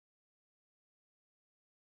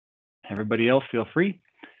Everybody else, feel free.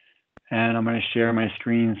 And I'm going to share my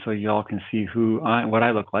screen so y'all can see what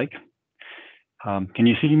I look like. Can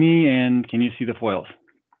you see me and can you see the foils?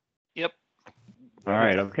 Yep. All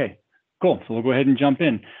right, okay, cool. So we'll go ahead and jump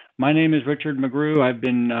in. My name is Richard McGrew. I've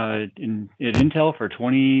been at Intel for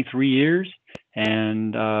 23 years,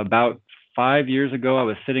 and about 5 years ago, I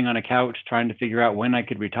was sitting on a couch trying to figure out when I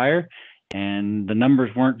could retire, and the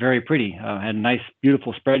numbers weren't very pretty. I had a nice,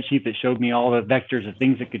 beautiful spreadsheet that showed me all the vectors of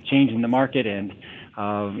things that could change in the market, and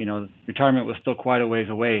retirement was still quite a ways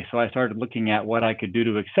away. So I started looking at what I could do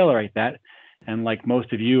to accelerate that. And like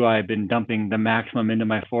most of you, I've been dumping the maximum into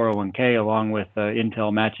my 401k along with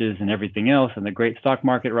Intel matches and everything else and the great stock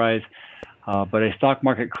market rise. But a stock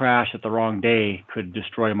market crash at the wrong day could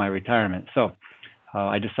destroy my retirement. So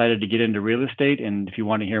I decided to get into real estate. And if you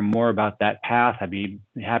want to hear more about that path, I'd be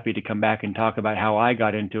happy to come back and talk about how I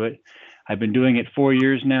got into it. I've been doing it 4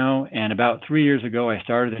 years now. And about 3 years ago, I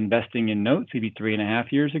started investing in notes, maybe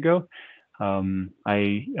 3.5 years ago.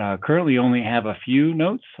 I currently only have a few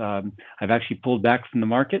notes. I've actually pulled back from the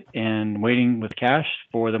market and waiting with cash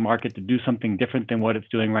for the market to do something different than what it's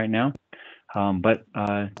doing right now. But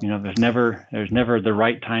there's never the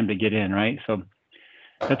right time to get in, right? So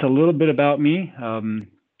that's a little bit about me.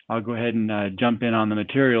 I'll go ahead and jump in on the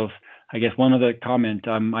materials. I guess one other comment,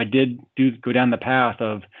 I did go down the path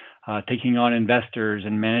of taking on investors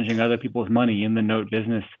and managing other people's money in the note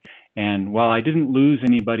business. And while I didn't lose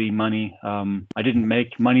anybody money, I didn't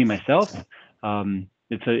make money myself.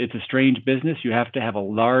 It's a strange business. You have to have a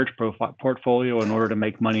large portfolio in order to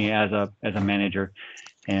make money as a manager,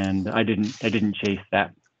 and I didn't chase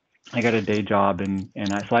that. I got a day job,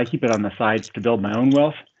 so I keep it on the side to build my own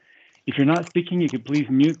wealth. If you're not speaking, you could please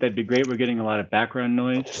mute. That'd be great. We're getting a lot of background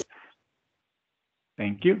noise.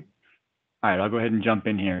 Thank you. All right, I'll go ahead and jump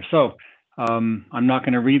in here. So. I'm not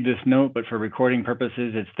going to read this note, but for recording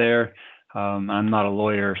purposes, it's there. I'm not a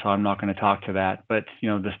lawyer, so I'm not going to talk to that. But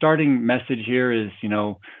the starting message here is, we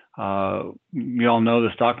all know the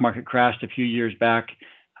stock market crashed a few years back,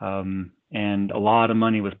 and a lot of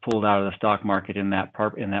money was pulled out of the stock market in that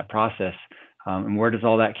process. And where does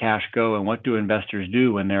all that cash go, and what do investors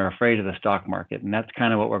do when they're afraid of the stock market? And that's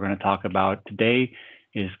kind of what we're going to talk about today.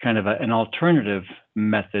 Is kind of an alternative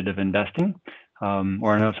method of investing.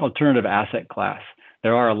 Or an alternative asset class.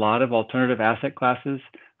 There are a lot of alternative asset classes.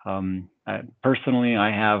 Personally, I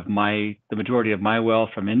have the majority of my wealth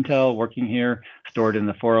from Intel working here, stored in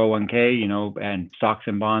the 401k, and stocks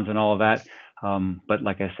and bonds and all of that. But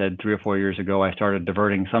like I said, 3 or 4 years ago, I started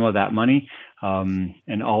diverting some of that money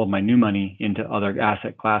and all of my new money into other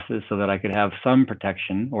asset classes so that I could have some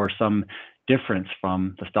protection or some difference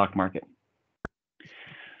from the stock market.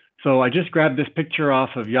 So I just grabbed this picture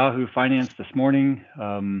off of Yahoo Finance this morning.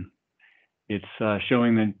 It's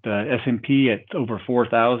showing that the S&P at over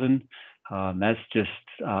 4,000. That's just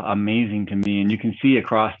amazing to me. And you can see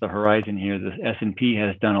across the horizon here, the S&P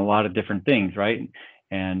has done a lot of different things, right?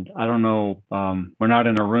 And I don't know, we're not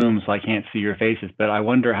in a room, so I can't see your faces, but I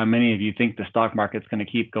wonder how many of you think the stock market's going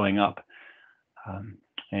to keep going up.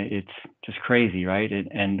 It's just crazy, right?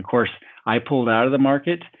 And of course, I pulled out of the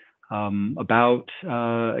market about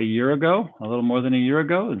a year ago, a little more than a year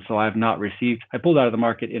ago. And so I pulled out of the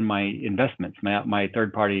market in my investments, my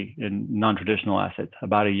third party in non-traditional assets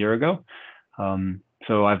about a year ago.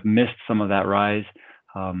 So I've missed some of that rise.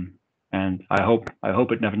 And I hope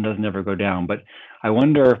it does never go down, but I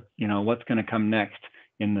wonder, what's going to come next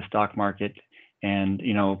in the stock market. And,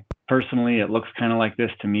 personally, it looks kind of like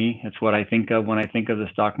this to me. It's what I think of when I think of the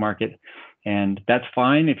stock market. And that's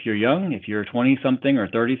fine if you're young. If you're 20 something or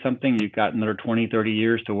 30 something, you've got another 20, 30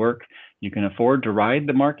 years to work. You can afford to ride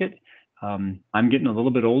the market. I'm getting a little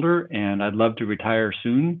bit older and I'd love to retire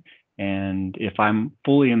soon. And if I'm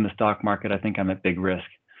fully in the stock market, I think I'm at big risk.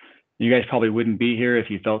 You guys probably wouldn't be here if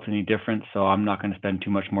you felt any different. So I'm not going to spend too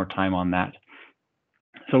much more time on that.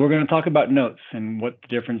 So we're going to talk about notes and what the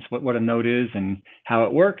difference, what a note is and how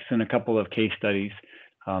it works, and a couple of case studies.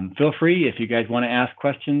 Feel free, if you guys want to ask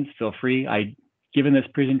questions, feel free. I've given this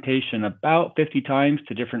presentation about 50 times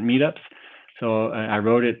to different meetups. So I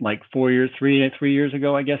wrote it like 3 years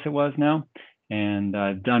ago, I guess it was now. And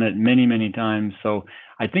I've done it many, many times. So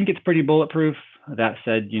I think it's pretty bulletproof. That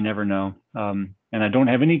said, you never know. And I don't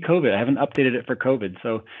have any COVID. I haven't updated it for COVID.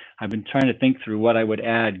 So I've been trying to think through what I would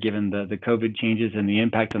add given the COVID changes and the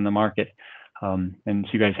impact on the market. And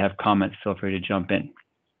if you guys have comments, feel free to jump in.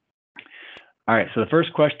 All right, so the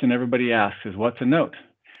first question everybody asks is, what's a note?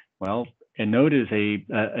 Well, a note is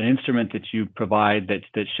an instrument that you provide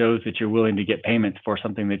that shows that you're willing to get payments for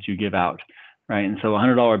something that you give out, right? And so a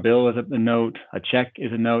 $100 bill is a note, a check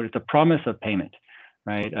is a note, it's a promise of payment,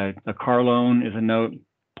 right? A car loan is a note,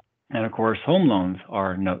 And of course, home loans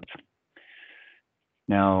are notes.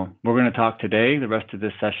 Now, we're going to talk today, the rest of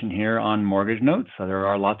this session here, on mortgage notes. So there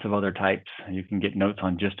are lots of other types. You can get notes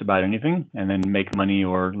on just about anything and then make money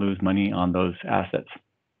or lose money on those assets.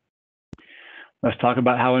 Let's talk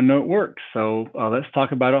about how a note works. So let's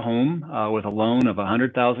talk about a home with a loan of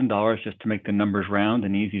 $100,000, just to make the numbers round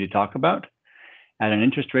and easy to talk about, at an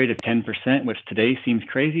interest rate of 10%, which today seems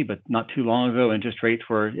crazy, but not too long ago, interest rates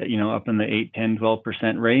were, up in the 8, 10,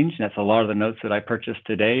 12% range. That's a lot of the notes that I purchased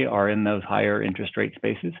today are in those higher interest rate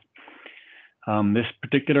spaces. This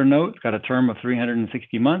particular note's got a term of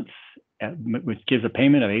 360 months, which gives a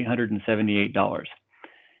payment of $878.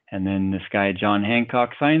 And then this guy, John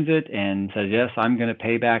Hancock, signs it and says, yes, I'm going to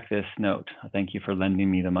pay back this note. Thank you for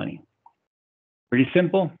lending me the money. Pretty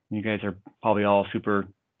simple. You guys are probably all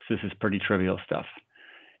this is pretty trivial stuff.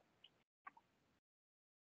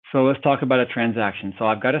 So let's talk about a transaction. So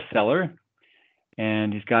I've got a seller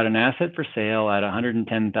and he's got an asset for sale at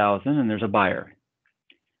 $110,000 and there's a buyer.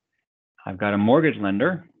 I've got a mortgage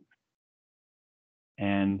lender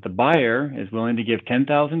and the buyer is willing to give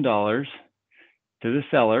 $10,000 to the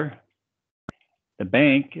seller. The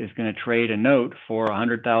bank is going to trade a note for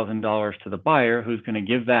 $100,000 to the buyer, who's going to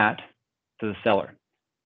give that to the seller.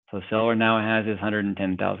 So the seller now has his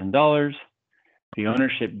 $110,000. The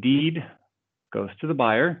ownership deed goes to the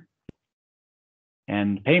buyer,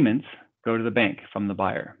 and payments go to the bank from the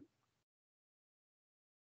buyer.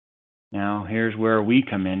 Now, here's where we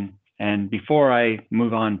come in. And before I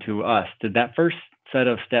move on to us, did that first set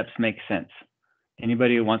of steps make sense?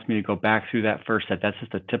 Anybody who wants me to go back through that first set, that's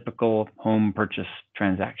just a typical home purchase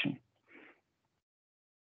transaction.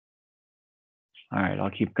 All right,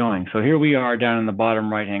 I'll keep going. So here we are down in the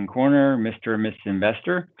bottom right-hand corner, Mr. and Miss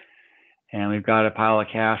Investor, and we've got a pile of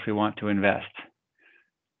cash we want to invest.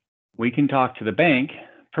 We can talk to the bank,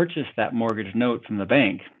 purchase that mortgage note from the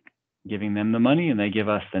bank, giving them the money and they give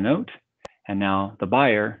us the note. And now the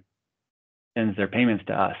buyer sends their payments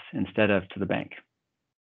to us instead of to the bank.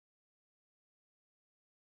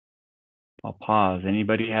 I'll pause.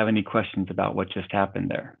 Anybody have any questions about what just happened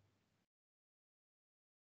there?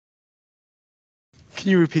 Can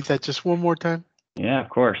you repeat that just one more time? Yeah, of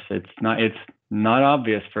course. It's not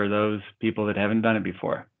obvious for those people that haven't done it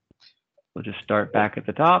before. We'll just start back at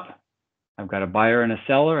the top. I've got a buyer and a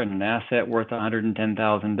seller and an asset worth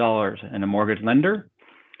 $110,000 and a mortgage lender.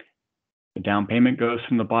 The down payment goes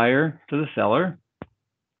from the buyer to the seller.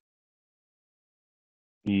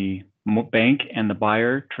 The bank and the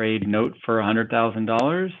buyer trade note for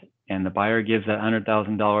 $100,000 and the buyer gives that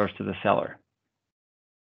 $100,000 to the seller.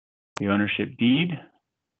 The ownership deed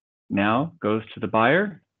now goes to the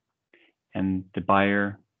buyer and the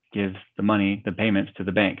buyer gives the payments to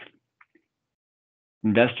the bank.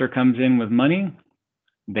 Investor comes in with money.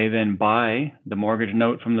 They then buy the mortgage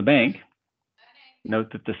note from the bank.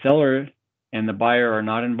 Note that the seller and the buyer are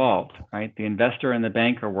not involved, right? The investor and the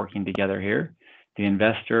bank are working together here. The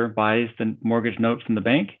investor buys the mortgage note from the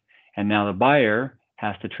bank, and now the buyer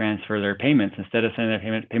has to transfer their payments. Instead of sending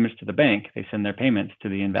their payments to the bank, they send their payments to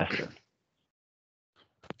the investor.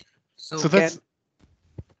 So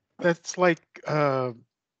that's like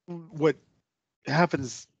what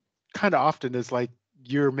happens kind of often is like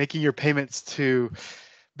you're making your payments to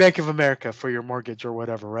Bank of America for your mortgage or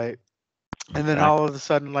whatever, right? And then all of a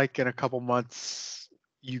sudden, like in a couple months,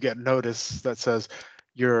 you get notice that says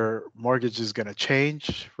your mortgage is going to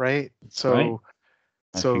change, right? So, right.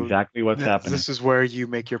 That's exactly what's happening. This is where you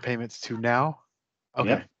make your payments to now?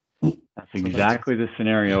 Okay. Yep. That's exactly the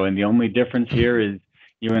scenario. And the only difference here is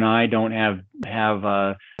you and I don't have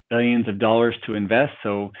billions of dollars to invest.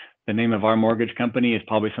 So the name of our mortgage company is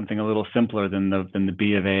probably something a little simpler than the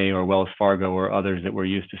B of A or Wells Fargo or others that we're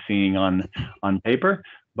used to seeing on paper.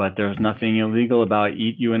 But there's nothing illegal about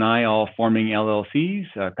you and I all forming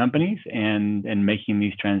LLCs, companies, and making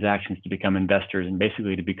these transactions to become investors and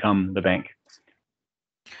basically to become the bank.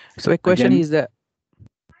 So a question is that.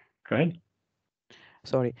 Go ahead.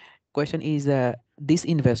 Sorry. Question is this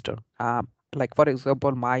investor, like for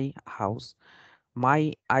example, my house,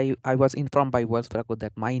 I was informed by Wells Fargo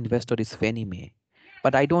that my investor is Fannie Mae,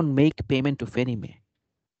 but I don't make payment to Fannie Mae.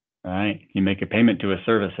 All right. You make a payment to a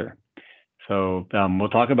servicer. So we'll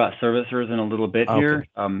talk about servicers in a little bit here.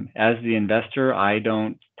 As the investor, I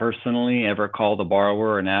don't personally ever call the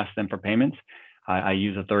borrower and ask them for payments. I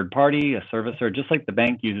use a third party, a servicer, just like the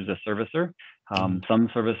bank uses a servicer. Some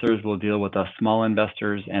servicers will deal with us small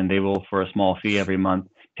investors, and they will, for a small fee every month,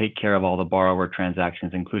 take care of all the borrower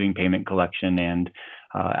transactions, including payment collection and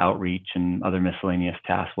outreach and other miscellaneous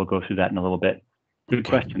tasks. We'll go through that in a little bit. Good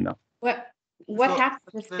question, though. What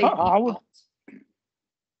happens if they default?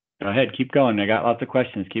 Go ahead, keep going. I got lots of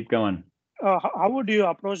questions. Keep going. How would you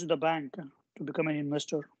approach the bank to become an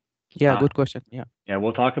investor? Yeah, good question. Yeah. Yeah,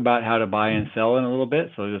 we'll talk about how to buy and sell in a little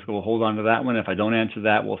bit. So just we'll hold on to that one. If I don't answer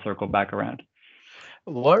that, we'll circle back around.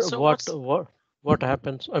 What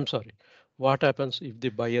happens? I'm sorry. What happens if the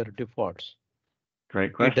buyer defaults?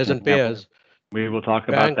 Great question. It doesn't pay us. We will talk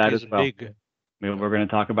about that as well. We're going to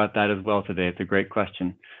talk about that as well today. It's a great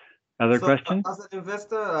question. Other questions? As an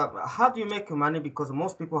investor, how do you make your money? Because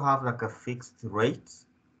most people have like a fixed rate.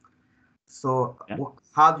 So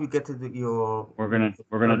how do you get to your? We're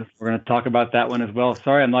gonna talk about that one as well.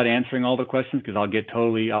 Sorry, I'm not answering all the questions because I'll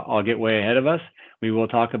get way ahead of us. We will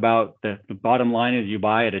talk about the bottom line is you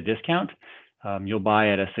buy at a discount. You'll buy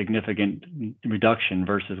at a significant reduction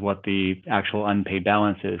versus what the actual unpaid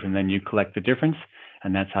balance is, and then you collect the difference,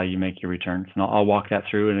 and that's how you make your returns. And I'll walk that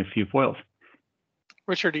through in a few foils.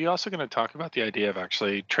 Richard, are you also going to talk about the idea of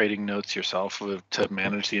actually trading notes yourself to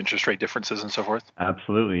manage the interest rate differences and so forth?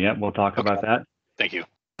 Absolutely. Yeah, we'll talk about that. Thank you.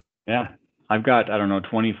 Yeah, I've got, I don't know,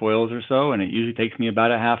 20 foils or so, and it usually takes me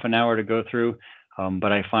about a half an hour to go through.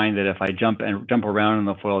 But I find that if I jump around in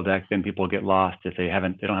the foil deck, then people get lost if they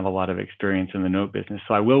don't have a lot of experience in the note business.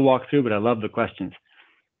 So I will walk through, but I love the questions.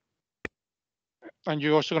 And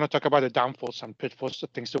you're also going to talk about the downfalls and pitfalls, the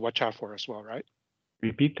things to watch out for as well, right?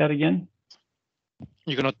 Repeat that again.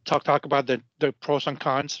 You're going to talk about the pros and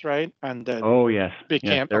cons, right? And yes,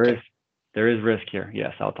 there is risk here.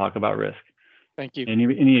 Yes, I'll talk about risk. Thank you.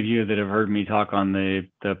 Any of you that have heard me talk on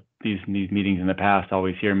these meetings in the past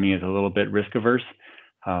always hear me as a little bit risk averse.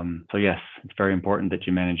 So yes, it's very important that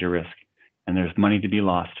you manage your risk, and there's money to be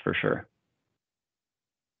lost for sure.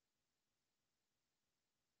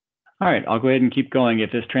 All right, I'll go ahead and keep going.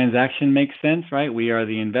 If this transaction makes sense, right? We are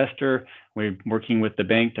the investor. We're working with the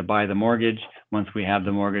bank to buy the mortgage. Once we have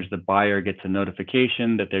the mortgage, the buyer gets a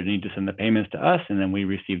notification that they need to send the payments to us, and then we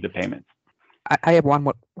receive the payments. I have one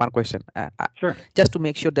question. Sure. Just to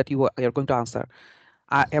make sure that you are going to answer.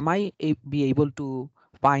 Am I be able to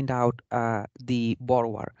find out the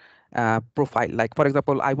borrower profile? Like, for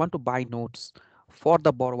example, I want to buy notes for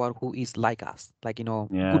the borrower who is like us, like,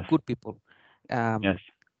 Yes. good people. Yes.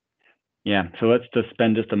 Yeah, so let's just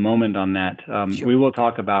spend just a moment on that. Sure. We will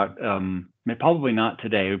talk about, probably not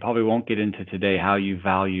today, we probably won't get into today how you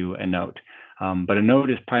value a note. But a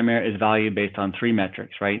note is valued based on three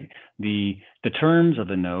metrics, right? The terms of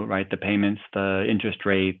the note, right? The payments, the interest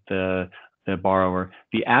rate, the borrower,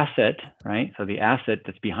 the asset, right? So the asset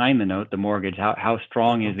that's behind the note, the mortgage, how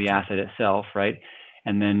strong is the asset itself, right?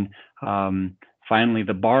 And then finally,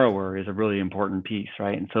 the borrower is a really important piece,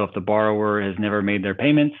 right? And so if the borrower has never made their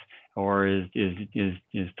payments, or is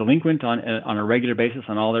delinquent on a regular basis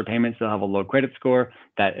on all their payments, they'll have a low credit score.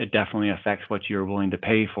 That it definitely affects what you're willing to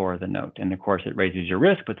pay for the note. And of course, it raises your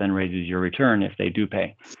risk, but then raises your return if they do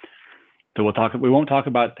pay. So we won't talk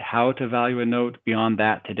about how to value a note beyond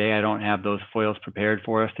that today. I don't have those foils prepared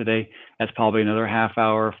for us today. That's probably another half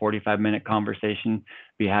hour, 45-minute conversation.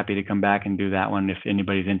 Be happy to come back and do that one. If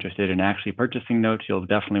anybody's interested in actually purchasing notes, you'll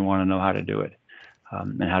definitely want to know how to do it.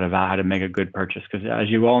 And how to make a good purchase, because as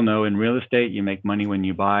you all know, in real estate, you make money when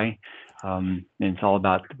you buy, and it's all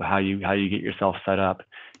about how you get yourself set up.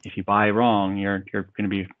 If you buy wrong, you're going to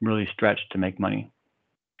be really stretched to make money.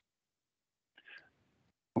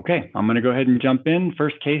 Okay, I'm going to go ahead and jump in.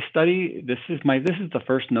 First case study. This is the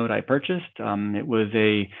first note I purchased. It was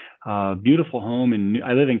a beautiful home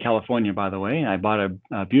I live in California, by the way. And I bought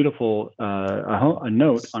a beautiful a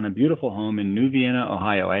note on a beautiful home in New Vienna,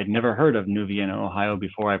 Ohio. I had never heard of New Vienna, Ohio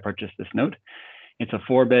before I purchased this note. It's a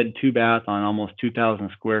 4-bed, 2-bath on almost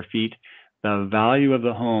 2,000 square feet. The value of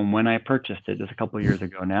the home when I purchased it just a couple of years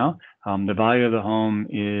ago now, the value of the home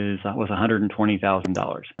was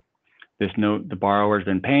 $120,000. This note, the borrower's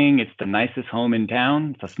been paying. It's the nicest home in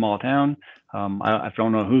town. It's a small town. I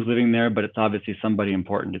don't know who's living there, but it's obviously somebody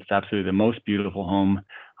important. It's absolutely the most beautiful home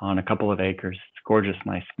on a couple of acres. It's gorgeous,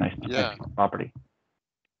 nice property.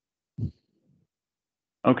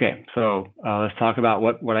 Okay, so let's talk about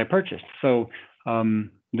what I purchased. So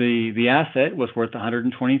the asset was worth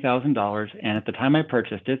 $120,000, and at the time I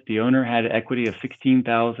purchased it, the owner had equity of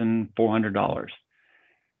 $16,400.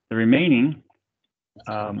 The remaining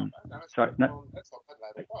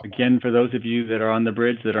again, for those of you that are on the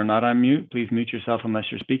bridge that are not on mute, please mute yourself unless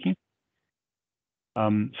you're speaking.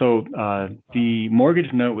 The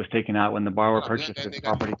mortgage note was taken out when the borrower purchased this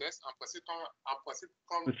property.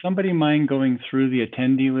 Would somebody mind going through the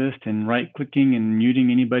attendee list and right-clicking and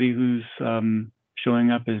muting anybody who's showing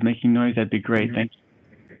up as making noise? That'd be great. Thank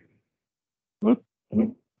you. Whoop.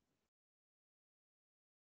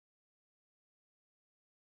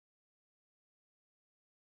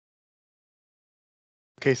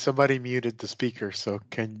 Okay, somebody muted the speaker, so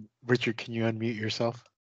Richard, can you unmute yourself?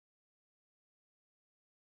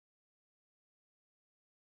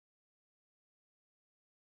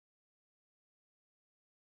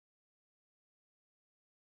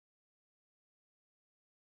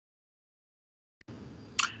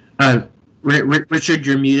 Richard,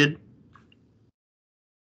 you're muted.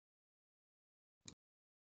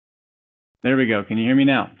 There we go. Can you hear me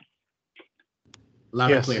now?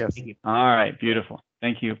 Loud and clear. Yes. Thank you. All right, beautiful.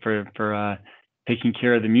 Thank you for taking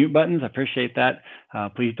care of the mute buttons. I appreciate that.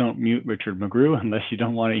 Please don't mute Richard McGrew unless you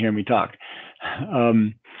don't want to hear me talk. All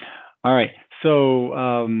right.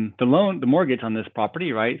 So the mortgage on this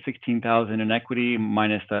property, right? 16,000 in equity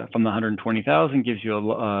minus from the 120,000 gives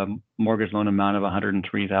you a mortgage loan amount of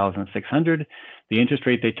 103,600. The interest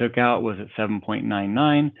rate they took out was at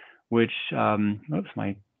 7.99, which oops,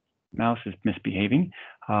 my mouse is misbehaving,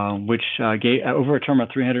 which gave over a term of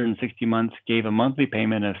 360 months gave a monthly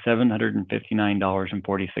payment of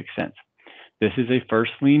 $759.46. This is a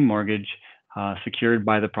first lien mortgage secured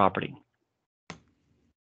by the property.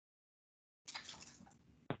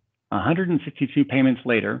 162 payments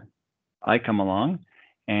later, I come along,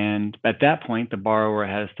 and at that point, the borrower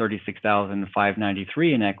has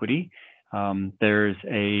 $36,593 in equity. There's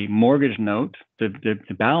a mortgage note.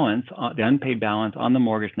 The balance, the unpaid balance on the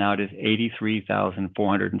mortgage note is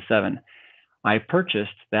 $83,407. I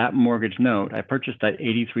purchased that mortgage note. I purchased that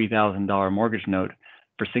 $83,000 mortgage note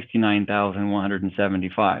for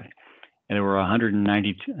 $69,175. And there were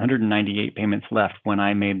 198 payments left when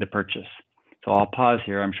I made the purchase. So I'll pause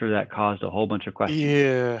here. I'm sure that caused a whole bunch of questions.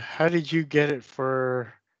 Yeah. How did you get it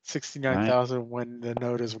for 69,000 when the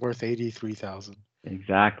note is worth 83,000?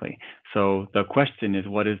 Exactly. So the question is,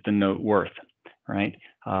 what is the note worth, right?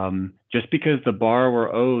 Just because the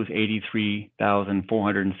borrower owes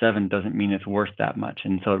 83,407 doesn't mean it's worth that much.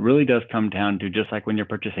 And so it really does come down to, just like when you're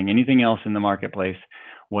purchasing anything else in the marketplace,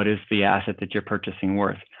 what is the asset that you're purchasing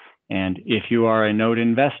worth? And if you are a note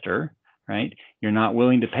investor, right, you're not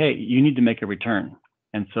willing to pay, you need to make a return.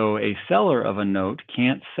 And so a seller of a note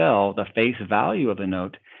can't sell the face value of the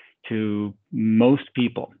note to most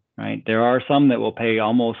people, right? There are some that will pay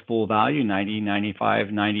almost full value, 90, 95,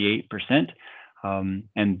 98%.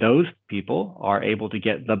 And those people are able to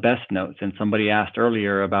get the best notes. And somebody asked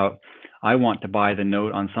earlier about, I want to buy the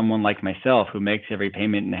note on someone like myself who makes every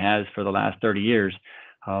payment and has for the last 30 years.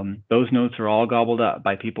 Those notes are all gobbled up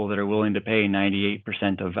by people that are willing to pay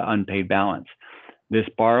 98% of unpaid balance. This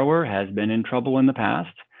borrower has been in trouble in the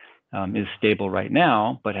past, is stable right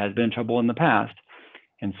now, but has been in trouble in the past.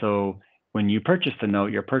 And so when you purchase the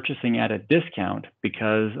note, you're purchasing at a discount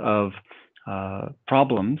because of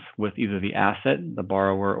problems with either the asset, the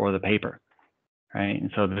borrower, or the paper, right?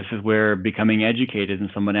 And so this is where becoming educated,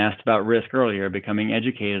 and someone asked about risk earlier, becoming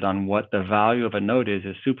educated on what the value of a note is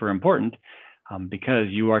super important, because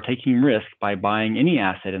you are taking risk by buying any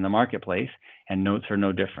asset in the marketplace, and notes are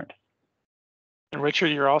no different. And Richard,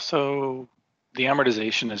 you're also, the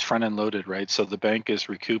amortization is front-end loaded, right? So the bank is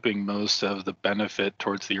recouping most of the benefit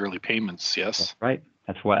towards the early payments, yes? That's right.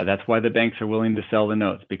 That's why the banks are willing to sell the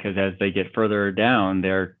notes, because as they get further down,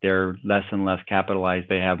 they're less and less capitalized.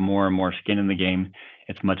 They have more and more skin in the game.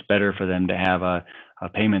 It's much better for them to have a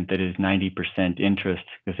payment that is 90% interest,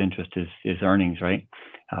 because interest is earnings, right?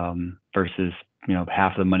 Versus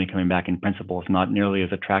half of the money coming back in principal is not nearly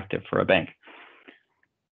as attractive for a bank.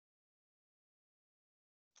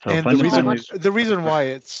 So and the reason why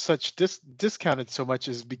it's such discounted so much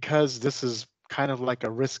is because this is kind of like a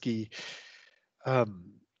risky,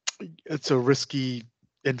 it's a risky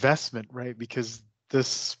investment, right? Because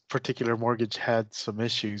this particular mortgage had some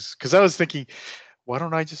issues. Because I was thinking, why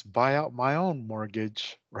don't I just buy out my own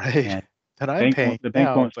mortgage, right? Yeah. And I'm paying the bank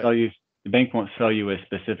now, won't sell you. The bank won't sell you a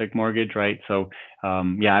specific mortgage, right? So,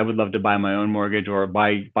 yeah, I would love to buy my own mortgage, or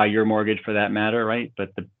buy your mortgage for that matter, right? But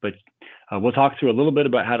we'll talk through a little bit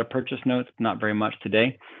about how to purchase notes, not very much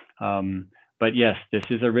today. But yes, this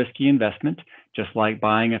is a risky investment, just like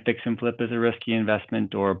buying a fix and flip is a risky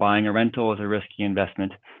investment, or buying a rental is a risky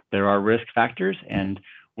investment. There are risk factors, and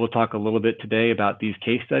we'll talk a little bit today about these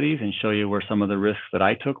case studies and show you where some of the risks that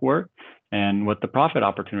I took were and what the profit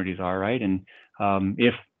opportunities are, right? And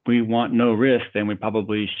if we want no risk, then we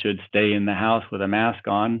probably should stay in the house with a mask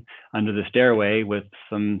on under the stairway with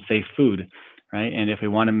some safe food, right? And if we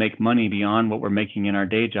want to make money beyond what we're making in our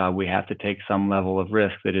day job, we have to take some level of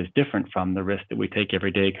risk that is different from the risk that we take every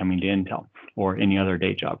day coming to Intel, or any other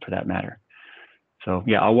day job for that matter. So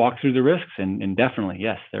yeah, I'll walk through the risks, and definitely,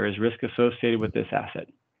 yes, there is risk associated with this asset.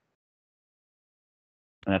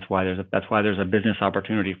 And that's why there's a business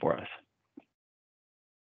opportunity for us.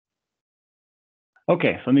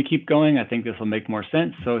 Okay, so let me keep going. I think this will make more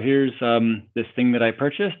sense. So here's this thing that I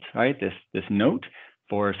purchased, right? This note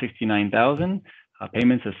for $69,000.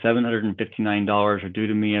 Payments of $759 are due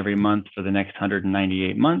to me every month for the next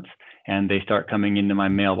 198 months, and they start coming into my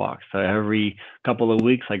mailbox. So every couple of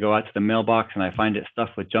weeks, I go out to the mailbox and I find it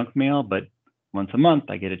stuffed with junk mail, but once a month,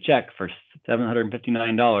 I get a check for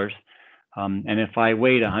 $759. And if I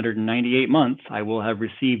wait 198 months, I will have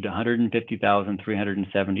received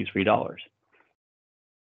 $150,373.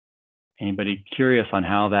 Anybody curious on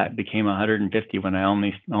how that became 150 when I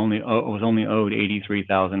was only owed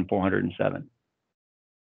 83,407?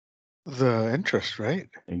 The interest, right?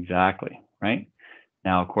 Exactly, right?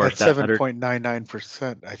 Now, of course, That's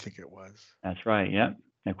 7.99%, I think it was. That's right, yeah.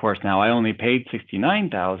 And of course, now I only paid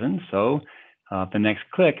 69,000, so the next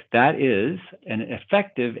click, that is an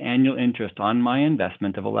effective annual interest on my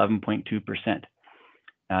investment of 11.2%.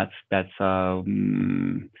 That's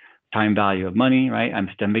time value of money, right? I'm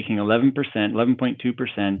still making 11%,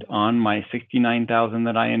 11.2% on my 69,000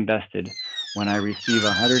 that I invested when I receive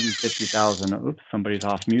 150,000. Oops, somebody's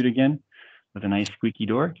off mute again with a nice squeaky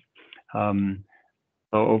door. So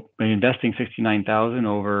investing 69,000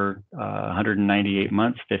 over 198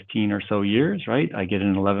 months, 15 or so years, right? I get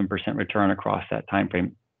an 11% return across that time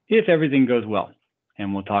frame if everything goes well.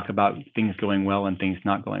 And we'll talk about things going well and things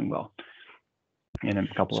not going well in a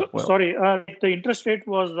couple of foils. Sorry, the interest rate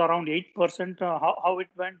was around 8%. How it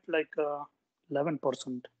went like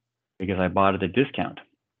 11%? Because I bought at a discount.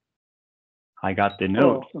 I got the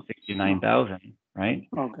note, 69,000, right?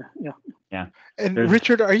 Okay, yeah. Yeah. And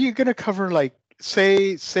Richard, are you going to cover like,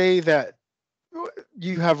 say that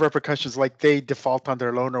you have repercussions, like they default on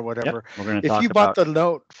their loan or whatever? Yep. We're going to if talk you bought about the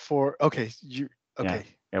note for, okay. Yeah,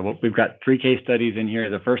 well, we've got 3 case studies in here.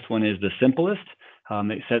 The first one is the simplest.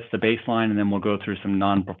 It sets the baseline, and then we'll go through some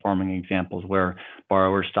non-performing examples where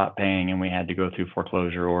borrowers stopped paying and we had to go through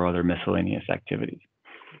foreclosure or other miscellaneous activities.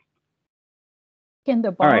 Can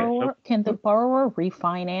the borrower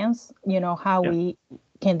refinance? You know how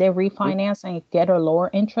can they refinance and get a lower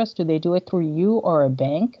interest? Do they do it through you or a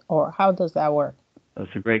bank, or how does that work?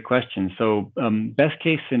 That's a great question. So best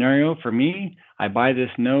case scenario for me, I buy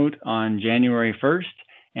this note on January 1st,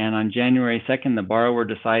 and on January 2nd, the borrower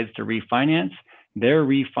decides to refinance. They're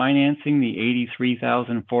refinancing the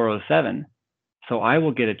 83,407. So I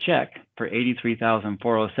will get a check for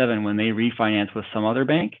 83,407 when they refinance with some other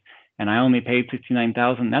bank, and I only paid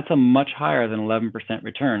 69,000. That's a much higher than 11%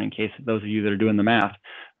 return, in case of those of you that are doing the math,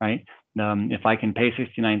 right? If I can pay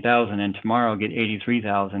 69,000 and tomorrow get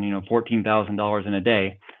 83,000, $14,000 in a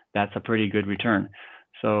day, that's a pretty good return.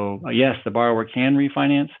 So yes, the borrower can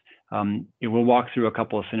refinance. It will walk through a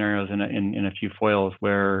couple of scenarios in a few foils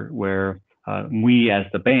where we as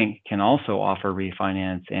the bank can also offer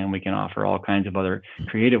refinance, and we can offer all kinds of other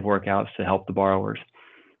creative workouts to help the borrowers.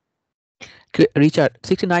 Richard,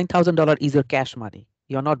 $69,000 is your cash money.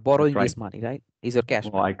 You're not borrowing this money, right? Is your cash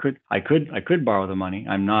money. I could borrow the money.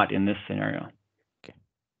 I'm not in this scenario. Okay.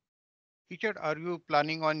 Richard, are you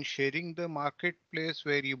planning on sharing the marketplace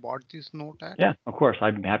where you bought this note at? Yeah, of course.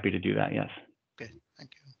 I'm happy to do that. Yes. Okay,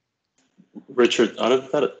 thank you. Richard, out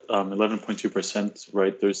of that 11.2%,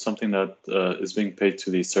 right, there's something that is being paid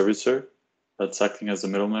to the servicer that's acting as a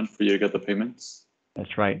middleman for you to get the payments?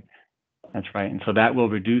 That's right. That's right. And so that will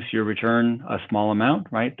reduce your return a small amount,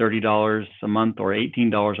 right? $30 a month or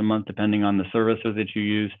 $18 a month, depending on the servicer that you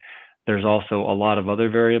use. There's also a lot of other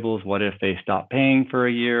variables. What if they stop paying for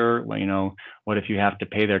a year? Well, what if you have to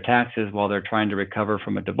pay their taxes while they're trying to recover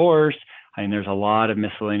from a divorce? I mean, there's a lot of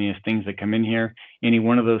miscellaneous things that come in here. Any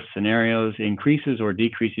one of those scenarios increases or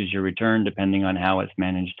decreases your return depending on how it's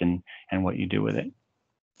managed and what you do with it.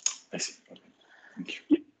 I see. Okay. Thank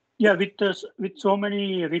you. Yeah, with so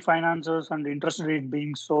many refinances and the interest rate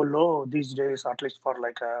being so low these days, at least for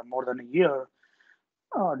like more than a year,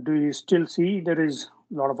 do you still see there is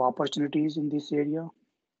a lot of opportunities in this area?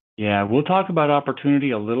 Yeah, we'll talk about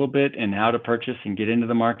opportunity a little bit and how to purchase and get into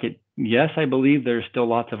the market. Yes, I believe there's still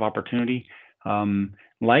lots of opportunity.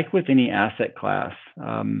 Like with any asset class,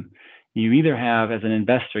 you either have, as an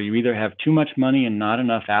investor, you either have too much money and not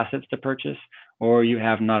enough assets to purchase, or you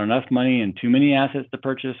have not enough money and too many assets to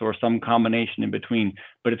purchase, or some combination in between.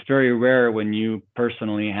 But it's very rare when you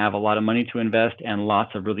personally have a lot of money to invest and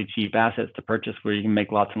lots of really cheap assets to purchase where you can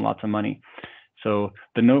make lots and lots of money. So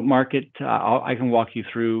the note market, I can walk you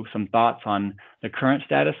through some thoughts on the current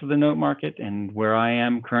status of the note market and where I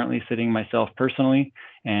am currently sitting myself personally,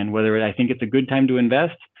 and whether I think it's a good time to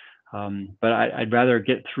invest. But I'd rather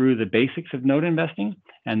get through the basics of note investing,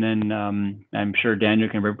 and then I'm sure Daniel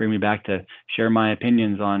can bring me back to share my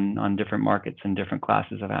opinions on different markets and different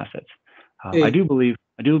classes of assets. I do believe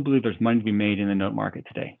I do believe there's money to be made in the note market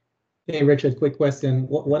today. Hey, Richard, quick question.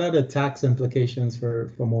 What are the tax implications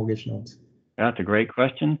for mortgage notes? That's a great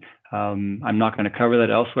question. I'm not going to cover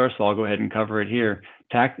that elsewhere, so I'll go ahead and cover it here.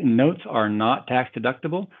 Tax notes are not tax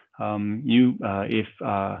deductible. If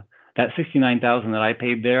that $69,000 that I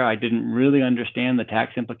paid there, I didn't really understand the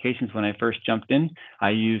tax implications when I first jumped in.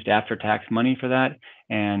 I used after-tax money for that,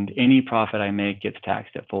 and any profit I make gets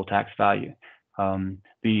taxed at full tax value.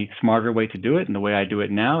 The smarter way to do it, and the way I do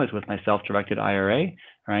it now, is with my self-directed IRA,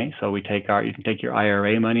 right? So you can take your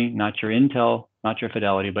IRA money, not your Intel, not your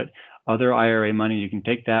Fidelity, but other IRA money. You can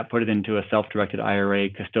take that, put it into a self-directed IRA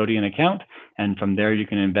custodian account, and from there you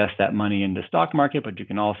can invest that money in the stock market, but you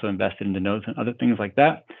can also invest it into notes and other things like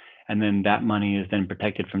that. And then that money is then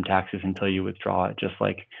protected from taxes until you withdraw it, just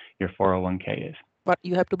like your 401k is. But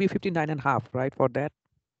you have to be 59.5, right, for that?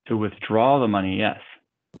 To withdraw the money, yes.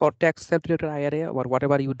 For tax self-directed IRA or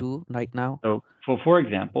whatever you do right now? So for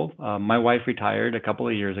example, my wife retired a couple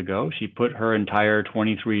of years ago. She put her entire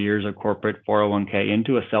 23 years of corporate 401k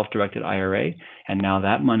into a self-directed IRA, and now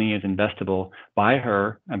that money is investable by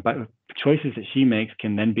her, and by choices that she makes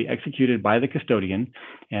can then be executed by the custodian,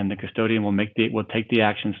 and the custodian will take the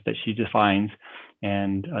actions that she defines,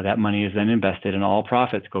 and that money is then invested, and all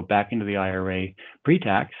profits go back into the IRA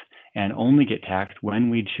pre-tax and only get taxed when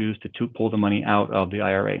we choose to pull the money out of the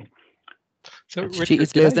IRA. So She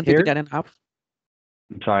is less than 59.5.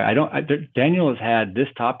 I'm sorry, Daniel has had this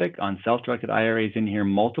topic on self-directed IRAs in here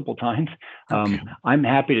multiple times. Okay. I'm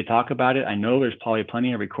happy to talk about it. I know there's probably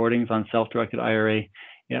plenty of recordings on self-directed IRA.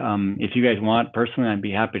 If you guys want, personally, I'd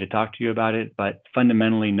be happy to talk to you about it. But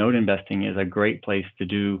fundamentally, note investing is a great place to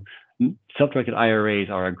do. Self-directed IRAs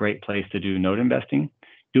are a great place to do note investing.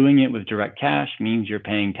 Doing it with direct cash means you're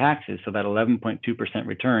paying taxes. So that 11.2%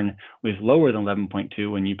 return was lower than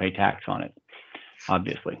 11.2 when you pay tax on it,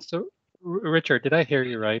 obviously. So Richard, did I hear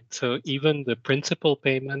you right? So even the principal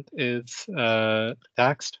payment is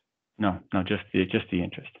taxed? No, just the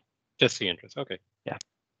interest. Just the interest. Okay. Yeah.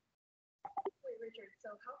 Wait, Richard,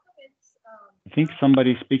 so how come it's, I think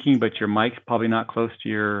somebody's speaking, but your mic's probably not close to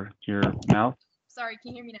your mouth. Sorry,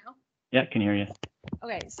 can you hear me now? Yeah, can hear you.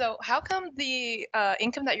 Okay, so how come the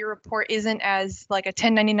income that you report isn't as like a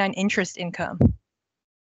 1099 interest income?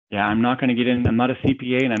 Yeah, I'm not going to get in. I'm not a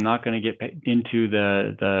CPA, and I'm not going to get into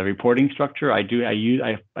the reporting structure. I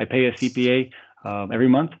pay a CPA every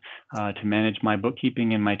month to manage my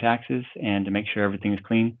bookkeeping and my taxes and to make sure everything is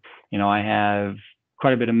clean. You know, I have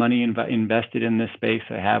quite a bit of money invested in this space.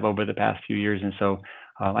 I have over the past few years, and so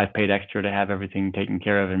I've paid extra to have everything taken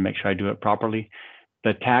care of and make sure I do it properly.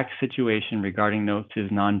 The tax situation regarding notes is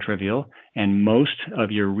non-trivial, and most of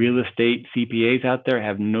your real estate CPAs out there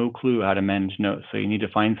have no clue how to manage notes. So you need to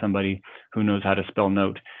find somebody who knows how to spell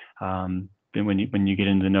note when you get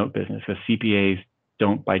into the note business. Because CPAs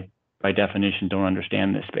don't, by definition, don't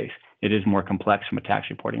understand this space. It is more complex from a tax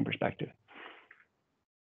reporting perspective.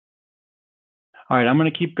 All right, I'm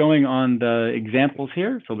going to keep going on the examples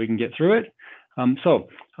here so we can get through it.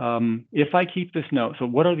 If I keep this note, so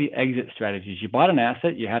what are the exit strategies? You bought an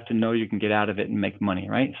asset, you have to know you can get out of it and make money,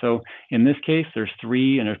 right? So in this case, there's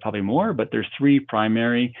three, and there's probably more, but there's three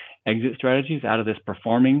primary exit strategies out of this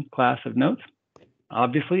performing class of notes.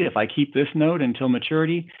 Obviously, if I keep this note until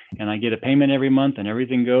maturity and I get a payment every month and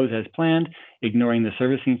everything goes as planned, ignoring the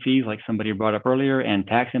servicing fees like somebody brought up earlier and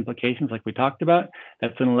tax implications like we talked about,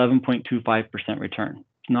 that's an 11.25% return.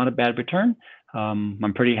 It's not a bad return.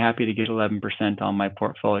 I'm pretty happy to get 11% on my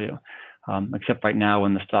portfolio, except right now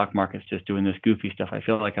when the stock market's just doing this goofy stuff. I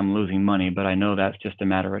feel like I'm losing money, but I know that's just a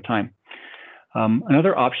matter of time.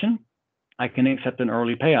 Another option, I can accept an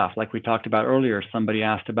early payoff. Like we talked about earlier, somebody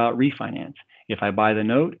asked about refinance. If I buy the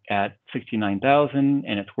note at $69,000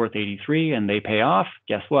 and it's worth $83,000 and they pay off,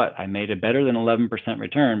 guess what? I made a better than 11%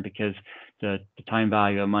 return because the time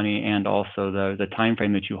value of money and also the time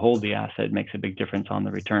frame that you hold the asset makes a big difference on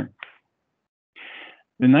the return.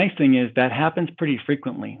 The nice thing is that happens pretty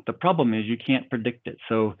frequently. The problem is you can't predict it.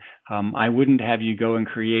 So I wouldn't have you go and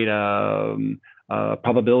create a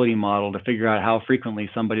probability model to figure out how frequently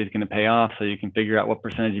somebody's going to pay off so you can figure out what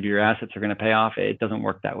percentage of your assets are going to pay off. It doesn't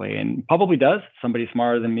work that way, and probably does. Somebody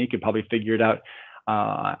smarter than me could probably figure it out.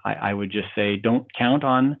 I would just say don't count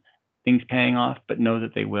on things paying off, but know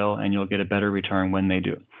that they will, and you'll get a better return when they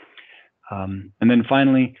do. And then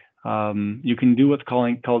finally, you can do what's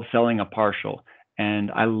called selling a partial.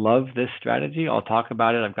 And I love this strategy. I'll talk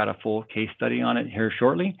about it. I've got a full case study on it here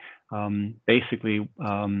shortly. Basically,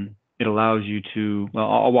 it allows you to,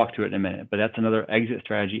 well, I'll walk through it in a minute, but that's another exit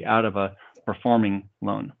strategy out of a performing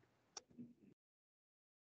loan.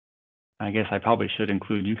 I guess I probably should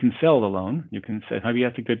include, you can sell the loan. You can say, maybe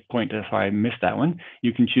that's a good point. That's why I missed that one.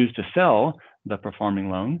 You can choose to sell the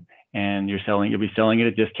performing loan, and you'll be selling it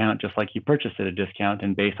at a discount just like you purchased it at a discount,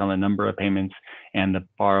 and based on the number of payments and the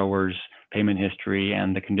borrower's payment history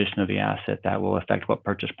and the condition of the asset, that will affect what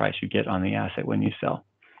purchase price you get on the asset when you sell.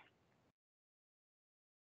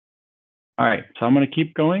 All right, so I'm going to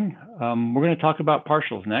keep going. We're going to talk about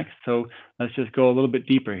partials next. So let's just go a little bit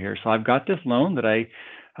deeper here. So I've got this loan that I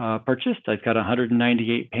purchased. I've got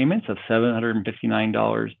 198 payments of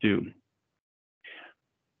 $759 due.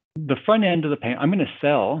 The front end of the payment, I'm going to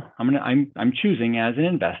sell. I'm choosing as an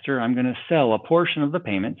investor. I'm going to sell a portion of the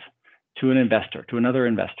payments to an investor, to another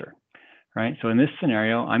investor, right? So in this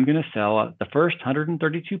scenario, I'm going to sell the first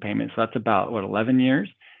 132 payments. So that's about what, 11 years,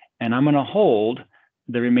 and I'm going to hold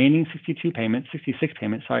the remaining 66 payments,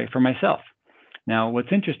 sorry, for myself. Now,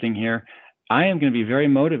 what's interesting here, I am going to be very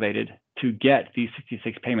motivated to get these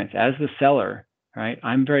 66 payments as the seller, right?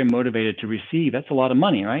 I'm very motivated to receive. That's a lot of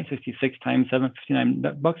money, right? 66 times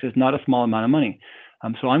 $759 is not a small amount of money.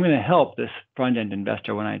 So I'm going to help this front-end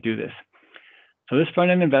investor when I do this. So this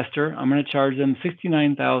front-end investor, I'm going to charge them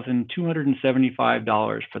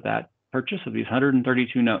 $69,275 for that purchase of these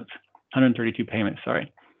 132 payments,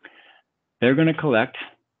 sorry. They're going to collect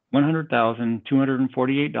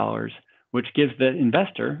 $100,248, which gives the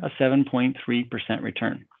investor a 7.3%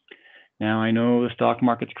 return. Now, I know the stock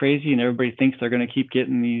market's crazy and everybody thinks they're going to keep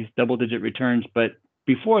getting these double-digit returns, but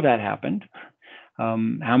before that happened,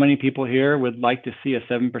 how many people here would like to see a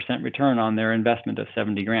 7% return on their investment of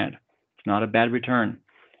 70 grand? It's not a bad return.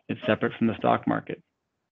 It's separate from the stock market.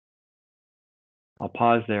 I'll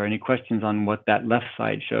pause there. Any questions on what that left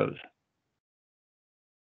side shows?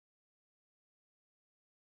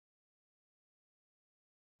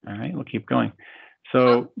 All right, we'll keep going.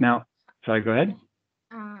 So now, sorry, go ahead.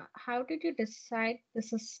 How did you decide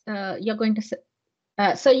this is, you're going to,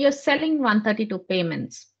 so you're selling 132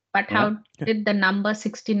 payments, but how did the number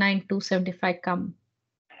 69,275 come?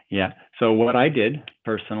 Yeah, so what I did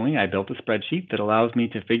personally, I built a spreadsheet that allows me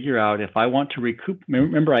to figure out if I want to recoup.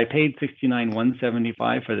 Remember, I paid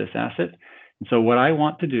 $69,175 for this asset. And so what I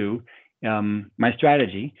want to do, my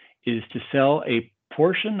strategy is to sell a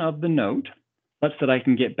portion of the note such that I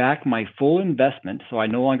can get back my full investment. So I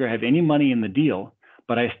no longer have any money in the deal,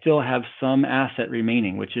 but I still have some asset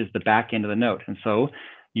remaining, which is the back end of the note. And so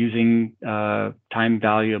using time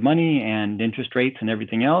value of money and interest rates and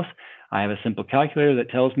everything else, I have a simple calculator that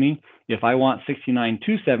tells me if I want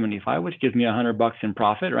 $69,275, which gives me $100 in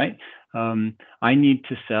profit, right? I need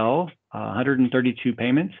to sell 132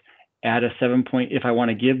 payments at a if I want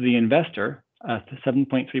to give the investor a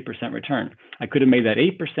 7.3% return. I could have made that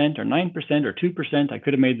 8% or 9% or 2%. I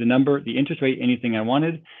could have made the number, the interest rate, anything I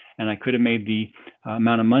wanted, and I could have made the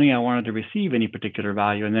amount of money I wanted to receive any particular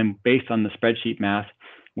value. And then based on the spreadsheet math,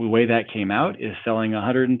 the way that came out is selling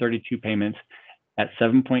 132 payments at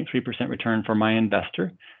 7.3% return for my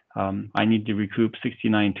investor. I need to recoup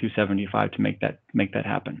 $69,275 to make that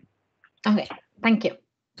happen. Okay, thank you.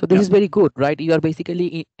 So this is very good, right? You are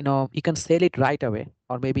basically, you can sell it right away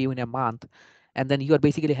or maybe in a month, and then you are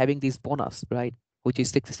basically having this bonus, right? Which is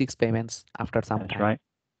 66 payments after some time. That's right.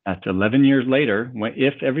 After 11 years later,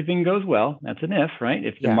 if everything goes well, that's an if, right?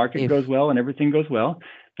 If the market goes well and everything goes well,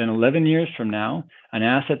 then 11 years from now, an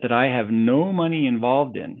asset that I have no money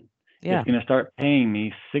involved in is going to start paying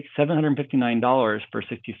me $759 for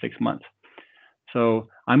 66 months. So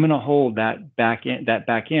I'm going to hold that back end,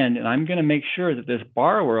 and I'm going to make sure that this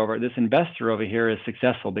borrower this investor over here is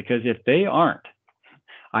successful, because if they aren't,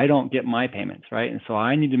 I don't get my payments, right? And so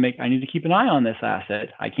I need to keep an eye on this asset.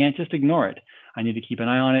 I can't just ignore it. I need to keep an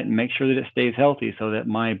eye on it and make sure that it stays healthy so that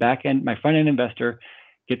my front end investor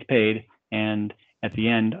gets paid. And at the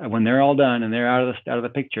end, when they're all done and they're out of the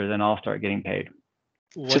picture, then I'll start getting paid.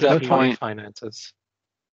 To that point, finances.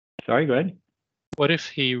 Sorry, go ahead. What if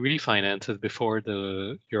he refinances before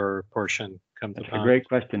your portion comes That's upon? a great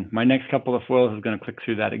question. My next couple of foils is going to click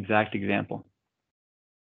through that exact example.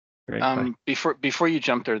 Before you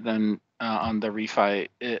jump there, then on the refi,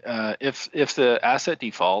 if the asset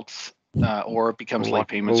defaults or becomes late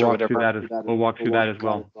payments or whatever, we'll walk through that as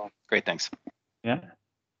well. Great, thanks. Yeah.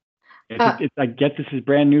 I get this is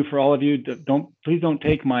brand new for all of you. Please don't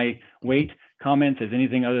take my comments as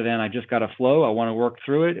anything other than I just got a flow. I want to work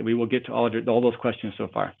through it. We will get to all those questions so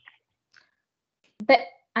far. But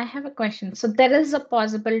I have a question. So there is a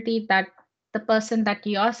possibility that the person that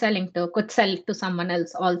you're selling to could sell it to someone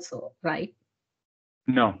else also, right?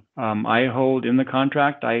 No, I hold in the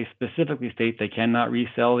contract. I specifically state they cannot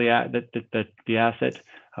resell the asset,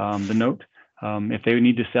 the note. If they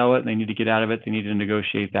need to sell it, they need to get out of it. They need to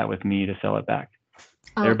negotiate that with me to sell it back.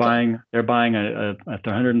 Okay. They're buying a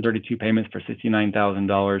 132 payments for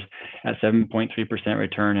 $69,000 at 7.3%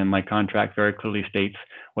 return, and my contract very clearly states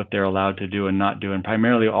what they're allowed to do and not do, and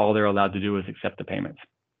primarily all they're allowed to do is accept the payments.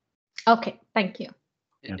 Okay, thank you.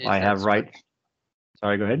 If I have rights,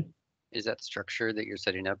 sorry, go ahead. Is that structure that you're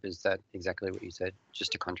setting up, is that exactly what you said?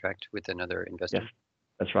 Just a contract with another investor? Yes,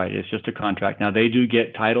 that's right. It's just a contract. Now they do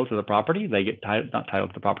get title to the property. They get not title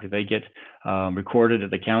to the property. They get recorded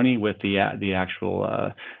at the county with the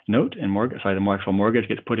actual note and mortgage. Sorry, the actual mortgage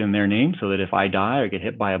gets put in their name, so that if I die or get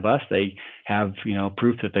hit by a bus, they have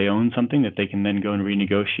proof that they own something that they can then go and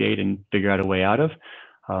renegotiate and figure out a way out of.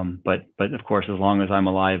 But of course, as long as I'm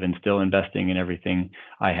alive and still investing in everything,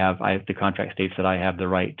 the contract states that I have the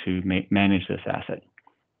right to manage this asset.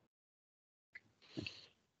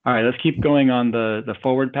 All right, let's keep going on the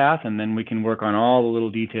forward path, and then we can work on all the little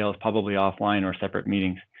details, probably offline or separate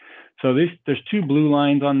meetings. So there's two blue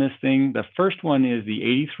lines on this thing. The first one is the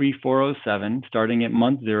 83,407, starting at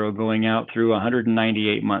month 0, going out through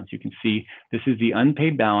 198 months. You can see this is the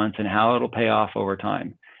unpaid balance and how it'll pay off over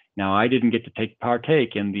time. Now, I didn't get to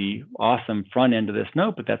partake in the awesome front end of this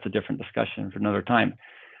note, but that's a different discussion for another time.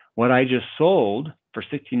 What I just sold for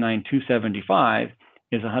 $69,275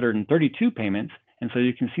 is 132 payments. And so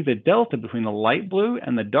you can see the delta between the light blue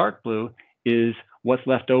and the dark blue is what's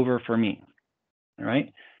left over for me. All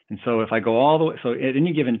right. And so if I go all the way, so at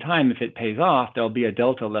any given time, if it pays off, there'll be a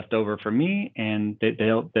delta left over for me, and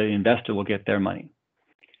the investor will get their money.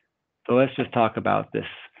 So let's just talk about this.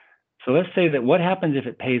 So let's say that what happens if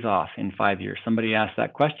it pays off in 5 years? Somebody asked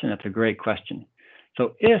that question. That's a great question.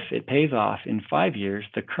 So if it pays off in 5 years,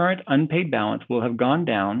 the current unpaid balance will have gone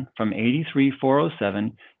down from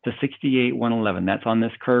 83,407 to 68,111. That's on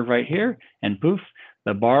this curve right here. And poof,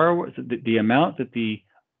 the borrower, the amount that the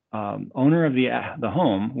owner of the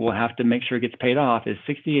home will have to make sure it gets paid off is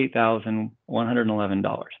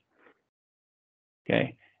 $68,111.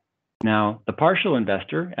 Okay. Now, the partial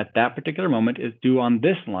investor at that particular moment is due on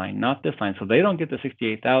this line, not this line. So they don't get the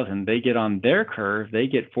 68,000. They get on their curve, they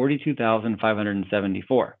get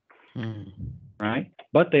 42,574. Right?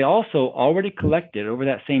 But they also already collected over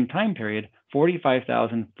that same time period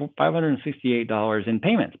 $45,568 in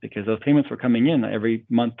payments, because those payments were coming in every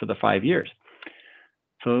month for the 5 years.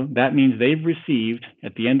 So that means they've received,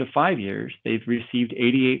 at the end of 5 years, they've received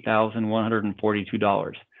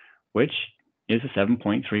 $88,142, which is a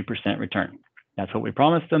 7.3% return. That's what we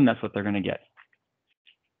promised them. That's what they're going to get.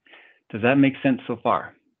 Does that make sense so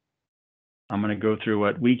far? I'm going to go through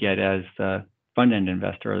what we get as the front-end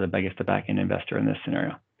investor, or the back-end investor in this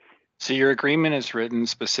scenario. So your agreement is written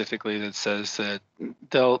specifically that says that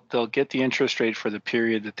they'll get the interest rate for the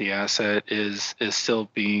period that the asset is still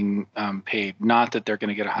being paid, not that they're going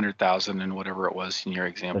to get $100,000 and whatever it was in your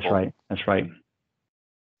example. That's right. That's right.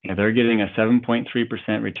 Yeah, they're getting a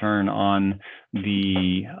 7.3% return on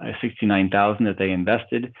the 69,000 that they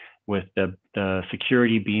invested, with the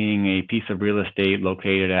security being a piece of real estate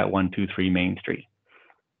located at 123 Main Street,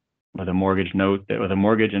 with a mortgage note with a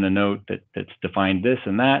mortgage and a note that's defined this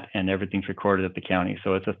and that, and everything's recorded at the county.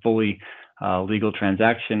 So it's a fully legal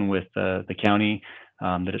transaction with the county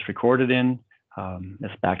that it's recorded in.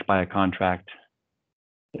 It's backed by a contract.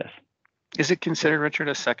 Yes. Is it considered, Richard,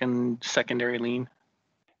 a secondary lien?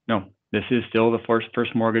 No, this is still the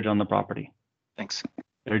first mortgage on the property. Thanks.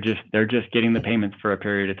 They're just getting the payments for a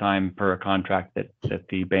period of time per a contract that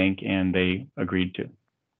the bank and they agreed to.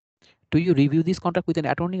 Do you review this contract with an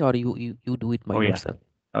attorney, or you do it by yourself?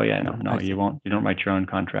 Oh yeah, no, you won't. You don't write your own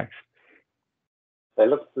contracts. It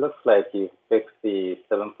looks like you fixed the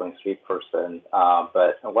 7.3%,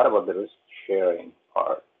 but what about the risk sharing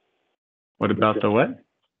part? What about the what?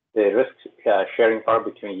 The risk sharing part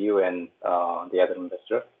between you and the other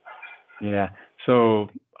investor. Yeah. So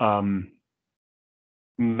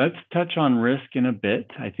let's touch on risk in a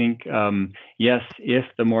bit. I think, yes, if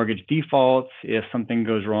the mortgage defaults, if something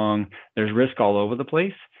goes wrong, there's risk all over the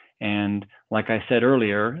place. And like I said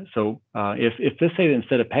earlier, so if this, say,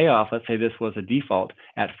 instead of payoff, let's say this was a default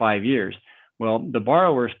at 5 years, well, the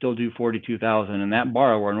borrower is still due $42,000, and that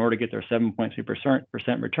borrower, in order to get their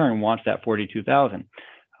 7.3% return, wants that $42,000.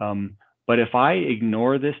 But if I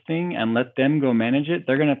ignore this thing and let them go manage it,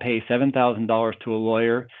 they're going to pay $7,000 to a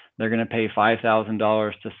lawyer. They're going to pay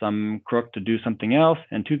 $5,000 to some crook to do something else,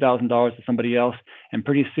 and $2,000 to somebody else. And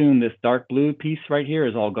pretty soon, this dark blue piece right here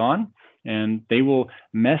is all gone. And they will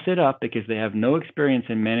mess it up because they have no experience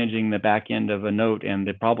in managing the back end of a note and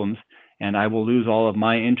the problems. And I will lose all of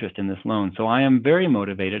my interest in this loan. So I am very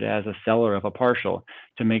motivated as a seller of a partial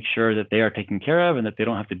to make sure that they are taken care of and that they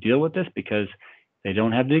don't have to deal with this, because they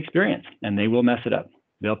don't have the experience and they will mess it up.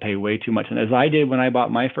 they'll pay way too much. And as I did when I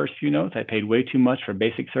bought my first few notes, I paid way too much for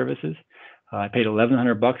basic services. I paid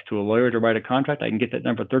 $1,100 to a lawyer to write a contract. I can get that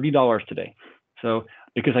done for $30 today. So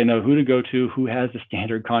because I know who to go to, who has the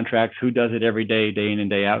standard contracts, who does it every day, day in and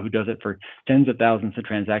day out, who does it for tens of thousands of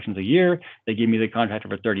transactions a year. They give me the contract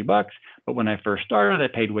for $30. But when I first started, I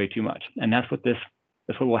paid way too much. And that's what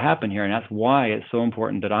will happen here. And that's why it's so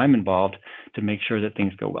important that I'm involved to make sure that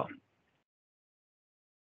things go well.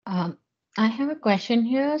 I have a question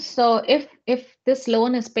here. So if this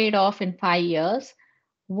loan is paid off in 5 years,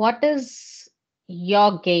 what is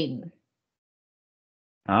your gain?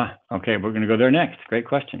 Okay, we're going to go there next. Great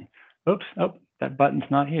question. Oops, oh, that button's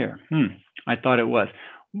not here. I thought it was.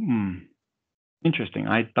 Interesting.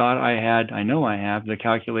 I know I have the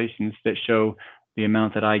calculations that show the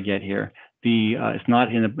amount that I get here. It's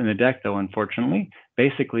not in the deck though, unfortunately.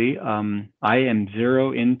 Basically, I am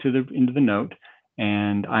zero into the note,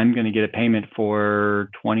 and I'm going to get a payment for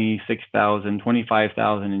 $26,000,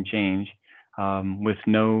 $25,000 and change, with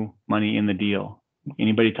no money in the deal.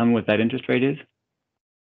 Anybody tell me what that interest rate is?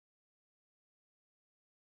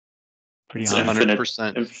 Pretty high.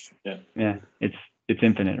 100%. Yeah, it's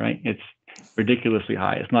infinite, right? It's ridiculously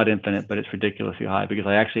high. It's not infinite, but it's ridiculously high because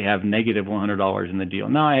I actually have negative $100 in the deal.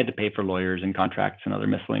 Now I had to pay for lawyers and contracts and other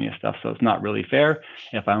miscellaneous stuff, so it's not really fair.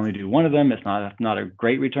 If I only do one of them, it's not a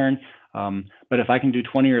great return. But if I can do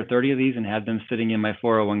 20 or 30 of these and have them sitting in my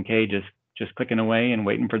 401k just clicking away and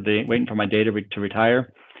waiting for my day to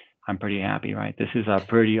retire, I'm pretty happy, right? This is a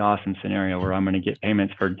pretty awesome scenario where I'm going to get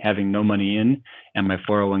payments for having no money in, and my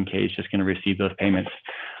 401k is just going to receive those payments.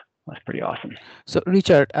 That's pretty awesome. So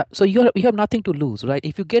Richard, so you have nothing to lose, right?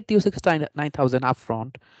 If you get your 69,000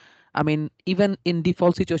 upfront, I mean, even in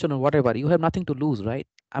default situation or whatever, you have nothing to lose, right?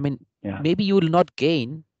 I mean, maybe you will not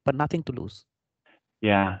gain, but nothing to lose.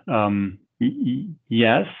 Yeah.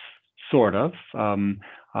 Yes, sort of.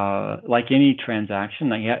 Like any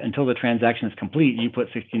transaction, until the transaction is complete, you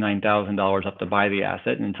put $69,000 up to buy the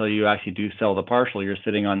asset, and until you actually do sell the partial, you're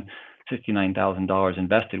sitting on $69,000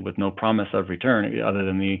 invested with no promise of return other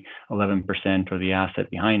than the 11% or the asset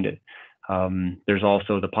behind it. There's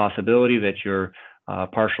also the possibility that your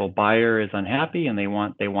partial buyer is unhappy and they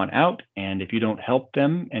want out, and if you don't help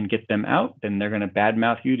them and get them out, then they're going to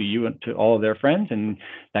badmouth you and to all of their friends, and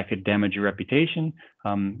that could damage your reputation.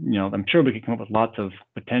 I'm sure we could come up with lots of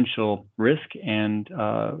potential risk,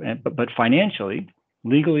 but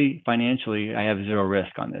legally, financially, I have zero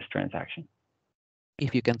risk on this transaction.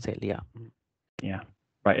 If you can sell, yeah. Yeah,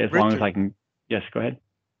 right. As long as I can. Yes, go ahead.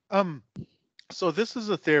 So this is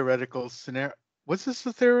a theoretical scenario. Was this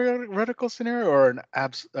a theoretical scenario or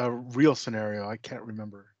a real scenario? I can't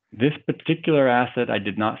remember. This particular asset I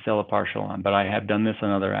did not sell a partial on, but I have done this on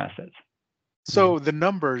other assets. So the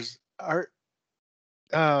numbers are,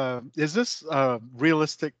 is this a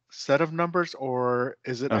realistic set of numbers, or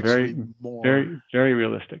is it actually more? Very, very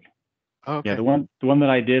realistic. Okay. Yeah, the one that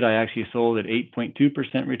I did, I actually sold at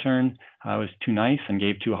 8.2% return. I was too nice and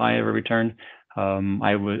gave too high of a return.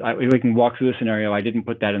 We can walk through the scenario. I didn't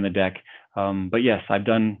put that in the deck. But yes, I've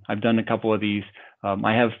done a couple of these.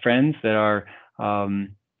 I have friends that are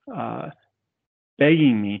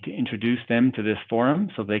begging me to introduce them to this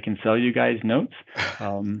forum so they can sell you guys notes.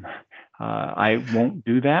 I won't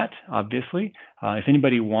do that, obviously. If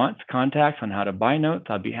anybody wants contacts on how to buy notes,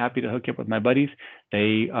 I'd be happy to hook you up with my buddies.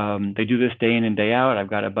 They do this day in and day out. I've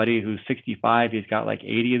got a buddy who's 65. He's got like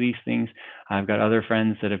 80 of these things. I've got other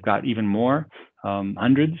friends that have got even more,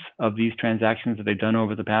 hundreds of these transactions that they've done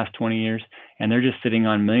over the past 20 years. And they're just sitting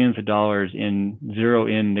on millions of dollars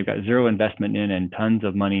they've got zero investment in and tons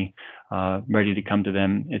of money ready to come to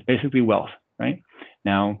them. It's basically wealth, right?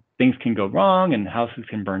 Now, things can go wrong and houses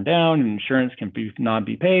can burn down and insurance can not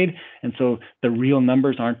be paid. And so the real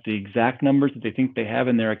numbers aren't the exact numbers that they think they have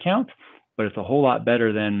in their account, but it's a whole lot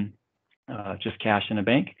better than just cash in a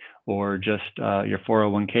bank or just your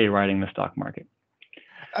 401k riding the stock market.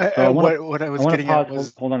 What I was getting at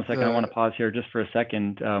was... Hold on a second. I want to pause here just for a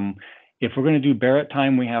second. If we're going to do Barrett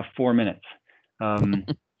time, we have 4 minutes.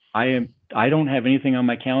 I don't have anything on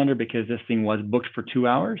my calendar because this thing was booked for 2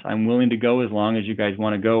 hours. I'm willing to go as long as you guys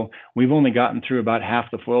want to go. We've only gotten through about half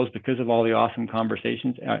the flows because of all the awesome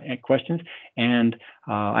conversations and questions. And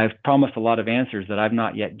I've promised a lot of answers that I've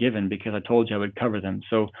not yet given because I told you I would cover them.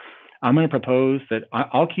 So I'm going to propose that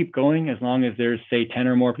I'll keep going as long as there's, say, 10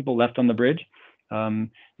 or more people left on the bridge.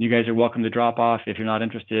 You guys are welcome to drop off if you're not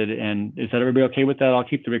interested. And is that everybody okay with that? I'll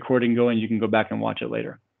keep the recording going. You can go back and watch it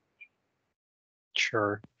later.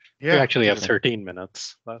 Sure. Yeah. We actually have 13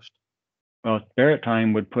 minutes left. Well, Barrett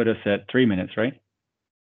time would put us at 3 minutes, right?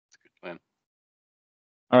 That's a good plan.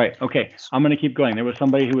 All right. Okay. I'm going to keep going. There was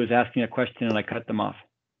somebody who was asking a question and I cut them off.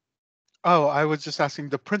 Oh, I was just asking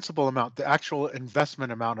the principal amount, the actual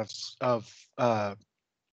investment amount of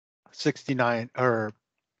 69 or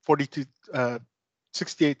 42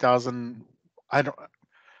 68,000. I don't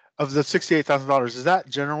of the $68,000. Is that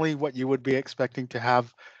generally what you would be expecting to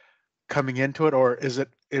have coming into it, or is it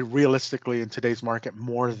realistically in today's market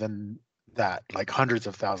more than that, like hundreds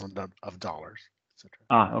of thousands of dollars, etc.?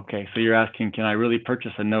 Ah, okay. So you're asking, can I really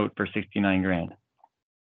purchase a note for 69 grand?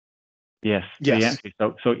 Yes. Yes.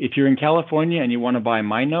 So if you're in California and you want to buy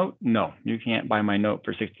my note, no, you can't buy my note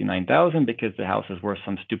for 69,000 because the house is worth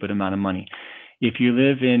some stupid amount of money. If you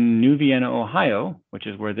live in New Vienna, Ohio, which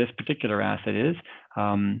is where this particular asset is,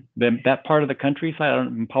 that part of the countryside,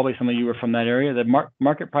 probably some of you are from that area, the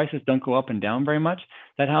market prices don't go up and down very much.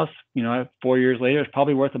 That house, 4 years later, is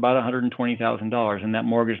probably worth about $120,000, and that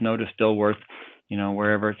mortgage note is still worth,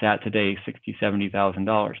 wherever it's at today, $60,000,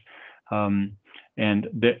 $70,000. And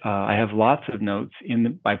I have lots of notes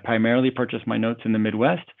I primarily purchase my notes in the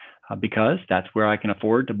Midwest because that's where I can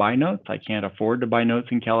afford to buy notes. I can't afford to buy notes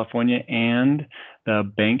in California, and the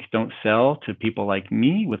banks don't sell to people like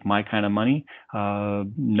me with my kind of money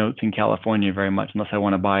notes in California very much, unless I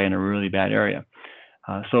want to buy in a really bad area.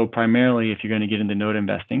 So primarily, if you're going to get into note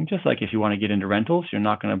investing, just like if you want to get into rentals, you're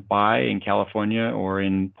not going to buy in California or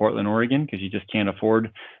in Portland, Oregon, because you just can't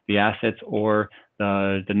afford the assets, or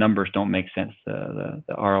the numbers don't make sense. The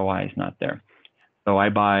ROI is not there. So I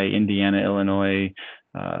buy Indiana, Illinois,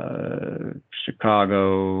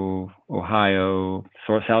 Chicago, Ohio,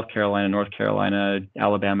 South Carolina, North Carolina,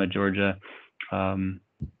 Alabama, Georgia, all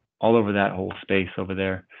over that whole space over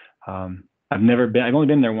there. I've only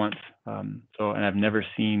been there once. And I've never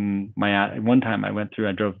seen one time I went through,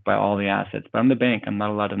 I drove by all the assets, but I'm the bank. I'm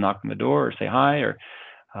not allowed to knock on the door or say hi, or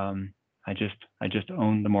I just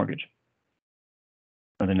own the mortgage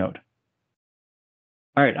or the note.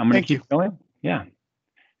 All right, I'm going to keep going. Yeah.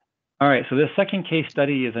 All right, so this second case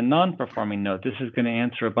study is a non-performing note. This is going to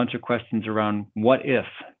answer a bunch of questions around what if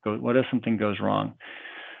something goes wrong.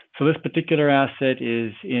 So this particular asset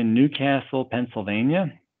is in Newcastle,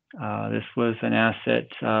 Pennsylvania. This was an asset,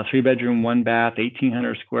 3-bedroom, 1-bath,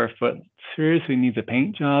 1,800 square foot. Seriously needs a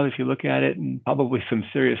paint job if you look at it, and probably some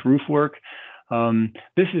serious roof work.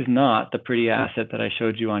 This is not the pretty asset that I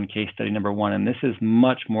showed you on case study number 1, and this is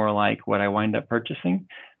much more like what I wind up purchasing.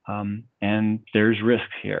 And there's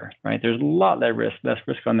risks here, right? There's a lot less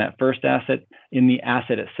risk on that first asset in the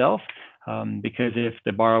asset itself, because if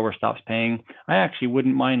the borrower stops paying, I actually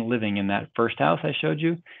wouldn't mind living in that first house I showed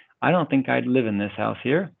you. I don't think I'd live in this house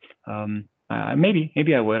here.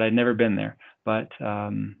 Maybe I would. I'd never been there, but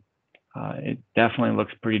it definitely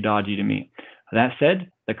looks pretty dodgy to me. That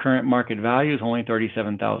said, the current market value is only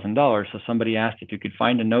 $37,000. So somebody asked if you could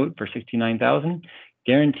find a note for $69,000.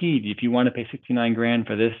 Guaranteed, if you want to pay 69 grand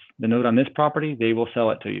for the note on this property, they will sell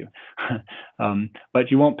it to you. But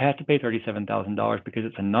you won't have to pay $37,000 because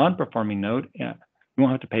it's a non-performing note. Yeah, you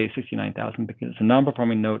won't have to pay $69,000 because it's a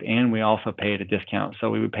non-performing note, and we also pay at a discount. So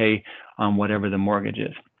we would pay on whatever the mortgage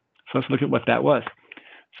is. So let's look at what that was.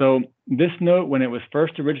 So this note, when it was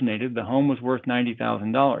first originated, the home was worth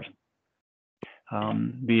 $90,000.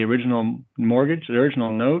 The original mortgage, the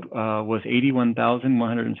original note was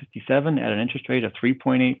 $81,167 at an interest rate of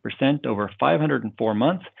 3.8% over 504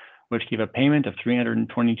 months, which gave a payment of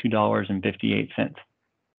 $322.58.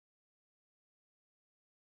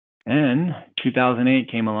 And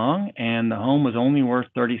 2008 came along, and the home was only worth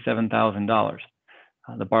 $37,000.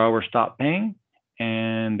 The borrower stopped paying,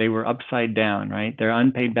 and they were upside down, right? Their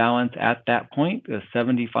unpaid balance at that point was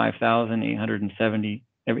 $75,817.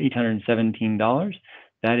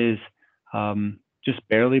 That is just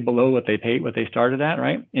barely below what they paid, what they started at,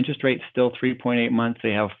 right? Interest rate still 3.8 months.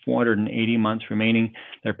 They have 480 months remaining.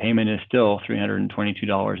 Their payment is still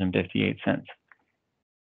 $322.58.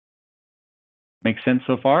 Make sense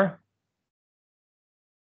so far?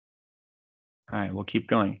 All right, we'll keep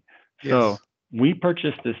going. Yes. So we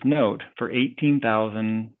purchased this note for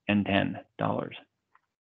 $18,010.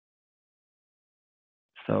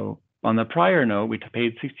 So on the prior note, we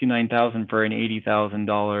paid $69,000 for an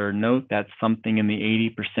 $80,000 note. That's something in the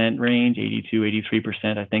 80% range, 82,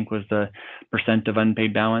 83%, I think was the percent of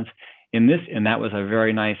unpaid balance. And that was a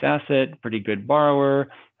very nice asset, pretty good borrower,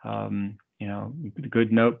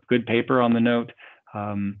 good note, good paper on the note.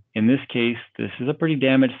 In this case, this is a pretty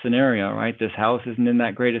damaged scenario, right? This house isn't in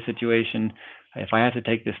that great a situation. If I have to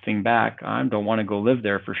take this thing back, I don't want to go live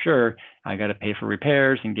there for sure. I got to pay for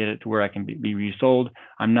repairs and get it to where I can be resold.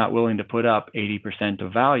 I'm not willing to put up 80%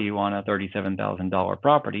 of value on a $37,000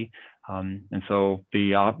 property. And so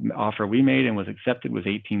the offer we made and was accepted was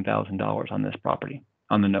 $18,000 on this property,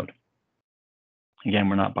 on the note. Again,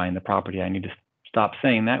 we're not buying the property. I need to stop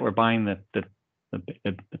saying that. We're buying the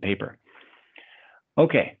paper.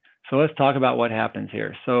 Okay, so let's talk about what happens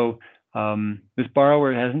here. So this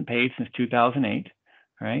borrower hasn't paid since 2008,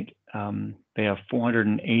 right? They have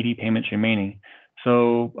 480 payments remaining.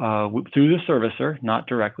 So through the servicer, not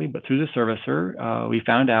directly, but through the servicer, we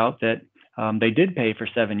found out that they did pay for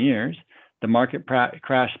 7 years. The market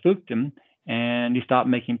crash spooked him, and he stopped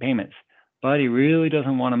making payments. But he really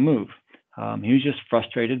doesn't want to move. He was just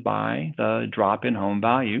frustrated by the drop in home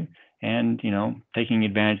value and, you know, taking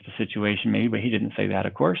advantage of the situation maybe, but he didn't say that,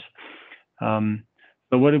 of course. So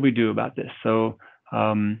what did we do about this? So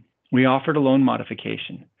we offered a loan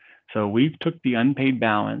modification. So we took the unpaid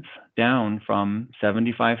balance down from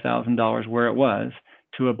 $75,000 where it was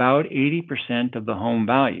to about 80% of the home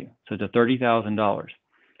value, so to $30,000.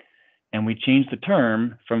 And we changed the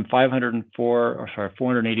term from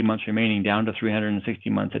 480 months remaining down to 360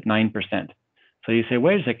 months at 9%. So you say,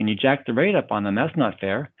 wait a second, you jacked the rate up on them. That's not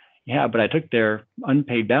fair. Yeah, but I took their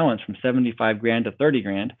unpaid balance from 75 grand to 30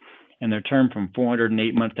 grand and their term from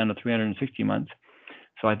 408 months down to 360 months.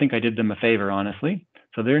 So I think I did them a favor, honestly.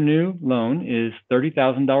 So their new loan is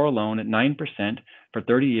 $30,000 loan at 9% for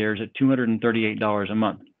 30 years at $238 a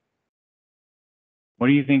month. What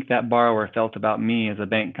do you think that borrower felt about me as a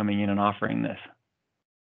bank coming in and offering this?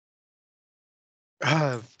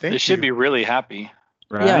 They should be really happy.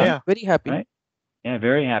 Right? Yeah, very happy. Right? Yeah,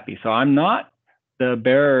 very happy. So I'm not the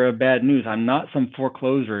bearer of bad news. I'm not some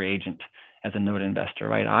foreclosure agent as a note investor,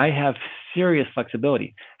 right? I have serious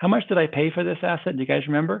flexibility. How much did I pay for this asset? Do you guys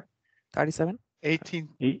remember? 37?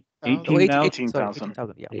 18,000. 18,000.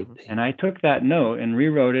 Yeah. And I took that note and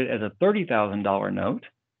rewrote it as a $30,000 note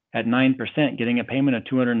at 9%, getting a payment of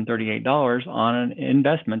 $238 on an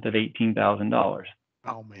investment of $18,000.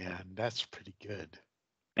 Oh man, that's pretty good.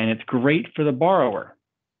 And it's great for the borrower.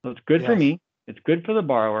 So it's good for me. It's good for the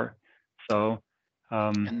borrower. So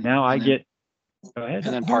now I get. Go ahead.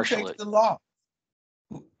 And then Who partial takes it. the loss?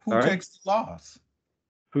 Who Sorry? takes the loss?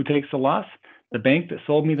 Who takes the loss? The bank that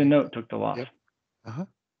sold me the note took the loss. Yep.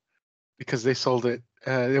 Because they sold it.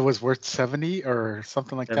 It was worth 70 or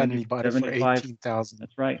something like that, and he bought it for 75. 18,000.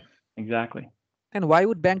 That's right. Exactly. And why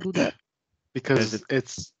would bank do that? Because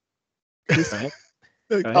it's. Go ahead.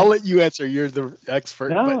 I'll let you answer. You're the expert.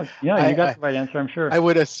 No, but yeah, you got the right answer, I'm sure. I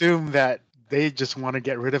would assume that they just want to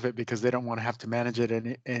get rid of it because they don't want to have to manage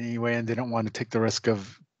it anyway, and they don't want to take the risk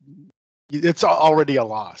of. It's already a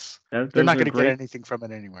loss. They're not going to get anything from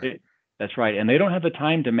it anywhere. That's right, and they don't have the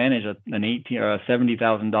time to manage an $18,000 or a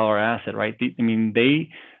 $70,000 asset, right? I mean,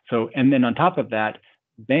 and then on top of that,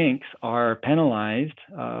 banks are penalized.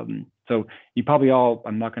 So you probably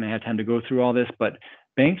I'm not going to have time to go through all this, but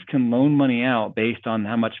banks can loan money out based on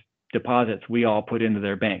how much deposits we all put into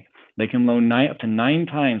their bank. They can loan up to 9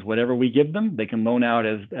 times whatever we give them. They can loan out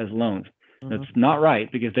as loans. That's not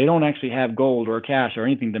right because they don't actually have gold or cash or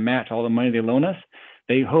anything to match all the money they loan us.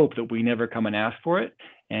 They hope that we never come and ask for it.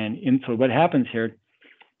 And so what happens here,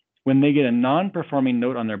 when they get a non-performing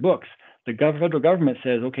note on their books, the federal government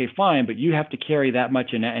says, okay, fine, but you have to carry that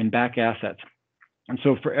much in back assets. And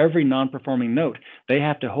so for every non-performing note, they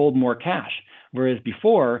have to hold more cash. Whereas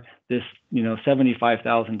before, this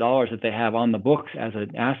 $75,000 that they have on the books as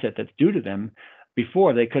an asset that's due to them,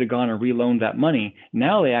 before they could have gone and reloaned that money.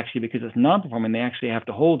 Now they actually, because it's non-performing, they actually have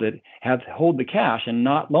to hold the cash and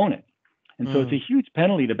not loan it. And so it's a huge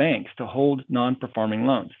penalty to banks to hold non-performing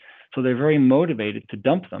loans. So they're very motivated to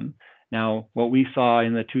dump them. Now, what we saw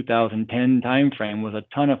in the 2010 timeframe was a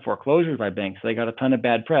ton of foreclosures by banks. They got a ton of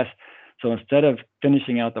bad press. So instead of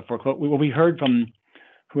finishing out the foreclosure, we heard from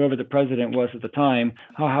whoever the president was at the time,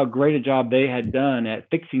 how great a job they had done at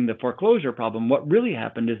fixing the foreclosure problem. What really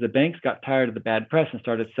happened is the banks got tired of the bad press and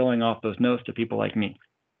started selling off those notes to people like me.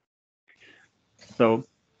 So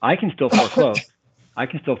I can still foreclose.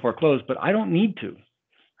 But I don't need to,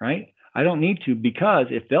 right? I don't need to, because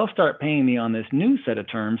if they'll start paying me on this new set of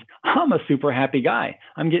terms, I'm a super happy guy.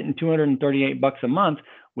 I'm getting $238 a month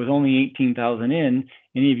with only 18,000 in.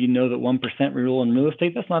 Any of you know that 1% rule in real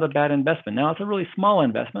estate, that's not a bad investment. Now it's a really small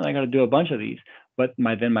investment. I got to do a bunch of these, but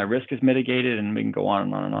then my risk is mitigated, and we can go on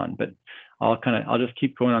and on and on. But I'll just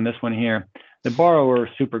keep going on this one here. The borrower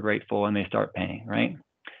is super grateful and they start paying, right?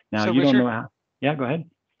 Now So you Richard, don't know how. Yeah, go ahead.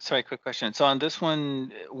 Sorry, quick question. So on this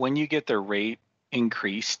one, when you get the rate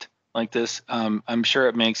increased like this, I'm sure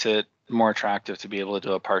it makes it more attractive to be able to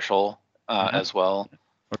do a partial as well.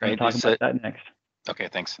 We're going to talk about that next. Okay,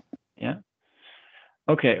 thanks. Yeah.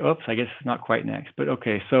 Okay. Oops. I guess it's not quite next, but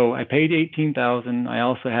okay. So I paid $18,000. I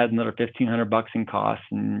also had another $1,500 in costs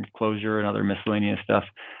and closure and other miscellaneous stuff.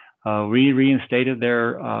 We reinstated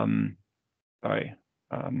their. I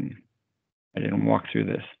didn't walk through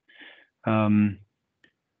this.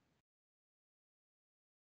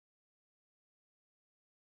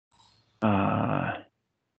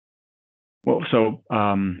 Well, so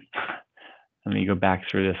let me go back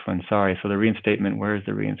through this one. Sorry. So the reinstatement, where is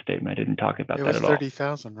the reinstatement? I didn't talk about It that was at all.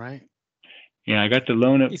 30,000, right? Yeah, I got the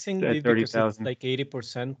loan at Isn't it because it's 30,000. like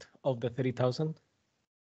 80% of the 30,000?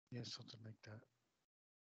 Yeah, something like that.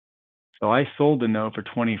 So I sold the note for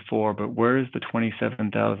 24, but where is the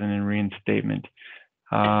 27,000 in reinstatement?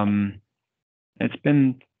 It's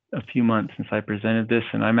been a few months since I presented this,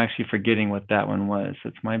 and I'm actually forgetting what that one was.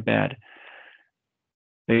 It's my bad.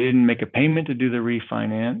 They didn't make a payment to do the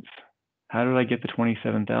refinance. How did I get the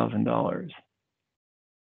 $27,000?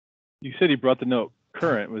 You said he brought the note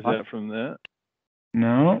current. Was that from that?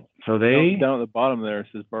 No. So they down at the bottom there, it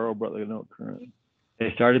says borrower brought the note current.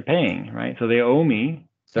 They started paying, right? So they owe me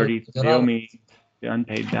 30. They owe me the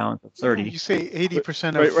unpaid balance of 30. You say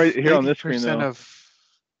 80% of right here on this screen, 80% though. of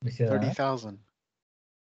 30,000.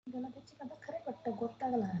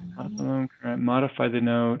 Modify the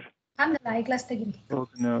note. Close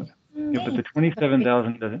the note. Yeah, but the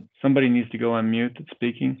 27,000 doesn't. Somebody needs to go on mute that's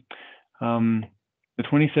speaking. The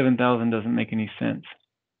 27,000 doesn't make any sense.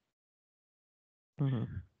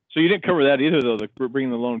 So you didn't cover that either, though. We're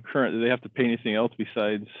bringing the loan current. Do they have to pay anything else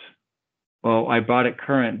besides? Well, I brought it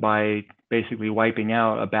current by basically wiping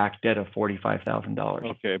out a back debt of $45,000.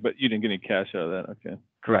 Okay, but you didn't get any cash out of that. Okay.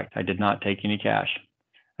 Correct. I did not take any cash.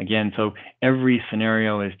 Again, so every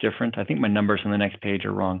scenario is different. I think my numbers on the next page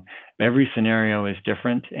are wrong. Every scenario is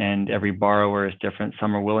different and every borrower is different.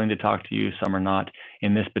 Some are willing to talk to you, some are not.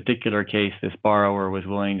 In this particular case, this borrower was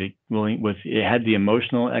it had the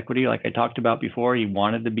emotional equity like I talked about before. He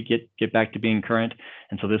wanted to get back to being current.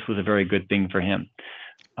 And so this was a very good thing for him.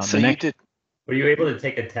 So you did. Were you able to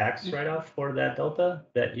take a tax write-off for that delta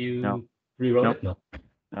that you rewrote it?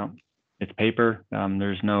 No. It's paper.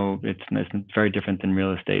 It's very different than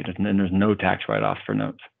real estate, and there's no tax write-offs for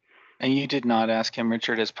notes. And you did not ask him,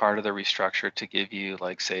 Richard, as part of the restructure to give you,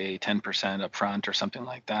 like, say, 10% upfront or something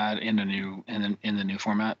like that in the new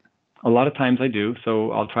format? A lot of times I do.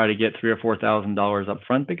 So I'll try to get $3,000 or $4,000 up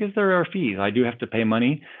front because there are fees. I do have to pay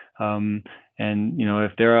money. And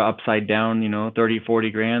if they're upside down, 30,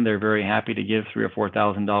 40 grand, they're very happy to give $3,000 or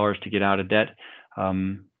 $4,000 to get out of debt.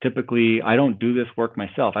 Typically, I don't do this work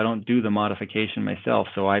myself. I don't do the modification myself.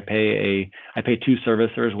 So I pay two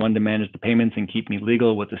servicers, one to manage the payments and keep me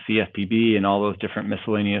legal with the CFPB and all those different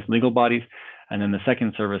miscellaneous legal bodies. And then the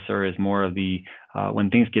second servicer is more of the, when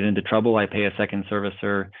things get into trouble, I pay a second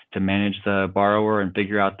servicer to manage the borrower and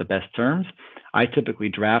figure out the best terms. I typically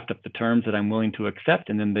draft up the terms that I'm willing to accept,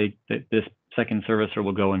 and then this second servicer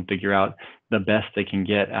will go and figure out the best they can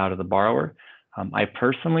get out of the borrower. I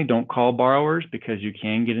personally don't call borrowers because you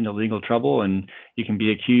can get into legal trouble and you can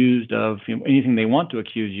be accused of anything they want to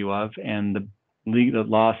accuse you of, and the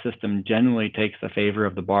law system generally takes the favor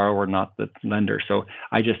of the borrower, not the lender. So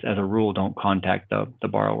I just, as a rule, don't contact the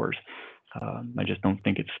borrowers. I just don't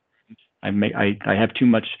think I have too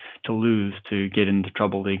much to lose to get into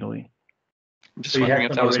trouble legally. I'm just wondering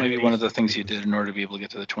if that was maybe one of the things you did in order to be able to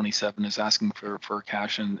get to the 27 is asking for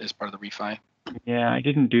cash and as part of the refi. Yeah, I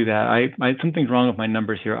didn't do that. Something's wrong with my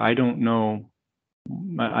numbers here. I don't know.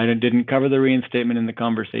 I didn't cover the reinstatement in the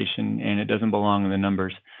conversation, and it doesn't belong in the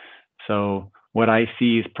numbers. So what I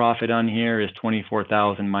see is profit on here is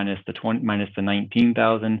 24,000 minus the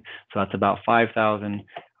 19,000. So that's about 5,000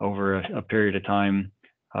 over a period of time,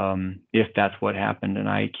 if that's what happened. And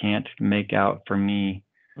I can't make out for me.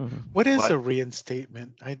 What is a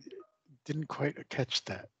reinstatement? I didn't quite catch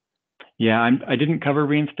that. Yeah, I didn't cover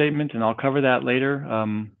reinstatement, and I'll cover that later.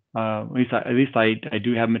 At least I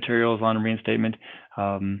do have materials on reinstatement,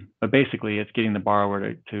 but basically it's getting the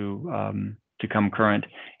borrower to come current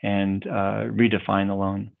and redefine the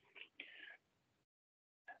loan.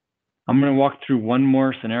 I'm going to walk through one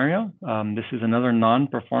more scenario. This is another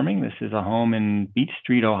non-performing. This is a home in Beach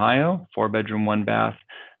Street, Ohio, 4-bedroom, 1-bath,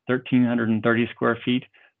 1,330 square feet.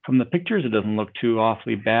 From the pictures, it doesn't look too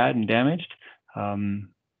awfully bad and damaged.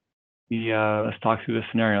 Let's talk through the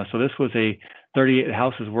scenario. So this was the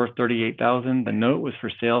house is worth $38,000. The note was for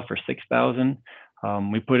sale for $6,000.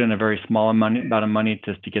 We put in a very small amount of money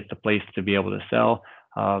just to get the place to be able to sell.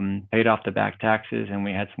 Paid off the back taxes, and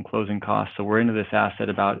we had some closing costs. So we're into this asset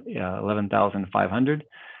about $11,500.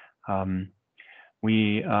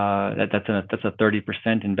 That's a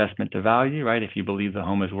 30% investment to value, right? If you believe the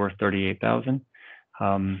home is worth $38,000.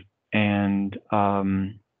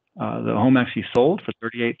 The home actually sold for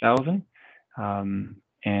 $38,000,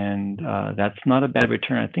 and that's not a bad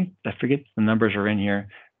return. I forget the numbers are in here.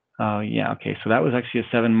 Yeah, okay, so that was actually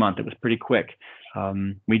a 7-month. It was pretty quick.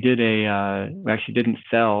 We actually didn't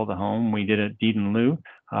sell the home. We did a deed in lieu,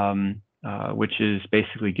 which is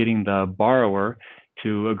basically getting the borrower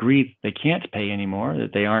to agree they can't pay anymore,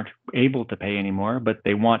 that they aren't able to pay anymore, but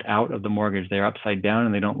they want out of the mortgage. They're upside down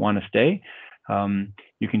and they don't want to stay.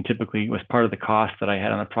 You can typically, as part of the cost that I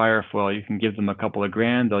had on the prior foil, you can give them a couple of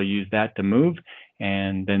grand. They'll use that to move,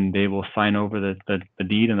 and then they will sign over the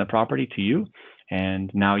deed and the property to you.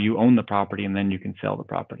 And now you own the property, and then you can sell the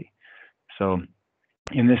property. So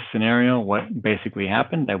in this scenario, what basically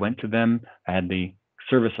happened, I went to them, I had the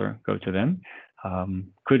servicer go to them,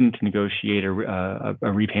 couldn't negotiate a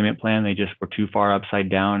repayment plan. They just were too far upside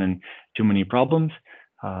down and too many problems.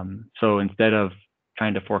 So instead of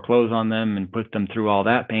trying to foreclose on them and put them through all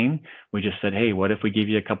that pain, we just said, hey, what if we give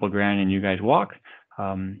you a couple grand and you guys walk?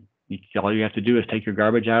 All you have to do is take your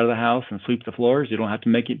garbage out of the house and sweep the floors. You don't have to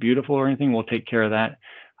make it beautiful or anything. We'll take care of that.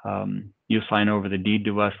 You sign over the deed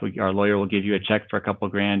to us. Our lawyer will give you a check for a couple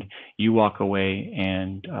grand. You walk away,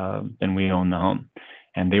 and then we own the home.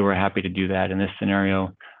 And they were happy to do that in this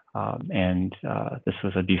scenario. This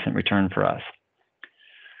was a decent return for us.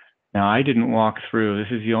 Now, I didn't walk through,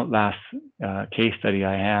 this is the last case study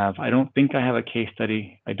I have. I don't think I have a case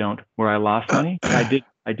study, where I lost money. I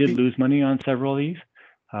did lose money on several of these.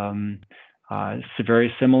 It's a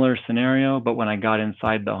very similar scenario, but when I got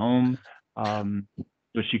inside the home,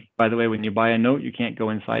 which by the way, when you buy a note, you can't go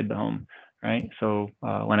inside the home, right? So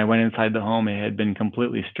when I went inside the home, it had been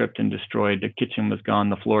completely stripped and destroyed. The kitchen was gone,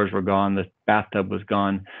 the floors were gone, the bathtub was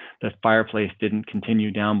gone, the fireplace didn't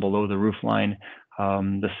continue down below the roof line.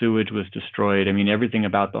 The sewage was destroyed. I mean, everything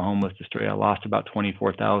about the home was destroyed. I lost about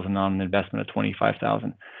 $24,000 on an investment of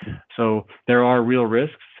 $25,000. So there are real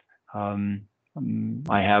risks.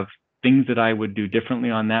 I have things that I would do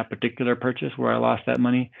differently on that particular purchase where I lost that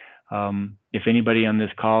money. If anybody on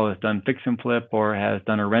this call has done fix and flip or has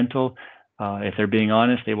done a rental, if they're being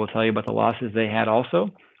honest, they will tell you about the losses they had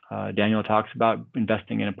also. Daniel talks about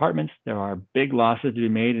investing in apartments. There are big losses to be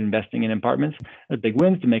made investing in apartments. There's big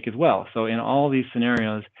wins to make as well. So in all these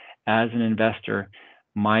scenarios, as an investor,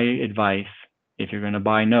 my advice, if you're going to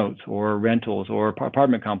buy notes or rentals or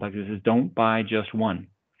apartment complexes, is don't buy just one,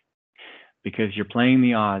 because you're playing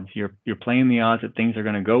the odds. You're playing the odds that things are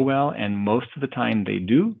going to go well, and most of the time they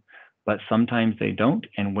do, but sometimes they don't.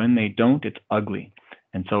 And when they don't, it's ugly.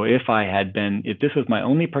 And so if this was my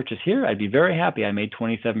only purchase here, I'd be very happy. I made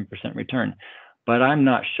 27% return, but I'm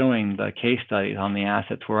not showing the case studies on the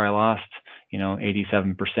assets where I lost,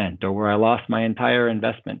 87%, or where I lost my entire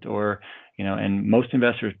investment, or, and most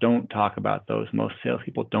investors don't talk about those. Most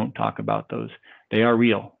salespeople don't talk about those. They are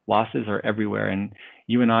real. Losses are everywhere. And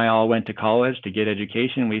you and I all went to college to get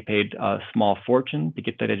education. We paid a small fortune to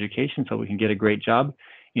get that education so we can get a great job.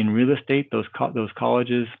 In real estate, those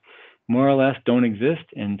colleges more or less don't exist,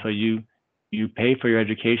 and so you pay for your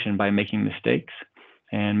education by making mistakes,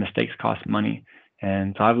 and mistakes cost money.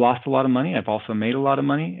 And so I've lost a lot of money. I've also made a lot of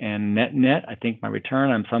money, and net, I think my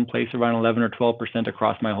return, I'm someplace around 11 or 12%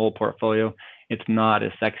 across my whole portfolio. It's not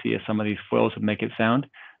as sexy as some of these foils would make it sound.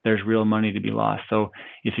 There's real money to be lost. So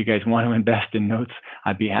if you guys want to invest in notes,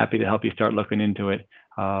 I'd be happy to help you start looking into it.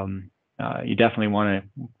 You definitely want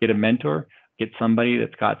to get a mentor, get somebody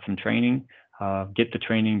that's got some training. Get the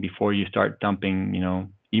training before you start dumping,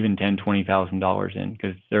 even $10,000, $20,000 in,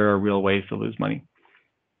 because there are real ways to lose money.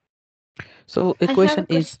 So the question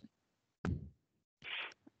is,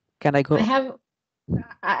 can I go?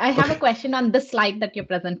 I have a question on this slide that you're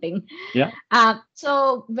presenting. Yeah.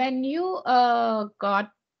 So when you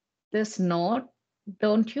got this note,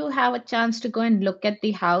 don't you have a chance to go and look at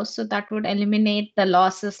the house? So that would eliminate the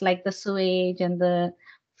losses like the sewage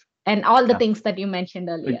and all the things that you mentioned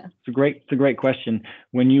earlier. It's a great question.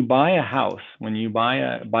 When you buy a house, when you buy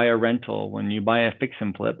a rental, when you buy a fix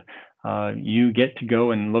and flip, you get to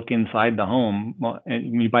go and look inside the home.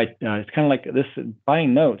 And you buy, it's kind of like this,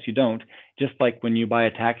 buying notes, you don't, just like when you buy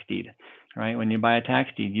a tax deed, right? When you buy a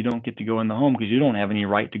tax deed, you don't get to go in the home because you don't have any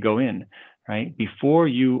right to go in, right? Before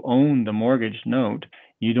you own the mortgage note,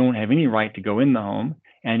 you don't have any right to go in the home.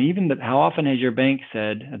 And even how often has your bank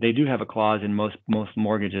said, they do have a clause in most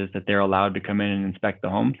mortgages that they're allowed to come in and inspect the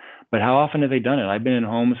home, but how often have they done it? I've been in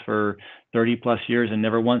homes for 30 plus years and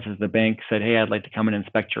never once has the bank said, hey, I'd like to come and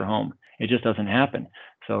inspect your home. It just doesn't happen.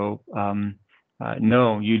 So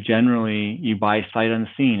no, you buy sight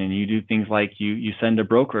unseen, and you do things like you send a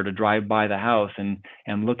broker to drive by the house and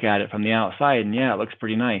look at it from the outside, and yeah, it looks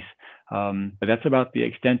pretty nice. But that's about the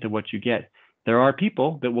extent of what you get. There are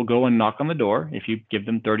people that will go and knock on the door. If you give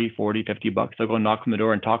them 30, 40, 50 bucks, they'll go knock on the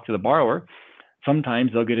door and talk to the borrower.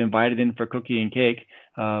 Sometimes they'll get invited in for cookie and cake,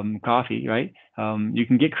 coffee, right? You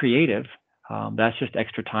can get creative. That's just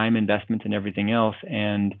extra time, investment, and everything else.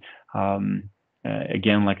 And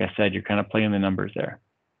again, like I said, you're kind of playing the numbers there.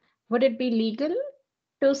 Would it be legal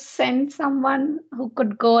to send someone who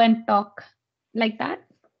could go and talk like that?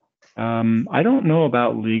 I don't know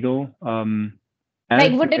about legal.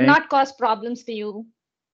 Like, would it not cause problems to you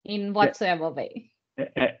in Yeah. whatsoever way?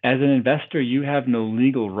 As an investor, you have no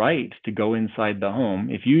legal right to go inside the home.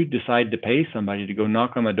 If you decide to pay somebody to go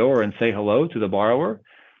knock on the door and say hello to the borrower,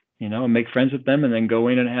 and make friends with them, and then go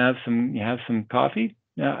in and have some coffee,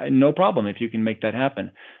 no problem if you can make that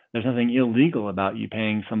happen. There's nothing illegal about you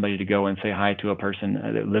paying somebody to go and say hi to a person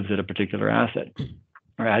that lives at a particular asset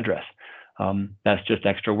or address. That's just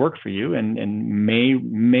extra work for you, and may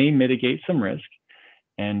mitigate some risk.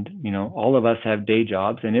 And all of us have day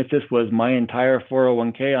jobs, and if this was my entire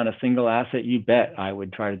 401k on a single asset, you bet I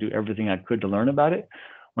would try to do everything I could to learn about it.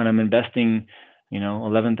 When I'm investing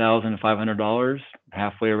 $11,500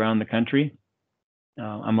 halfway around the country,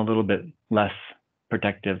 I'm a little bit less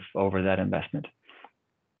protective over that investment.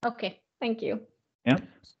 Okay, thank you. Yeah.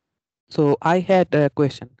 So I had a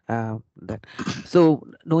question. So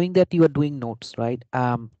knowing that you are doing notes, right?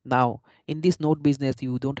 Now in this note business,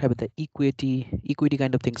 you don't have the equity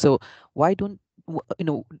kind of thing. So why don't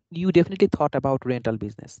you definitely thought about rental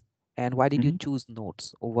business, and why did you choose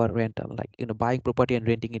notes over rental? Like buying property and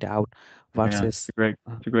renting it out versus. Yeah,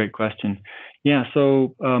 it's a great question. Yeah.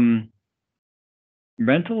 So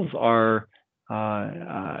rentals are.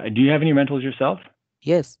 Do you have any rentals yourself?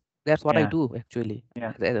 Yes, that's what I Yeah. do actually.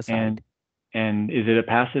 Yeah. As a side. And is it a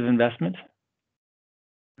passive investment?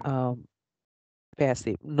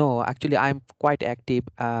 Passive. No, actually I'm quite active.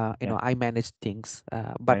 Yeah. I manage things.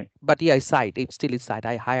 Right. But yeah, side. It's still side.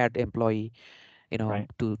 I hired employee, Right.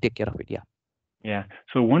 to take care of it. Yeah. Yeah.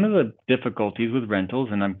 So one of the difficulties with rentals,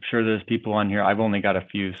 and I'm sure there's people on here, I've only got a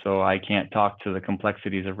few, so I can't talk to the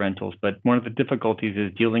complexities of rentals, but one of the difficulties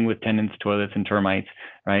is dealing with tenants, toilets, and termites,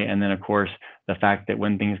 right? And then of course, the fact that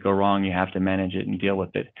when things go wrong, you have to manage it and deal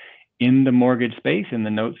with it. In the mortgage space, in the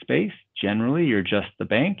note space, generally you're just the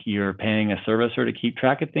bank, you're paying a servicer to keep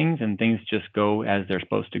track of things, and things just go as they're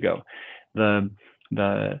supposed to go. The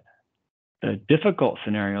difficult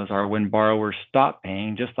scenarios are when borrowers stop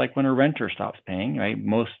paying, just like when a renter stops paying, right?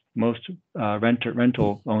 Most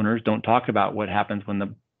rental owners don't talk about what happens when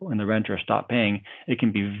the renter stops paying. It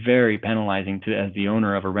can be very penalizing as the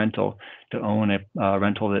owner of a rental to own a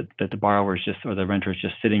rental that the borrower is just, or the renter is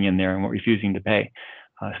just sitting in there and refusing to pay,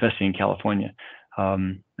 especially in California. I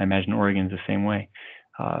imagine Oregon's the same way.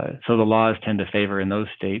 So the laws tend to favor, in those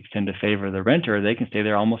states, tend to favor the renter. They can stay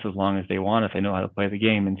there almost as long as they want if they know how to play the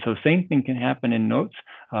game. And so same thing can happen in notes.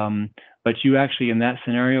 But you actually, in that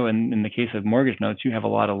scenario, and in the case of mortgage notes, you have a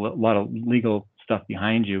lot of legal stuff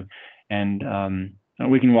behind you. And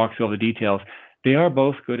we can walk through all the details. They are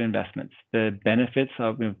both good investments. The benefits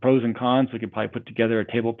of pros and cons, we could probably put together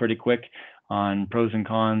a table pretty quick on pros and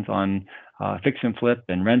cons on fix and flip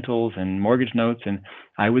and rentals and mortgage notes. And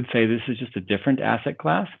I would say this is just a different asset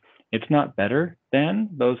class. It's not better than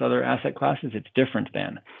those other asset classes. It's different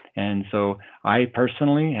than. And so I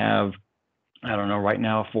personally have, I don't know, right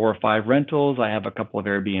now 4 or 5 rentals. I have a couple of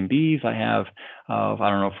Airbnbs. I have,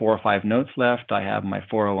 4 or 5 notes left. I have my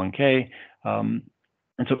 401k.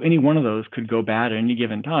 And so any one of those could go bad at any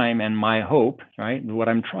given time. And my hope, right, what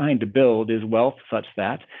I'm trying to build is wealth such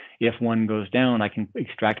that if one goes down, I can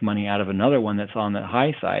extract money out of another one that's on the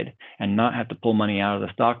high side and not have to pull money out of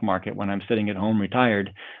the stock market when I'm sitting at home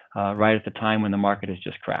retired, right at the time when the market has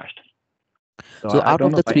just crashed. So I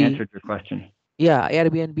don't know if I answered your question. Yeah,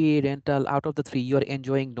 Airbnb, rental, out of the 3, you're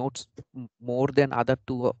enjoying notes more than other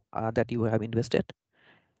 2 that you have invested?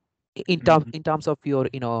 In terms of your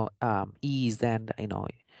ease and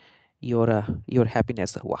your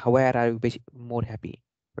happiness, where are you more happy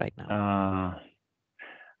right now?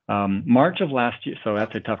 March of last year, so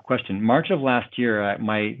that's a tough question. March of last year,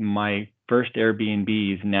 my first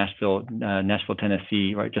Airbnb is Nashville,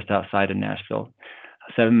 Tennessee, right just outside of Nashville.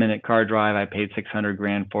 A 7-minute car drive. I paid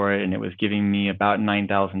 $600,000 for it, and it was giving me about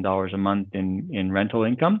 $9,000 a month in rental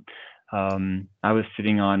income. I was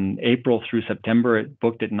sitting on April through September, it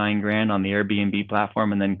booked at $9,000 on the Airbnb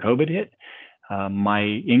platform, and then COVID hit. My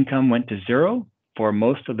income went to 0 for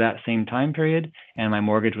most of that same time period, and my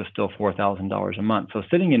mortgage was still $4,000 a month. So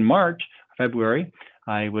sitting in February,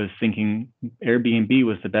 I was thinking Airbnb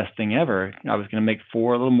was the best thing ever. I was going to make a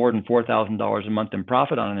little more than $4,000 a month in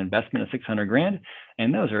profit on an investment of $600,000,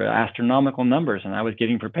 and those are astronomical numbers. And I was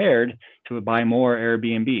getting prepared to buy more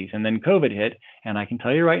Airbnbs. And then COVID hit, and I can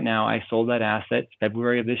tell you right now, I sold that asset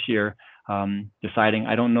February of this year, deciding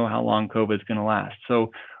I don't know how long COVID is going to last.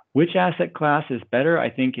 So Which asset class is better, I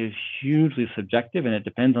think, is hugely subjective, and it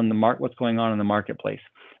depends on what's going on in the marketplace.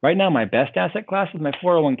 Right now, my best asset class is my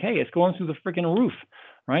 401k. It's going through the freaking roof,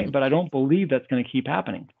 right? But I don't believe that's going to keep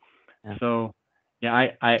happening. Yeah. So, yeah,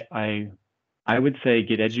 I would say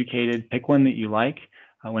get educated, pick one that you like.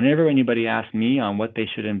 Whenever anybody asks me on what they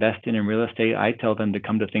should invest in real estate, I tell them to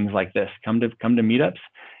come to things like this. Come to meetups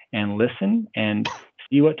and listen and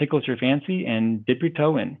see what tickles your fancy and dip your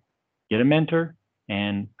toe in. Get a mentor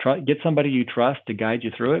and get somebody you trust to guide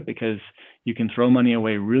you through it, because you can throw money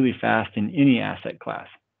away really fast in any asset class.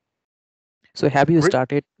 So have you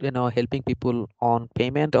started, helping people on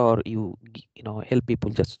payment, or you help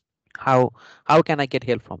people just how can I get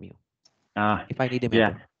help from you if I need a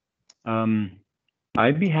mentor? Yeah.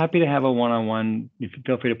 I'd be happy to have a one-on-one. If you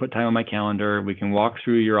feel free to put time on my calendar, we can walk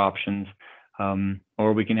through your options,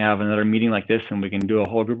 or we can have another meeting like this, and we can do a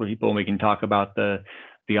whole group of people, and we can talk about the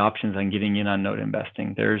options on getting in on note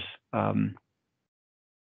investing. There's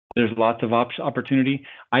lots of opportunity.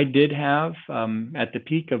 I did have, at the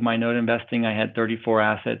peak of my note investing, I had 34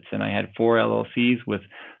 assets, and I had 4 LLCs with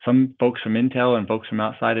some folks from Intel and folks from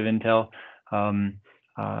outside of Intel.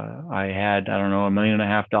 I had, I don't know, $1.5 million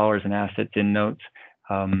in assets in notes.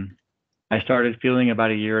 I started feeling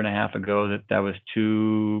about a year and a half ago that was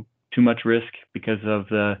too much risk because of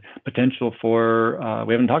the potential for,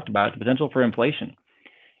 we haven't talked about it, the potential for inflation.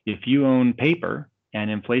 If you own paper and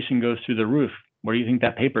inflation goes through the roof, what do you think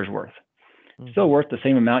that paper is worth? Mm-hmm. Still worth the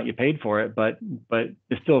same amount you paid for it, but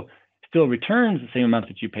it still returns the same amount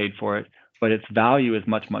that you paid for it, but its value is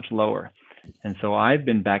much, much lower. And so I've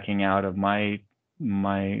been backing out of my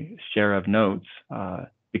share of notes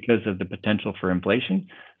because of the potential for inflation.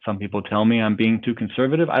 Some people tell me I'm being too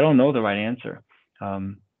conservative. I don't know the right answer.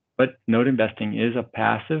 But note investing is a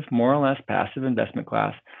passive, more or less passive investment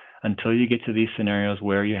class until you get to these scenarios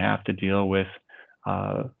where you have to deal with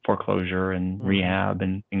foreclosure and rehab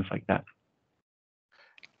and things like that.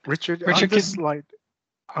 Richard,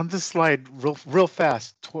 on this slide, real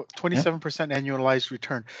fast, 27% annualized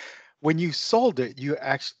return. When you sold it, you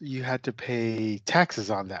had to pay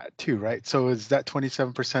taxes on that too, right? So is that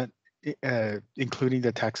 27% including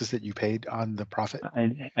the taxes that you paid on the profit?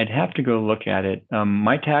 I'd have to go look at it.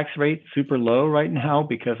 My tax rate's super low right now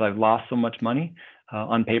because I've lost so much money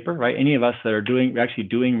on paper, right? Any of us that are actually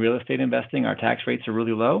doing real estate investing, our tax rates are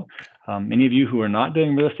really low. Any of you who are not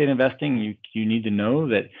doing real estate investing, you need to know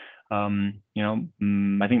that,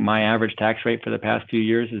 I think my average tax rate for the past few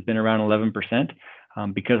years has been around 11%.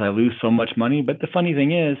 Because I lose so much money. But the funny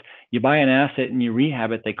thing is, you buy an asset and you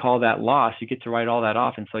rehab it, they call that loss. You get to write all that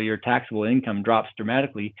off. And so your taxable income drops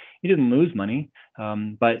dramatically. You didn't lose money,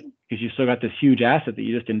 but because you still got this huge asset that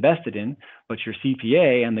you just invested in, but your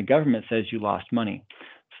CPA and the government says you lost money.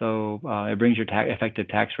 So it brings your effective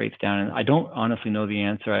tax rates down. And I don't honestly know the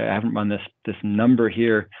answer. I haven't run this number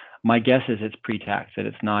here. My guess is it's pre-tax, that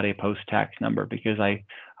it's not a post-tax number, because I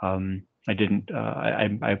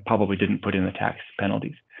probably didn't put in the tax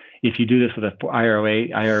penalties. If you do this with a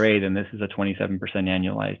IRA, then this is a 27%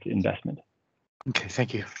 annualized investment. Okay,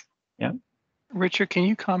 thank you. Yeah. Richard, can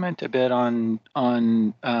you comment a bit on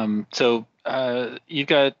so you've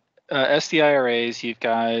got SDIRAs, you've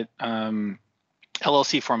got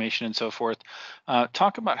LLC formation and so forth.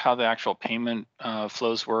 Talk about how the actual payment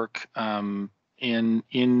flows work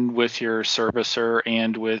in with your servicer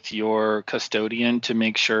and with your custodian to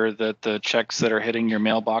make sure that the checks that are hitting your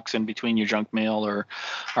mailbox in between your junk mail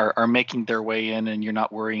are making their way in, and you're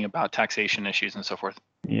not worrying about taxation issues and so forth?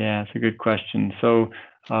 Yeah, it's a good question. So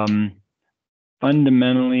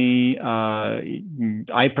fundamentally,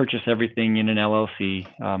 I purchase everything in an LLC.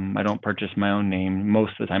 I don't purchase my own name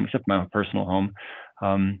most of the time, except my own personal home.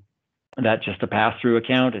 That's just a pass-through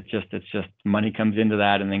account. It's just money comes into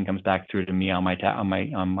that and then comes back through to me on my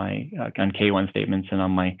K1 statements and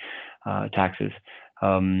on my taxes.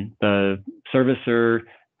 The servicer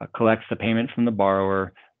collects the payment from the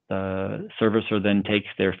borrower. The servicer then takes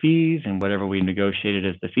their fees, and whatever we negotiated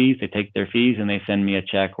as the fees, they take their fees and they send me a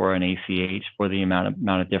check or an ACH for the amount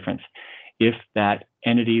of difference. If that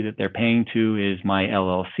entity that they're paying to is my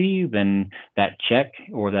LLC, then that check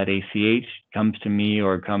or that ACH comes to me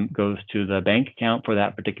or goes to the bank account for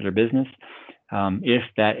that particular business. If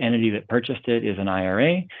that entity that purchased it is an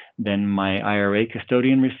IRA, then my IRA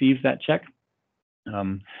custodian receives that check.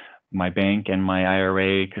 My bank and my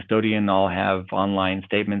IRA custodian all have online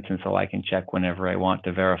statements, and so I can check whenever I want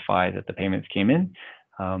to verify that the payments came in.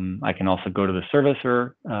 I can also go to the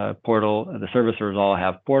servicer portal. The servicers all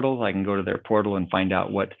have portals. I can go to their portal and find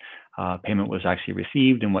out what payment was actually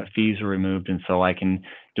received and what fees were removed. And so I can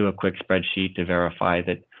do a quick spreadsheet to verify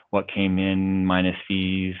that what came in minus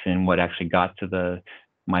fees and what actually got to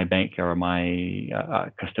my bank or my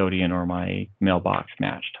custodian or my mailbox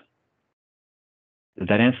matched. Does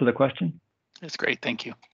that answer the question? That's great. Thank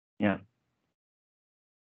you. Yeah.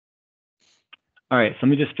 All right, so let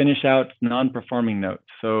me just finish out non-performing notes.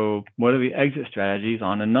 So what are the exit strategies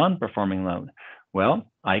on a non-performing loan?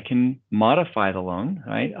 Well, I can modify the loan,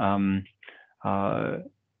 right?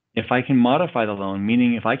 If I can modify the loan,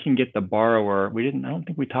 meaning if I can get the borrower, I don't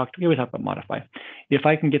think we talked about modify. If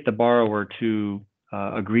I can get the borrower to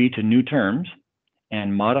agree to new terms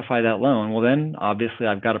and modify that loan, well then obviously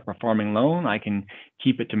I've got a performing loan. I can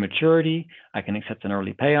keep it to maturity. I can accept an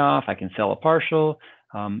early payoff. I can sell a partial,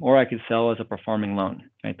 or I could sell as a performing loan,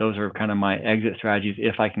 right? Those are kind of my exit strategies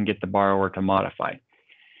if I can get the borrower to modify.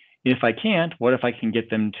 If I can't, what if I can get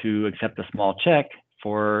them to accept a small check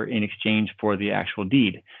in exchange for the actual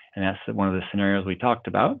deed? And that's one of the scenarios we talked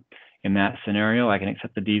about. In that scenario, I can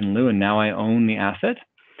accept the deed in lieu, and now I own the asset.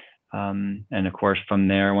 And of course, from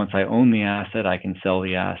there, once I own the asset, I can sell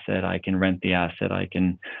the asset, I can rent the asset, I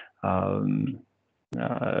can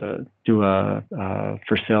do a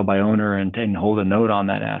for sale by owner and hold a note on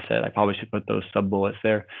that asset. I probably should put those sub bullets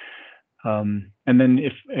there. And then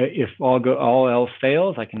if all else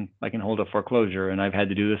fails, I can hold a foreclosure, and I've had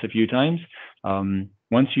to do this a few times.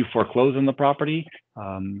 Once you foreclose on the property,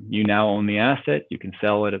 you now own the asset. You can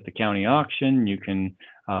sell it at the county auction. You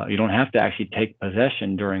don't have to actually take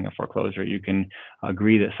possession during a foreclosure. You can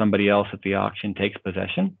agree that somebody else at the auction takes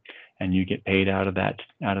possession, and you get paid out of that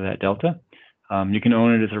delta. You can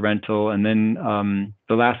own it as a rental, and then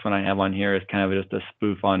the last one I have on here is kind of just a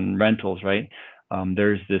spoof on rentals, right?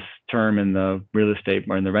 There's this term in the real estate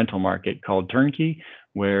or in the rental market called turnkey,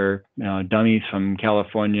 where dummies from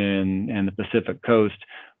California and the Pacific Coast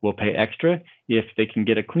will pay extra if they can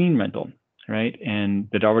get a clean rental, right? And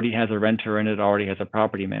that already has a renter and it already has a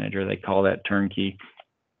property manager. They call that turnkey.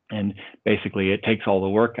 And basically it takes all the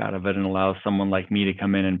work out of it and allows someone like me to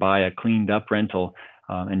come in and buy a cleaned up rental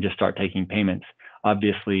and just start taking payments.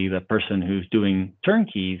 Obviously, the person who's doing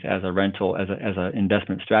turnkeys as a rental, as an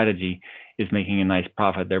investment strategy, is making a nice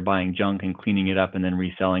profit. They're buying junk and cleaning it up and then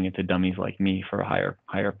reselling it to dummies like me for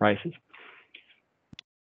higher prices.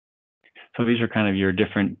 So these are kind of your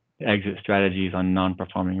different exit strategies on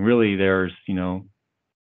non-performing. Really, there's deed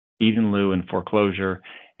in lieu and foreclosure,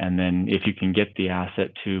 and then if you can get the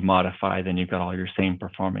asset to modify, then you've got all your same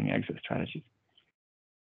performing exit strategies.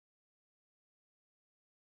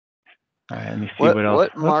 All right, let me see what else.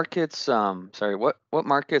 What markets? What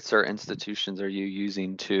markets or institutions are you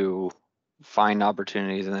using to find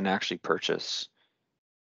opportunities and then actually purchase?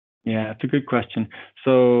 Yeah, it's a good question.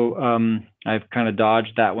 So I've kind of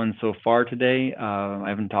dodged that one so far today. I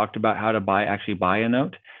haven't talked about how to actually buy a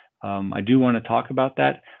note. I do want to talk about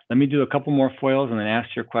that. Let me do a couple more foils and then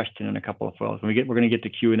ask your question in a couple of foils. We're going to get to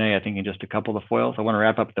Q&A, I think, in just a couple of foils. I want to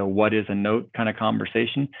wrap up the what is a note kind of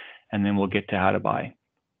conversation, and then we'll get to how to buy.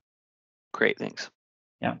 Great, thanks.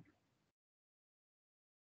 Yeah.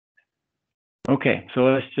 Okay, so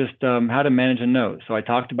let's just how to manage a note. So I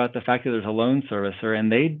talked about the fact that there's a loan servicer, and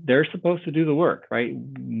they're supposed to do the work, right?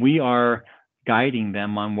 We are guiding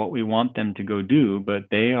them on what we want them to go do, but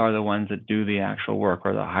they are the ones that do the actual work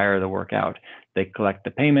or the hire the work out. They collect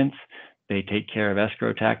the payments, they take care of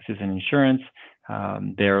escrow taxes and insurance.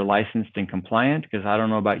 They're licensed and compliant, because I don't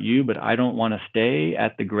know about you, but I don't want to stay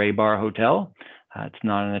at the Gray Bar Hotel. It's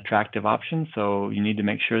not an attractive option, so you need to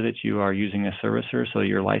make sure that you are using a servicer so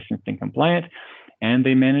you're licensed and compliant, and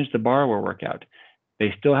they manage the borrower workout.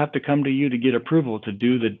 They still have to come to you to get approval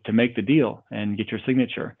to make the deal and get your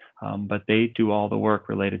signature, but they do all the work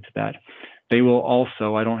related to that. They will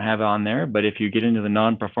also, I don't have it on there, but if you get into the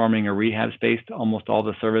non-performing or rehab space, almost all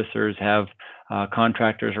the servicers have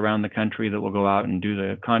contractors around the country that will go out and do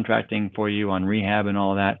the contracting for you on rehab and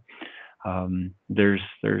all of that. There's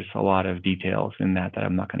a lot of details in that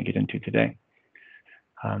I'm not going to get into today.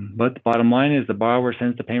 But the bottom line is the borrower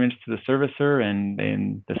sends the payments to the servicer, and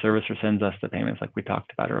then the servicer sends us the payments like we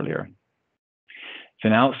talked about earlier. It's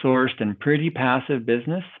an outsourced and pretty passive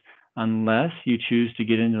business unless you choose to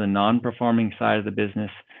get into the non-performing side of the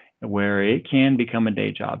business, where it can become a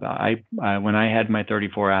day job. When I had my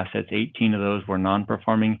 34 assets, 18 of those were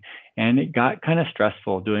non-performing, and it got kind of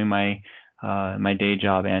stressful doing my day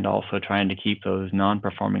job and also trying to keep those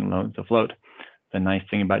non-performing loans afloat. The nice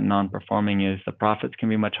thing about non-performing is the profits can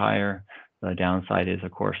be much higher. The downside is,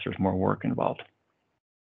 of course, there's more work involved.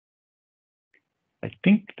 I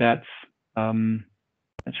think that's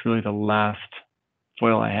really the last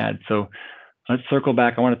foil I had. So let's circle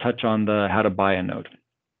back. I want to touch on the how to buy a note.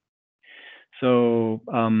 So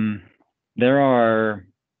there are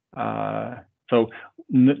so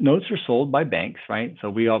notes are sold by banks, right? So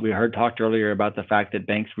we talked earlier about the fact that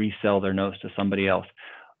banks resell their notes to somebody else.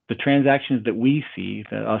 The transactions that we see,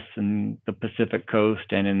 us in the Pacific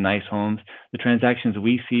Coast and in nice homes, the transactions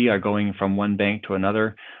we see are going from one bank to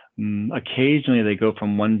another. Occasionally, they go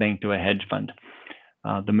from one bank to a hedge fund.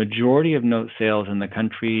 The majority of note sales in the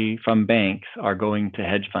country from banks are going to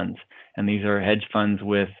hedge funds, and these are hedge funds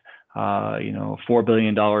with $4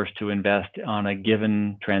 billion to invest on a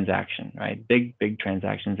given transaction, right? Big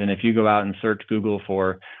transactions. And if you go out and search Google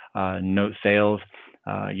for note sales,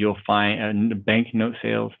 you'll find bank note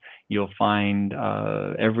sales. You'll find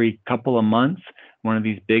every couple of months, one of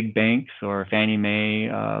these big banks or Fannie Mae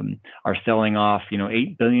are selling off,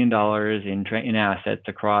 $8 billion in assets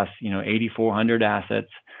across, 8,400 assets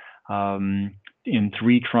in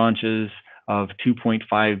 3 tranches of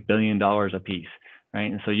 $2.5 billion apiece. Right.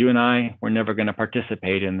 And so you and I, we're never going to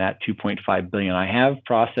participate in that 2.5 billion. I have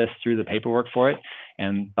processed through the paperwork for it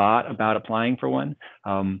and thought about applying for one,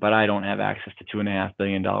 but I don't have access to $2.5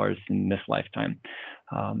 billion in this lifetime.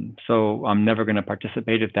 So I'm never going to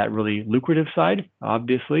participate at that really lucrative side.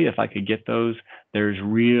 Obviously, if I could get those, there's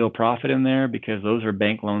real profit in there because those are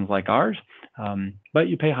bank loans like ours. But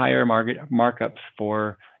you pay higher markups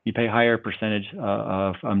you pay higher percentage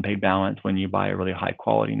of unpaid balance when you buy a really high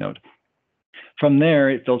quality note. From there,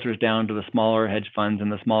 it filters down to the smaller hedge funds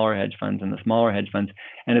and the smaller hedge funds and the smaller hedge funds,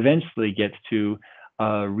 and eventually gets to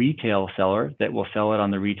a retail seller that will sell it on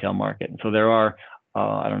the retail market. And so there are, 3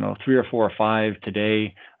 or 4 or 5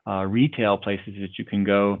 today retail places that you can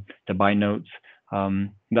go to buy notes.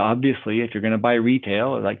 Obviously, if you're going to buy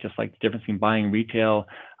retail, just like the difference between buying retail,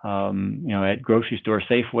 at grocery store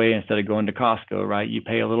Safeway instead of going to Costco, right? You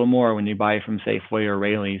pay a little more when you buy from Safeway or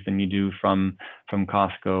Raley's than you do from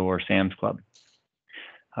Costco or Sam's Club.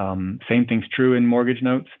 Same thing's true in mortgage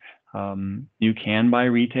notes. You can buy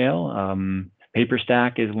retail. Paper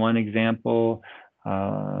Stack is one example.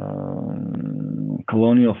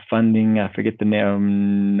 Colonial Funding, I forget the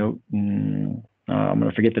name. I'm going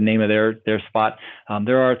to forget the name of their spot.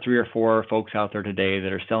 There are 3 or 4 folks out there today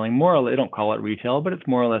that are selling they don't call it retail, but it's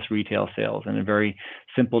more or less retail sales and a very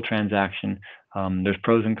simple transaction. There's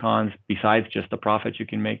pros and cons besides just the profit you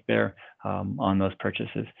can make there on those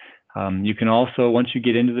purchases. You can also, once you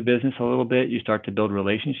get into the business a little bit, you start to build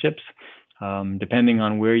relationships. Depending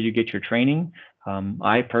on where you get your training.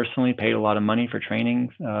 I personally paid a lot of money for training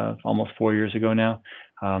almost 4 years ago now.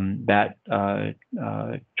 That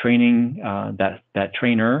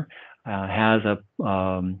trainer has a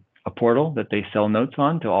portal that they sell notes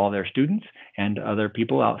on to all their students and other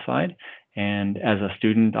people outside. And as a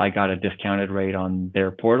student, I got a discounted rate on their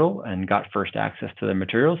portal and got first access to the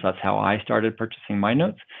materials. That's how I started purchasing my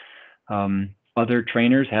notes. Other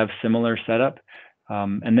trainers have similar setup.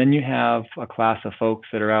 And then you have a class of folks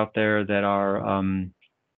that are out there that are,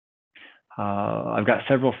 I've got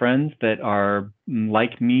several friends that are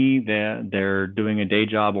like me, they're doing a day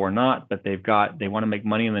job or not, but they want to make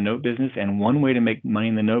money in the note business. And one way to make money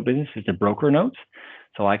in the note business is to broker notes.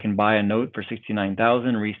 So I can buy a note for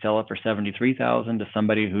 $69,000, resell it for $73,000 to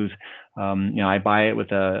somebody who's, I buy it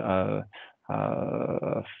with a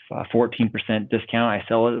 14% discount. I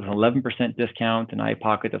sell it with an 11% discount, and I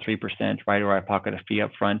pocket the 3%, right? Or I pocket a fee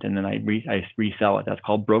up front, and then I resell it. That's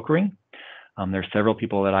called brokering. There's several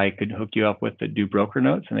people that I could hook you up with that do broker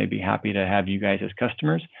notes, and they'd be happy to have you guys as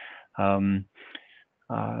customers.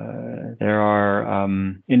 There are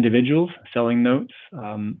individuals selling notes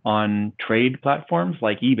on trade platforms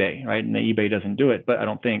like eBay, right? And the eBay doesn't do it, but I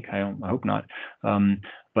hope not.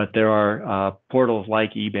 But there are portals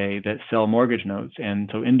like eBay that sell mortgage notes. And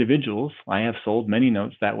so individuals, I have sold many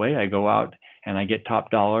notes that way. I go out and I get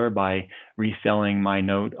top dollar by reselling my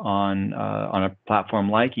note on a platform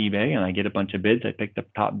like eBay, and I get a bunch of bids. I pick the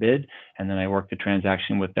top bid, and then I work the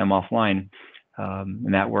transaction with them offline,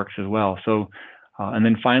 and that works as well. So, and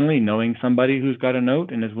then finally, knowing somebody who's got a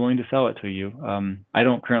note and is willing to sell it to you. I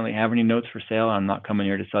don't currently have any notes for sale. I'm not coming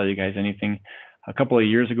here to sell you guys anything. A couple of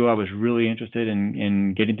years ago, I was really interested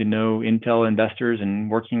in getting to know Intel investors and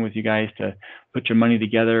working with you guys to put your money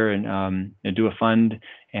together and do a fund.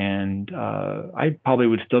 And I probably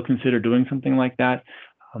would still consider doing something like that.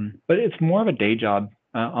 But it's more of a day job.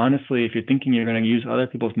 Honestly, if you're thinking you're going to use other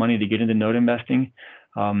people's money to get into note investing,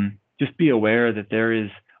 just be aware that there is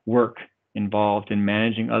work involved in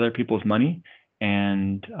managing other people's money.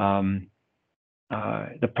 And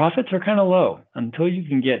the profits are kind of low until you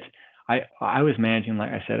can get. I was managing,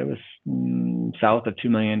 like I said, it was south of $2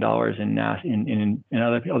 million in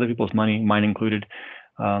other people's money, mine included.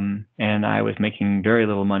 and I was making very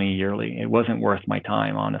little money yearly. It wasn't worth my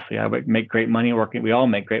time, honestly. I would make great money working. We all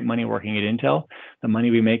make great money working at Intel. The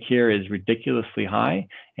money we make here is ridiculously high,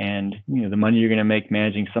 and the money you're going to make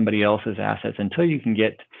managing somebody else's assets until you can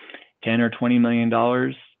get 10 or 20 million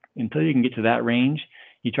dollars, until you can get to that range.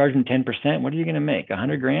 You charge them 10%. What are you going to make?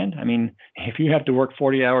 100 grand? I mean, if you have to work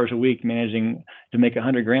 40 hours a week managing to make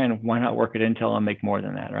 100 grand, why not work at Intel and make more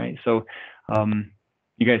than that, right? So,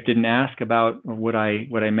 you guys didn't ask about would I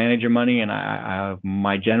manage your money, and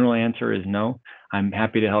my general answer is no. I'm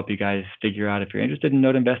happy to help you guys figure out if you're interested in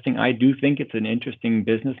note investing. I do think it's an interesting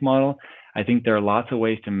business model. I think there are lots of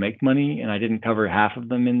ways to make money, and I didn't cover half of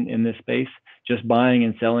them in this space. Just buying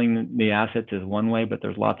and selling the assets is one way, but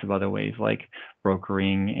there's lots of other ways like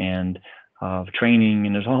brokering and training,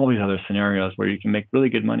 and there's all these other scenarios where you can make really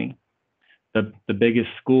good money. The biggest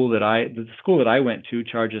school that I went to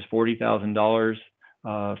charges $40,000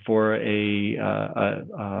 for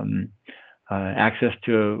access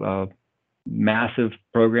to a massive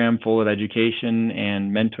program full of education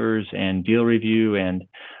and mentors and deal review and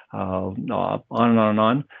on and on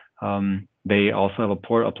and on. They also have a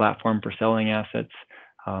platform for selling assets.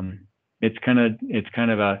 It's kind of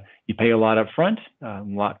you pay a lot up front,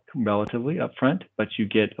 relatively up front, but you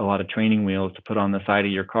get a lot of training wheels to put on the side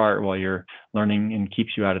of your car while you're learning, and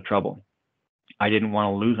keeps you out of trouble. I didn't want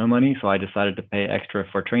to lose my money, so I decided to pay extra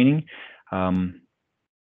for training.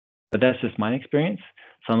 But that's just my experience.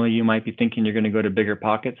 Some of you might be thinking you're going to go to bigger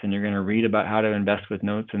pockets and you're going to read about how to invest with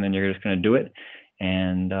notes, and then you're just going to do it.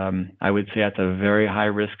 And I would say that's a very high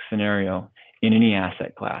risk scenario in any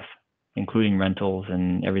asset class, including rentals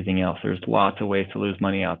and everything else. There's lots of ways to lose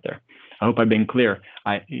money out there. I hope I've been clear.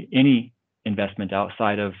 Any investment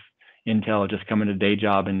outside of Intel, just coming to a day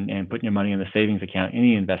job and putting your money in the savings account,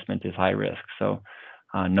 any investment is high risk. So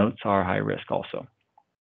notes are high risk also.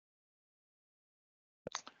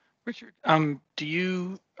 Richard, do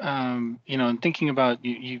you, in thinking about,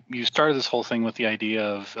 you started this whole thing with the idea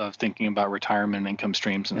of thinking about retirement income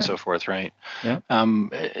streams and so forth, right? Yeah.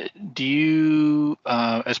 Do you,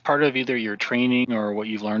 as part of either your training or what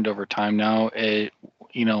you've learned over time now,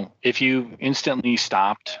 if you instantly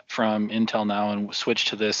stopped from Intel now and switched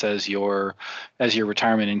to this as your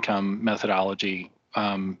retirement income methodology,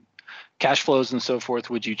 cash flows and so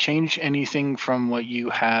forth, would you change anything from what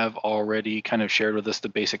you have already kind of shared with us, the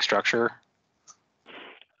basic structure?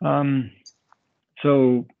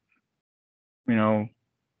 So,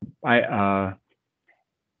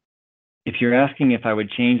 if you're asking if I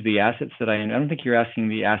would change the assets that I don't think you're asking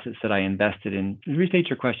the assets that I invested in. Restate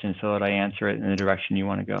your question so that I answer it in the direction you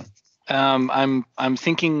want to go. I'm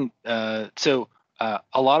thinking, so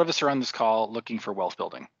a lot of us are on this call looking for wealth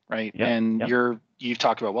building, right? Yep, And yep. You've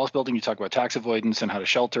talked about wealth building, you talk about tax avoidance and how to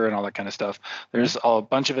shelter and all that kind of stuff. There's a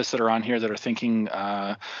bunch of us that are on here that are thinking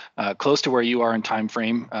close to where you are in time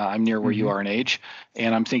frame. I'm near where you are in age,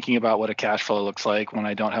 and I'm thinking about what a cash flow looks like when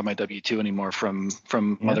I don't have my W-2 anymore from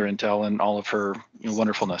Mother Intel and all of her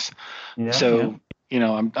wonderfulness. So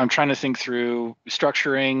I'm trying to think through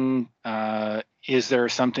structuring. Is there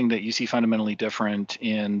something that you see fundamentally different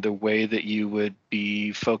in the way that you would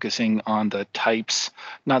be focusing on the types,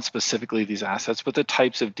 not specifically these assets, but the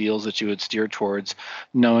types of deals that you would steer towards,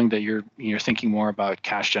 knowing that you're thinking more about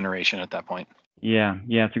cash generation at that point? Yeah,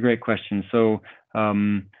 it's a great question. So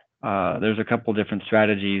there's a couple different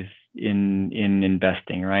strategies in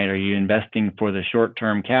investing, right? Are you investing for the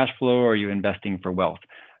short-term cash flow, or are you investing for wealth,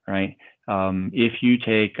 right? If you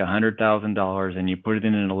take $100,000 and you put it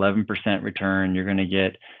in an 11% return, you're going to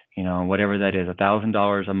get, whatever that is,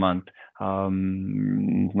 $1,000 a month, a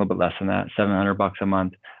little bit less than that, $700 a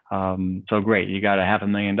month. So great, you got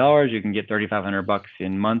 $500,000, you can get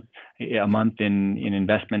 $3,500 a month in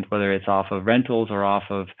investment, whether it's off of rentals or off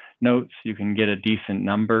of notes. You can get a decent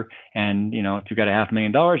number, and if you've got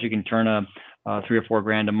 $500,000, you can turn a $3 or $4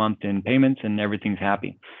 grand a month in payments, and everything's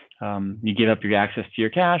happy. You give up your access to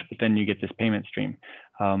your cash, but then you get this payment stream.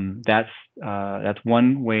 That's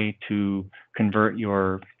one way to convert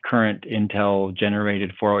your current Intel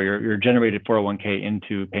generated your generated 401k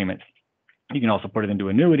into payments. You can also put it into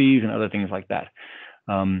annuities and other things like that.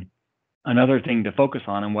 Another thing to focus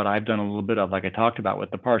on, and what I've done a little bit of, like I talked about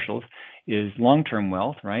with the partials, is long-term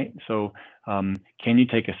wealth, right? So can you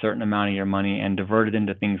take a certain amount of your money and divert it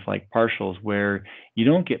into things like partials where you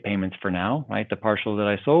don't get payments for now, right? The partial that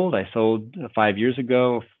I sold 5 years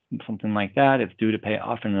ago, something like that. It's due to pay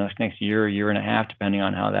off in the next year and a half, depending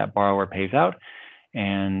on how that borrower pays out.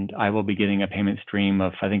 And I will be getting a payment stream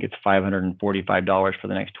of, I think it's $545 for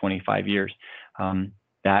the next 25 years.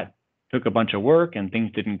 That took a bunch of work, and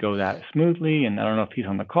things didn't go that smoothly. And I don't know if he's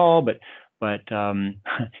on the call, but but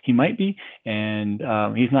he might be, and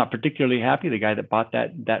he's not particularly happy. The guy that bought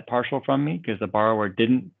that parcel from me, because the borrower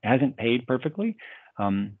hasn't paid perfectly.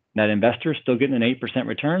 That investor is still getting an 8%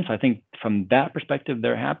 return, so I think from that perspective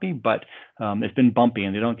they're happy. But it's been bumpy,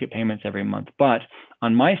 and they don't get payments every month. But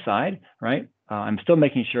on my side, right, I'm still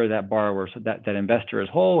making sure that borrower, so that investor is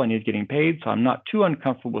whole and he's getting paid. So I'm not too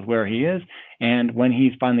uncomfortable with where he is. And when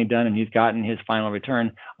he's finally done and he's gotten his final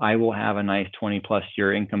return, I will have a nice 20+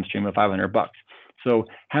 year income stream of $500. So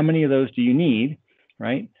how many of those do you need,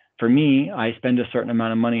 right? For me, I spend a certain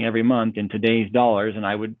amount of money every month in today's dollars, and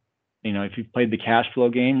I would, if you've played the cash flow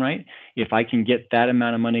game, right? If I can get that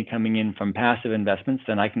amount of money coming in from passive investments,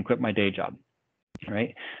 then I can quit my day job,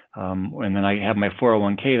 right? And then I have my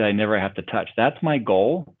 401k that I never have to touch. That's my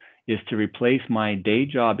goal, is to replace my day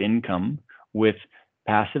job income with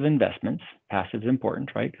passive investments. Passive is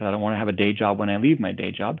important, right? Because I don't want to have a day job when I leave my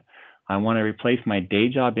day job. I want to replace my day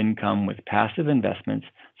job income with passive investments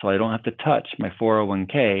so I don't have to touch my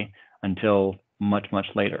 401k until much, much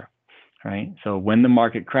later, right? So when the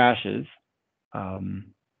market crashes,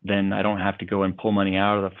 then I don't have to go and pull money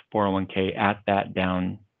out of the 401k at that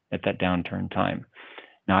downturn time.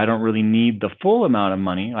 Now, I don't really need the full amount of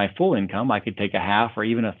money, my full income. I could take a half or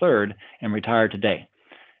even a third and retire today.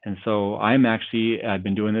 And so I've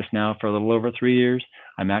been doing this now for a little over 3 years.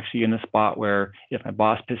 I'm actually in a spot where if my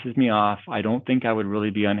boss pisses me off, I don't think I would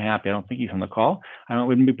really be unhappy. I don't think he's on the call.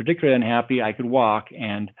 Wouldn't be particularly unhappy. I could walk,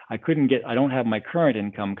 and I don't have my current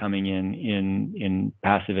income coming in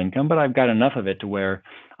passive income, but I've got enough of it to where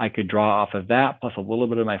I could draw off of that plus a little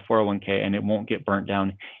bit of my 401k, and it won't get burnt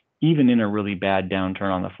down even in a really bad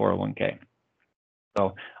downturn on the 401k.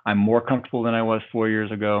 So I'm more comfortable than I was 4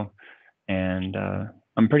 years ago, and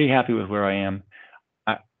I'm pretty happy with where I am.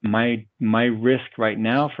 My risk right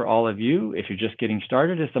now for all of you, if you're just getting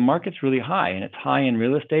started, is the market's really high, and it's high in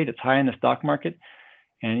real estate, it's high in the stock market.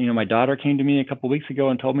 And my daughter came to me a couple of weeks ago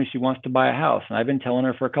and told me she wants to buy a house, and I've been telling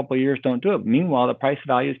her for a couple of years, don't do it. Meanwhile, the price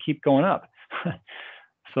values keep going up.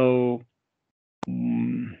 So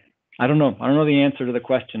I don't know. I don't know the answer to the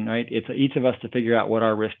question, right? It's each of us to figure out what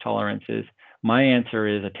our risk tolerance is. My answer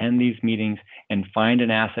is attend these meetings and find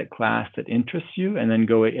an asset class that interests you, and then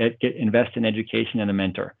go invest in education and a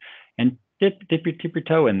mentor. And dip your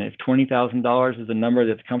toe in. If $20,000 is a number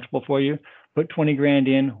that's comfortable for you, put 20 grand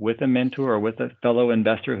in with a mentor or with a fellow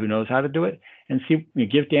investor who knows how to do it, and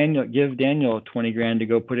give Daniel 20 grand to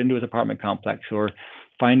go put into his apartment complex, or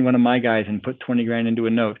find one of my guys and put 20 grand into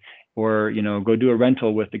a note. Or, go do a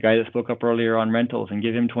rental with the guy that spoke up earlier on rentals and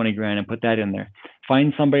give him 20 grand and put that in there.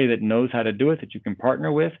 Find somebody that knows how to do it, that you can partner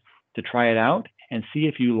with, to try it out and see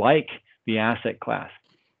if you like the asset class.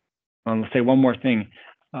 Let's say one more thing.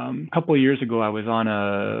 A couple of years ago, I was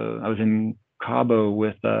in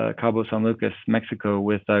Cabo San Lucas, Mexico,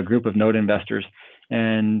 with a group of note investors.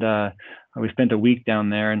 And we spent a week down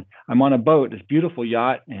there, and I'm on a boat, this beautiful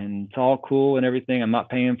yacht, and it's all cool and everything. I'm not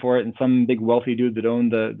paying for it. And some big wealthy dude that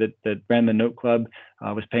owned that ran the note club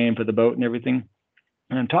was paying for the boat and everything.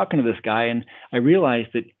 And I'm talking to this guy, and I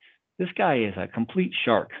realized that this guy is a complete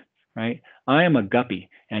shark, right? I am a guppy,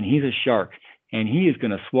 and he's a shark, and he is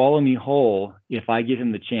going to swallow me whole if I give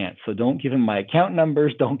him the chance. So don't give him my account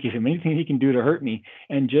numbers. Don't give him anything he can do to hurt me,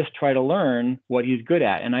 and just try to learn what he's good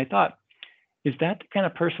at. And I thought, is that the kind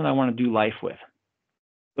of person I want to do life with?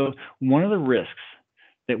 So one of the risks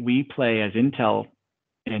that we play as Intel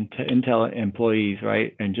employees,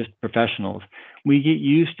 right, and just professionals, we get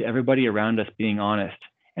used to everybody around us being honest.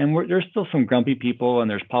 And there's still some grumpy people, and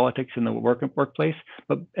there's politics in the workplace,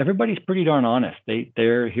 but everybody's pretty darn honest.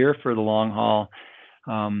 They're here for the long haul.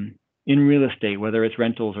 In real estate, whether it's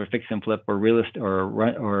rentals or fix and flip or real estate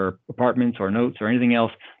or apartments or notes or anything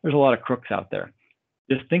else, there's a lot of crooks out there.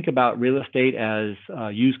 Just think about real estate as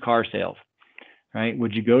used car sales, right?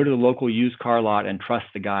 Would you go to the local used car lot and trust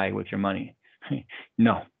the guy with your money?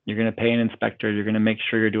 No, you're going to pay an inspector. You're going to make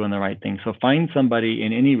sure you're doing the right thing. So find somebody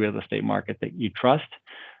in any real estate market that you trust.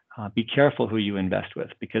 Be careful who you invest with,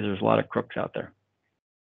 because there's a lot of crooks out there.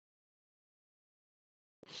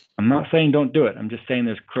 I'm not saying don't do it. I'm just saying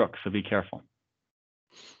there's crooks, so be careful.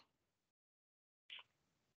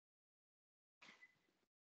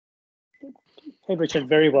 Hey, Richard,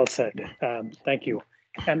 very well said. Thank you.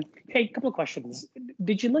 Hey, a couple of questions.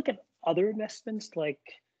 Did you look at other investments like,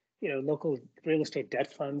 local real estate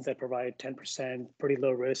debt funds that provide 10%, pretty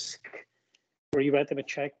low risk, where you write them a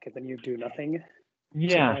check and then you do nothing?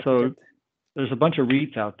 Yeah, so there's a bunch of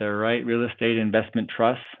REITs out there, right? Real estate investment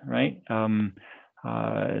trusts, right?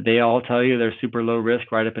 They all tell you they're super low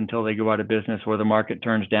risk right up until they go out of business, or the market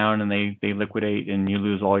turns down and they liquidate and you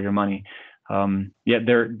lose all your money. Yet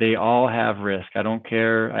they all have risk. I don't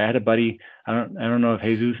care. I had a buddy. I don't know if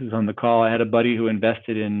Jesus is on the call. I had a buddy who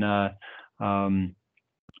invested in a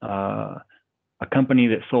company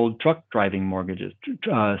that sold truck driving mortgages,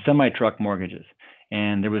 semi-truck mortgages,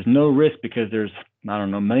 and there was no risk because there's, I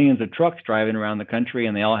don't know, millions of trucks driving around the country,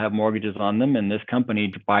 and they all have mortgages on them. And this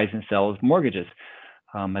company buys and sells mortgages.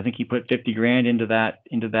 I think he put 50 grand into that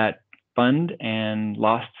fund and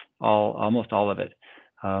lost almost all of it.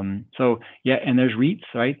 So yeah, and there's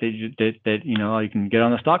REITs, right? That you can get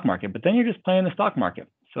on the stock market, but then you're just playing the stock market.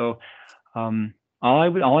 So all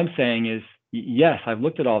I'm saying is, yes, I've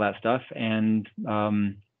looked at all that stuff, and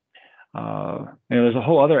there's a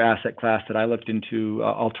whole other asset class that I looked into,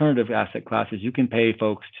 alternative asset classes. You can pay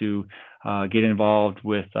folks to get involved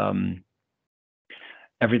with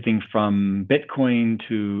everything from Bitcoin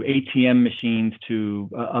to ATM machines to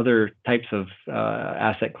other types of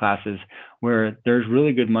asset classes where there's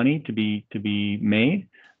really good money to be made.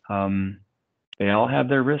 They all have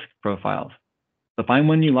their risk profiles. So find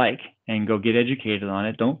one you like and go get educated on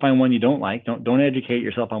it. Don't find one you don't like. Don't educate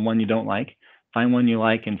yourself on one you don't like. Find one you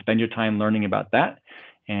like and spend your time learning about that,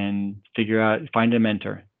 and find a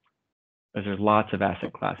mentor, because there's lots of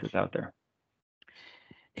asset classes out there.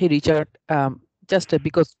 Hey, Richard, just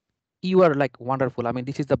because you are like wonderful. I mean,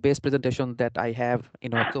 this is the best presentation that I have,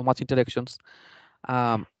 so much interactions.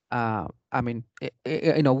 I mean,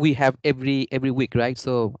 we have every week, right?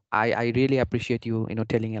 So I really appreciate you,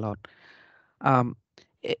 telling a lot.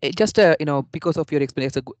 Just, because of your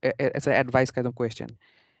experience, as an advice kind of question.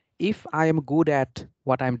 If I am good at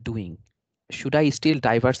what I'm doing, should I still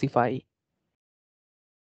diversify?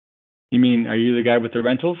 You mean, are you the guy with the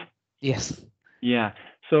rentals? Yes. Yeah.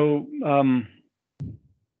 So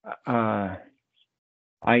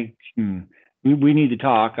we need to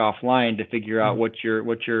talk offline to figure out what your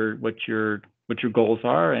goals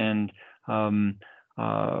are, and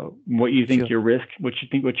what you think your risk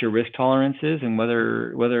tolerance is, and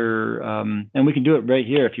whether and we can do it right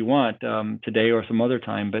here if you want, today or some other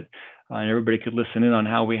time, but everybody could listen in on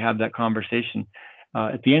how we have that conversation.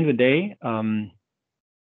 At the end of the day,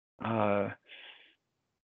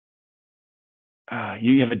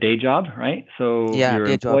 you have a day job, right? So yeah,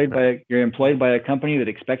 you're employed by a company that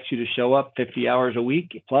expects you to show up 50 hours a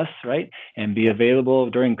week plus, right? And be available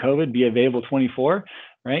during COVID, be available 24,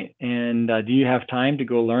 right? And do you have time to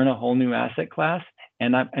go learn a whole new asset class?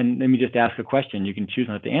 And let me just ask a question. You can choose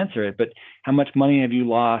not to answer it, but how much money have you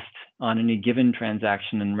lost on any given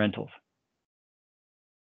transaction in rentals?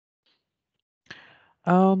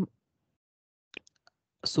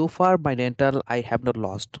 So far, my rental, I have not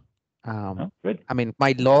lost. Good. I mean,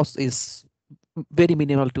 my loss is very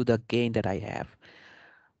minimal to the gain that I have.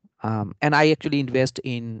 And I actually invest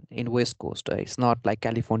in West Coast. It's not like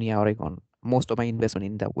California, Oregon. Most of my investment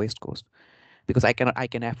in the West Coast, because I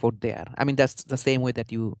can afford there. I mean, that's the same way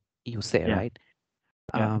that you say, Yeah. right?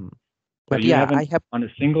 Yeah. But so yeah, I have on a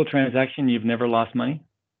single transaction, you've never lost money?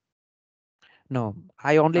 no.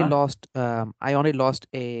 I only lost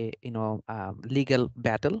a legal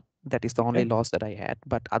battle. That is the only loss that I had.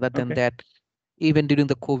 But other than that, even during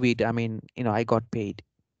the COVID, I mean, I got paid.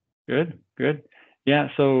 Good. Yeah.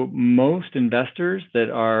 So most investors that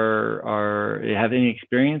have any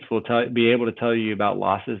experience will be able to tell you about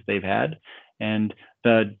losses they've had, and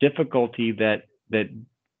the difficulty that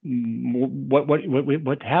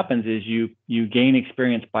what happens is you gain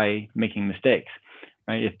experience by making mistakes,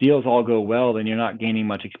 right? If deals all go well, then you're not gaining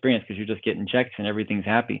much experience because you're just getting checks and everything's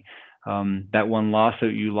happy. That one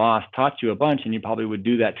lawsuit you lost taught you a bunch, and you probably would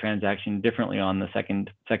do that transaction differently on the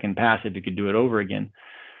second pass if you could do it over again.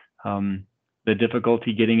 The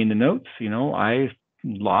difficulty getting into notes, I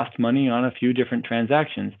lost money on a few different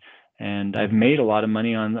transactions, and I've made a lot of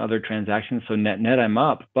money on other transactions. So net I'm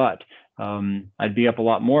up, but I'd be up a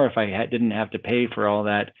lot more if I didn't have to pay for all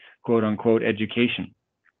that quote unquote education.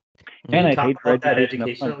 Can you talk about that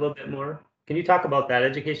education a little bit more? Can you talk about that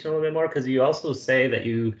education a little bit more? Because you also say that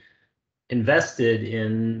you invested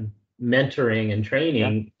in mentoring and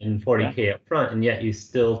training in 40K up front, and yet you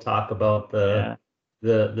still talk about the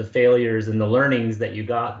failures and the learnings that you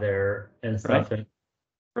got there and stuff.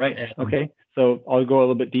 Right. Okay. So I'll go a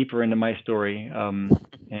little bit deeper into my story. And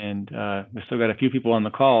we've still got a few people on the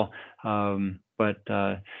call. So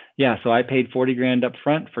I paid 40 grand up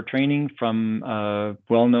front for training from a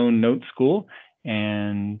well-known note school,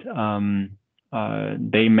 and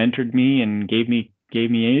they mentored me and gave me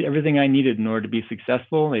everything I needed in order to be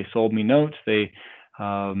successful. They sold me notes. They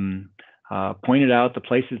pointed out the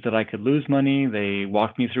places that I could lose money. They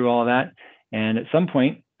walked me through all of that. And at some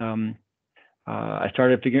point, I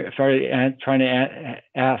started trying to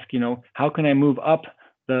ask, how can I move up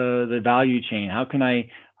the value chain? How can I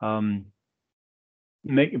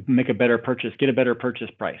make a better purchase, get a better purchase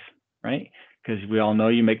price, right? Because we all know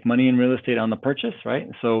you make money in real estate on the purchase, right?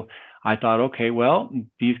 So I thought, okay, well,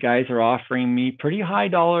 these guys are offering me pretty high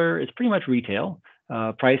dollar, it's pretty much retail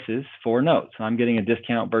prices for notes. I'm getting a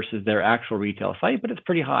discount versus their actual retail site, but it's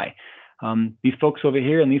pretty high. These folks over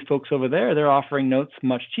here and these folks over there, they're offering notes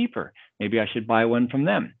much cheaper. Maybe I should buy one from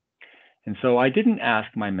them. And so I didn't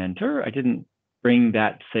ask my mentor. I didn't bring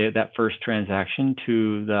that first transaction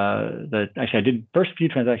to actually I did first few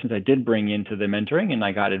transactions I did bring into the mentoring, and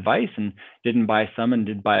I got advice and didn't buy some and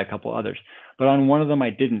did buy a couple others. But on one of them I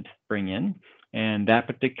didn't bring in, and that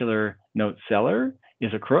particular note seller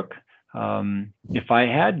is a crook. If I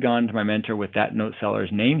had gone to my mentor with that note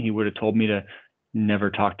seller's name, he would have told me to never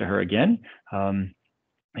talk to her again.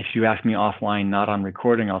 If you ask me offline, not on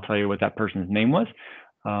recording, I'll tell you what that person's name was.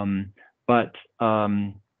 But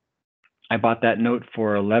I bought that note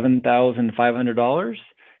for $11,500,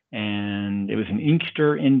 and it was in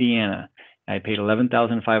Inkster, Indiana. I paid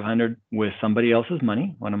 $11,500 with somebody else's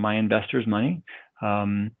money, one of my investors' money,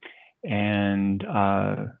 and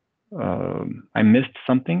I missed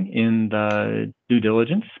something in the due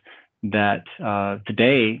diligence that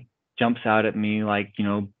today jumps out at me like, you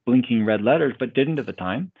know, blinking red letters, but didn't at the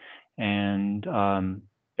time. And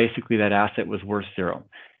basically that asset was worth zero.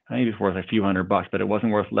 I think it was worth a few $100, but it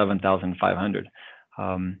wasn't worth $11,500.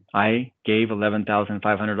 I gave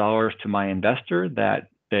 $11,500 to my investor that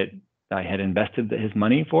I had invested his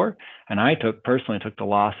money for, and I personally took the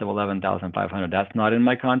loss of $11,500. That's not in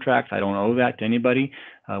my contracts. I don't owe that to anybody.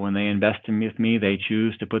 When they invest with me, they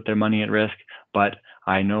choose to put their money at risk, but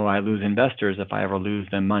I know I lose investors if I ever lose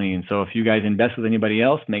them money. And so if you guys invest with anybody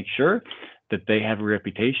else, make sure that they have a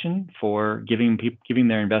reputation for giving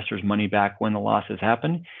their investors money back when the losses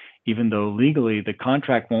happen. Even though legally the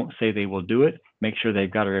contract won't say they will do it, make sure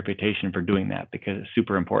they've got a reputation for doing that, because it's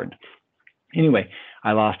super important. Anyway,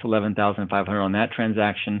 I lost $11,500 on that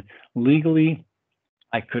transaction. Legally,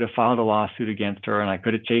 I could have filed a lawsuit against her, and I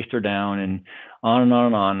could have chased her down, and on and on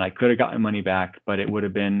and on. I could have gotten money back, but it would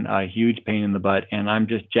have been a huge pain in the butt. And I'm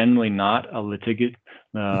just generally not a litigant,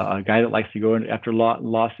 a guy that likes to go after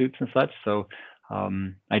lawsuits and such. So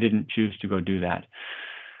I didn't choose to go do that.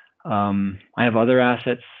 I have other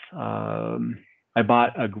assets. I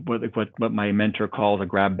bought what my mentor calls a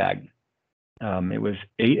grab bag. It was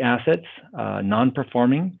 8 assets,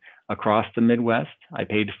 non-performing across the Midwest. I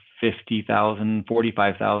paid $50,000,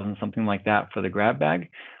 $45,000, something like that for the grab bag.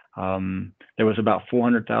 There was about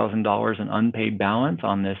 $400,000 in unpaid balance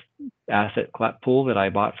on this asset pool that I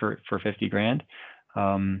bought for 50 grand.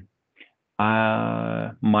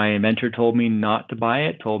 My mentor told me not to buy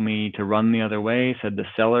it, told me to run the other way, said the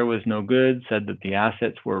seller was no good, said that the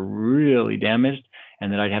assets were really damaged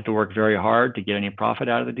and that I'd have to work very hard to get any profit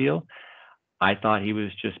out of the deal. I thought he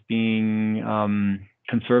was just being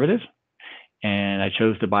conservative, and I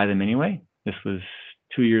chose to buy them anyway. This was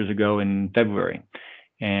 2 years ago in February.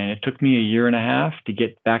 And it took me a year and a half to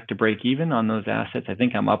get back to break even on those assets. I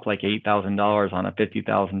think I'm up like $8,000 on a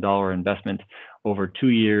 $50,000 investment over 2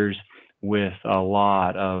 years with a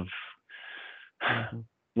lot of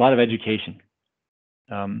education.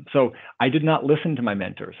 So I did not listen to my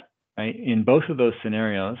mentors, right? In both of those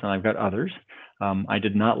scenarios, and I've got others, I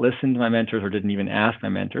did not listen to my mentors or didn't even ask my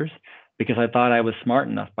mentors, because I thought I was smart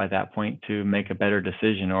enough by that point to make a better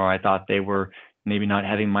decision, or I thought they were maybe not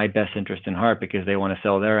having my best interest in heart because they want to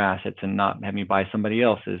sell their assets and not have me buy somebody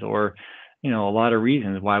else's, or, you know, a lot of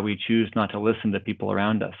reasons why we choose not to listen to people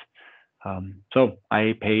around us. So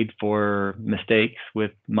I paid for mistakes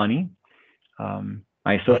with money.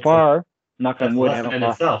 Far, knock on wood, haven't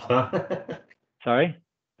lost. Itself, huh? Sorry?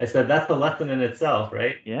 I said that's a lesson in itself,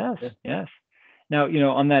 right? Yes, yes. Now, you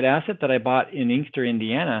know, on that asset that I bought in Inkster,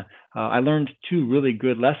 Indiana, I learned 2 really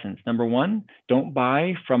good lessons. Number one, don't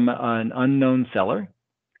buy from an unknown seller,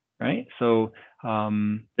 right? So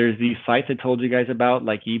there's these sites I told you guys about,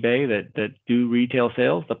 like eBay, that do retail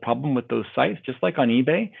sales. The problem with those sites, just like on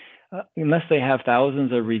eBay, unless they have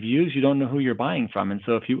thousands of reviews, you don't know who you're buying from. And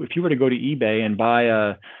so if you were to go to eBay and buy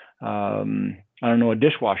a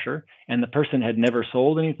dishwasher, and the person had never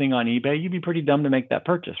sold anything on eBay, you'd be pretty dumb to make that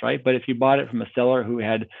purchase, right? But if you bought it from a seller who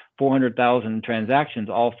had 400,000 transactions,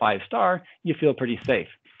 all 5-star, you feel pretty safe.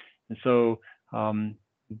 And so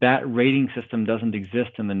that rating system doesn't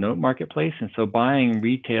exist in the note marketplace. And so buying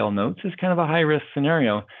retail notes is kind of a high risk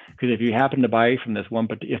scenario, because if you happen to buy from this one,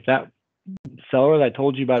 but if that seller that I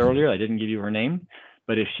told you about earlier, I didn't give you her name,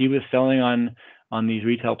 but if she was selling on these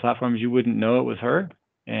retail platforms, you wouldn't know it was her,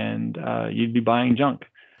 and you'd be buying junk.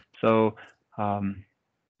 So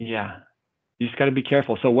yeah, You just got to be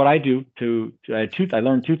careful. So what I do I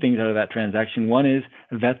learned two things out of that transaction. One is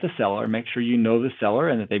vet the seller, make sure you know the seller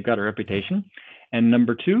and that they've got a reputation. And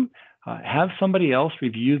number two, have somebody else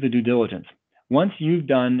review the due diligence. Once you've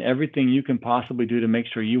done everything you can possibly do to make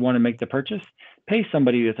sure you want to make the purchase, pay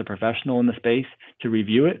somebody that's a professional in the space to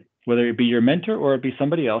review it, whether it be your mentor or it be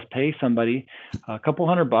somebody else. Pay somebody a couple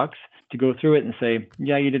 $100 to go through it and say,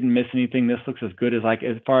 yeah, you didn't miss anything. This looks as good as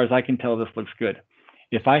far as I can tell, this looks good.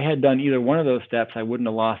 If I had done either one of those steps, I wouldn't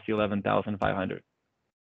have lost the 11,500.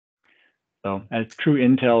 So as true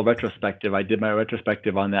Intel retrospective, I did my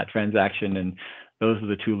retrospective on that transaction, and those are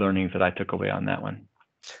the two learnings that I took away on that one.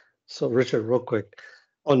 So Richard, real quick,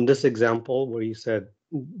 on this example where you said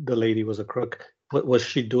the lady was a crook, was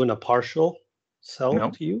she doing a partial sell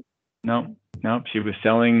to you? No. She was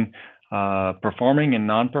selling performing and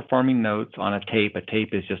non-performing notes on a tape. A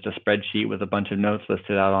tape is just a spreadsheet with a bunch of notes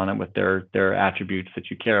listed out on it with their attributes that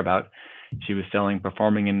you care about. She was selling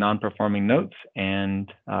performing and non-performing notes,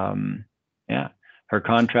 and her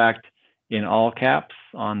contract in all caps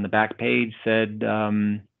on the back page said,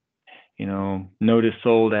 note is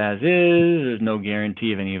sold as is. There's no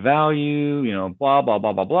guarantee of any value. Blah blah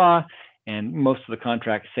blah blah blah. And most of the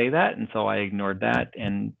contracts say that, and so I ignored that.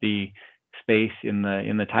 And the space in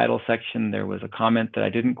the title section, there was a comment that I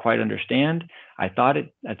didn't quite understand. I thought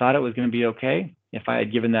it was going to be okay if I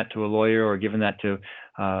had given that to a lawyer or given that to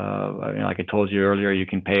like I told you earlier, you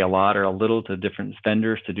can pay a lot or a little to different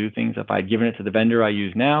vendors to do things. If I'd given it to the vendor I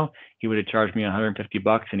use now, he would have charged me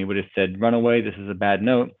 $150 and he would have said, run away, this is a bad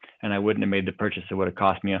note, and I wouldn't have made the purchase. It would have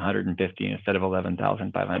cost me $150 instead of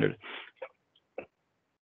 $11,500.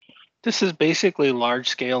 This is basically large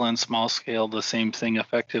scale and small scale, the same thing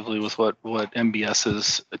effectively with what MBS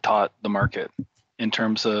has taught the market in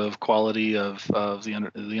terms of quality of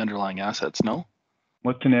the underlying assets. No?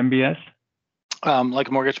 What's an MBS? Like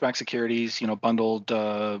mortgage-backed securities, bundled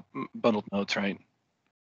notes, right?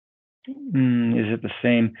 Is it the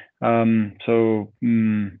same?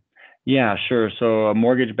 Yeah, sure. So a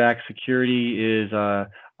mortgage-backed security is a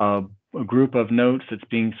group of notes that's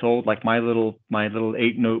being sold, like my little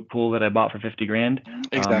 8-note pool that I bought for 50 grand.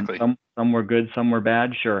 Exactly. Some were good, some were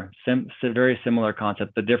bad. Sure. Very similar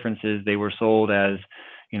concept. The difference is they were sold as,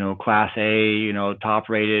 class A, top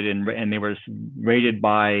rated, and they were rated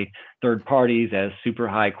by third parties as super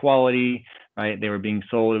high quality, right? They were being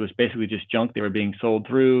sold. It was basically just junk they were being sold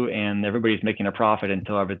through, and everybody's making a profit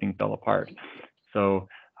until everything fell apart. So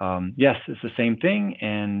yes, it's the same thing.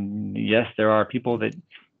 And yes, there are people that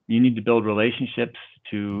you need to build relationships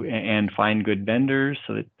and find good vendors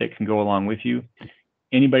so that they can go along with you.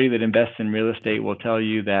 Anybody that invests in real estate will tell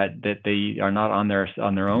you that they are not on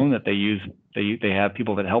their own, that they have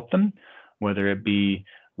people that help them, whether it be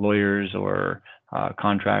lawyers or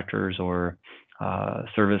contractors or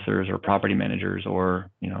servicers or property managers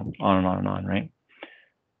or on and on and on, right?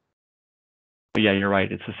 But yeah, you're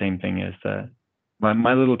right. It's the same thing as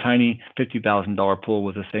my little tiny $50,000 pool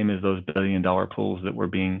was the same as those $1 billion pools that were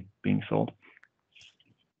being sold.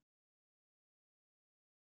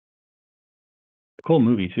 Cool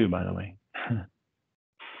movie too, by the way.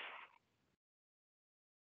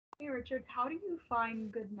 Hey Richard, how do you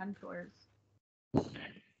find good mentors?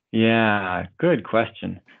 Yeah, good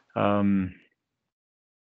question. In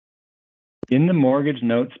the mortgage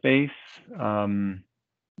note space, I've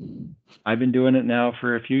been doing it now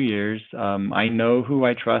for a few years. I know who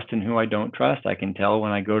I trust and who I don't trust. I can tell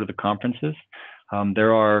when I go to the conferences.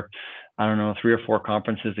 There are, I don't know, 3 or 4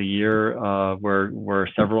 conferences a year where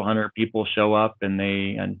several hundred people show up, and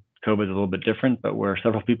COVID is a little bit different, but where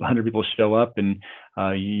several hundred people show up, and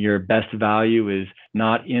your best value is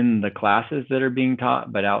not in the classes that are being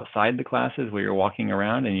taught, but outside the classes where you're walking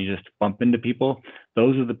around and you just bump into people.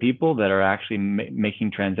 Those are the people that are actually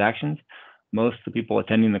making transactions. Most of the people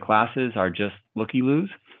attending the classes are just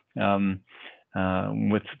looky-loos,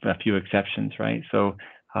 with a few exceptions, right? So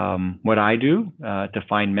what I do to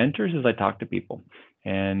find mentors is I talk to people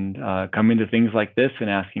and coming to things like this and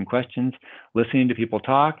asking questions, listening to people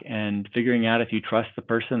talk and figuring out if you trust the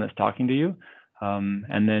person that's talking to you.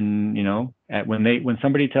 And then, when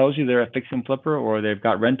somebody tells you they're a fix and flipper or they've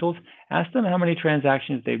got rentals, ask them how many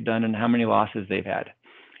transactions they've done and how many losses they've had.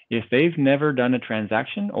 If they've never done a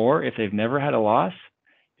transaction or if they've never had a loss,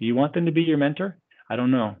 do you want them to be your mentor? I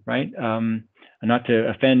don't know, right? Not to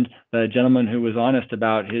offend the gentleman who was honest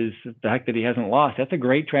about the fact that he hasn't lost. That's a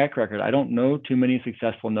great track record. I don't know too many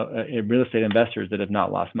successful real estate investors that have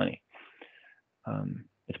not lost money.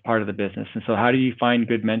 It's part of the business. And so how do you find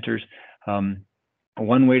good mentors?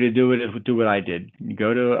 One way to do it is do what I did.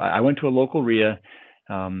 I went to a local RIA.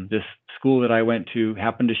 This school that I went to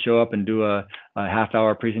happened to show up and do a a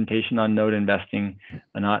half-hour presentation on note investing,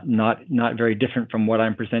 not very different from what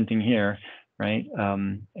I'm presenting here, right?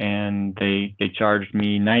 And they charged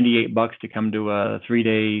me $98 to come to a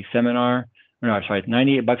 3-day seminar. No, sorry,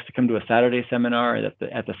 $98 to come to a Saturday seminar. At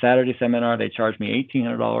the Saturday seminar, they charged me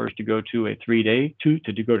 $1,800 to go to a 3-day,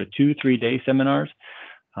 to go to 2 3-day seminars.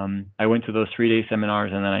 I went to those 3-day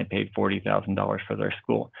seminars, and then I paid $40,000 for their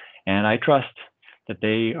school. And I trust that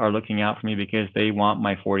they are looking out for me because they want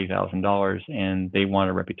my $40,000 and they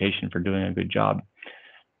want a reputation for doing a good job.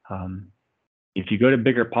 If you go to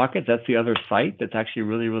BiggerPockets, that's the other site that's actually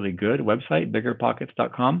really, really good website,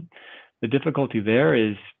 biggerpockets.com. The difficulty there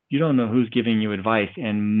is you don't know who's giving you advice.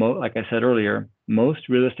 And like I said earlier, most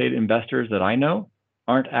real estate investors that I know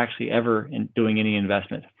aren't actually ever doing any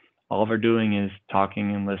investment. All they're doing is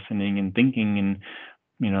talking and listening and thinking and,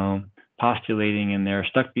 you know, postulating, and they're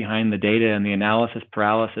stuck behind the data and the analysis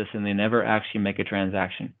paralysis, and they never actually make a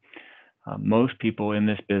transaction. Most people in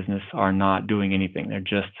this business are not doing anything. They're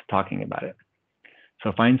just talking about it.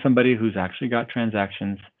 So find somebody who's actually got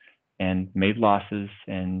transactions and made losses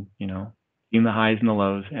and, you know, seen the highs and the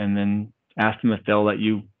lows, and then ask them if they'll let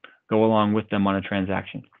you go along with them on a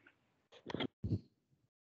transaction.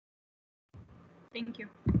 Thank you.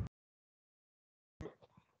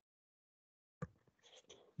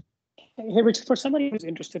 Hey, Rich, for somebody who's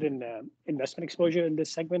interested in investment exposure in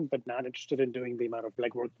this segment, but not interested in doing the amount of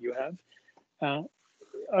legwork you have,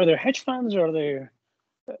 are there hedge funds, or are there,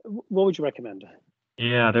 what would you recommend?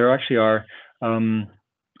 Yeah, there actually are.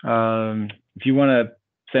 If you want to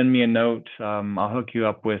send me a note, I'll hook you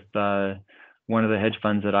up with one of the hedge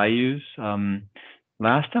funds that I use.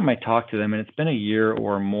 Last time I talked to them, and it's been a year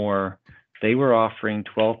or more, they were offering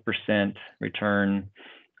 12% return.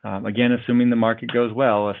 Again, assuming the market goes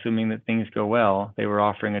well, assuming that things go well, they were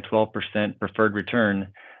offering a 12% preferred return,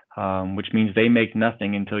 which means they make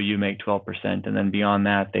nothing until you make 12%. And then beyond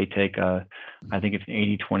that, they take I think it's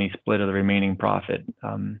an 80-20 split of the remaining profit.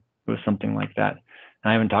 It was something like that. And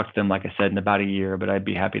I haven't talked to them, like I said, in about a year, but I'd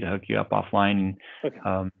be happy to hook you up offline.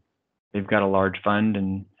 And they've got a large fund,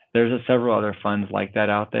 and there's several other funds like that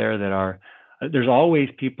out there that are, there's always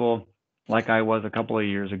people like I was a couple of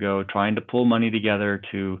years ago, trying to pull money together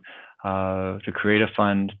to create a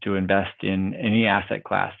fund to invest in any asset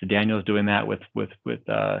class. Daniel's doing that with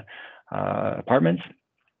apartments.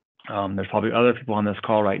 There's probably other people on this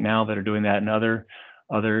call right now that are doing that in other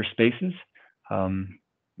spaces.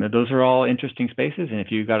 Those are all interesting spaces, and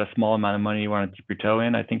if you've got a small amount of money you want to dip your toe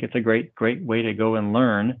in, I think it's a great way to go and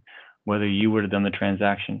learn whether you would have done the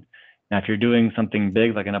transaction. Now, if you're doing something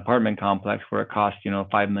big like an apartment complex where it costs, you know,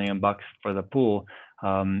 $5 million for the pool,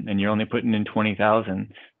 and you're only putting in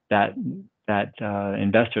 20,000, that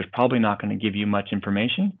investor is probably not going to give you much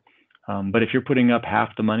information. But if you're putting up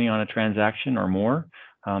half the money on a transaction or more,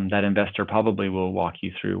 that investor probably will walk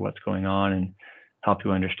you through what's going on and help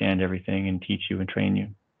you understand everything and teach you and train you.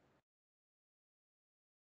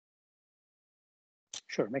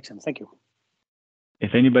 Sure, makes sense. Thank you.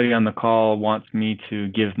 If anybody on the call wants me to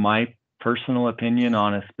give my personal opinion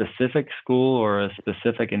on a specific school or a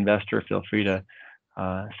specific investor, feel free to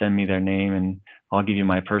send me their name and I'll give you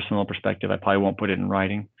my personal perspective. I probably won't put it in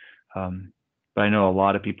writing, but I know a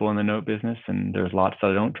lot of people in the note business, and there's lots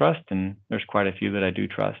that I don't trust, and there's quite a few that I do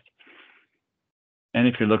trust. And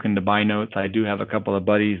if you're looking to buy notes, I do have a couple of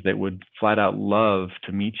buddies that would flat out love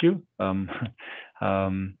to meet you.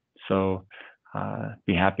 So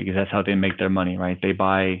be happy, because that's how they make their money, right? They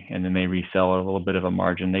buy and then they resell at a little bit of a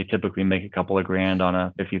margin. They typically make a couple of grand on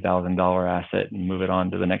a $50,000 asset and move it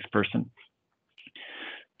on to the next person.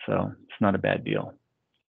 So it's not a bad deal.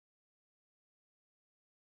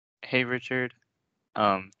 Hey, Richard.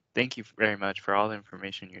 Thank you very much for all the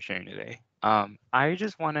information you're sharing today. I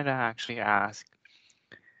just wanted to actually ask,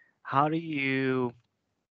 how do you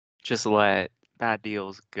just let bad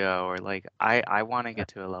deals go? Or like, I want to get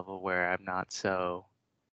to a level where I'm not so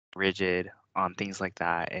rigid on things like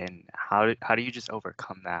that. And how do you just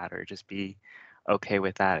overcome that, or just be okay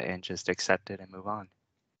with that and just accept it and move on?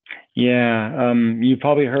 Yeah, you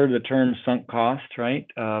probably heard the term sunk cost, right?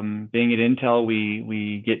 Being at Intel,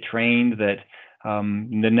 we get trained that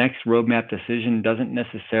the next roadmap decision doesn't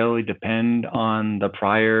necessarily depend on the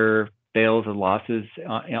prior fails or losses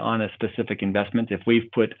on a specific investment. If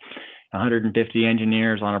we've put 150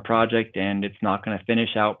 engineers on a project and it's not going to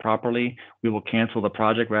finish out properly, we will cancel the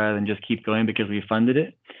project rather than just keep going because we funded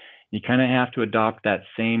it. You kind of have to adopt that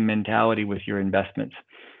same mentality with your investments.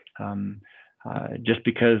 Just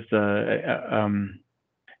because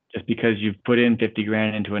you've put in 50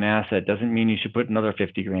 grand into an asset doesn't mean you should put another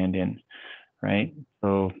 50 grand in, right?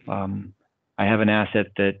 So I have an asset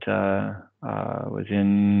that was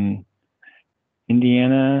in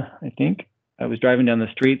Indiana, I think. I was driving down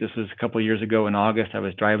the street. This was a couple of years ago in August. I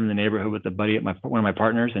was driving the neighborhood with a buddy at one of my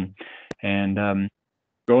partners, and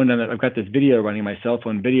going down. I've got this video running, my cell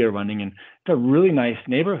phone video running, and it's a really nice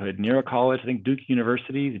neighborhood near a college. I think Duke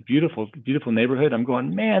University. It's a beautiful, beautiful neighborhood. I'm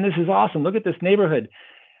going, man, this is awesome. Look at this neighborhood.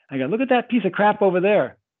 I go, look at that piece of crap over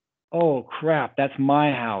there. Oh crap, that's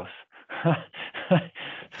my house.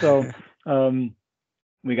 So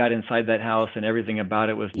we got inside that house, and everything about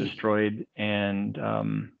it was destroyed. And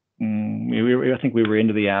I think we were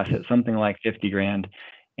into the asset, something like 50 grand.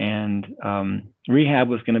 And rehab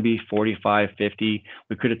was going to be 45, 50.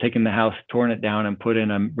 We could have taken the house, torn it down, and put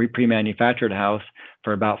in a pre-manufactured house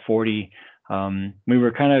for about 40. We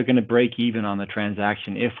were kind of going to break even on the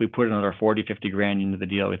transaction if we put another 40, 50 grand into the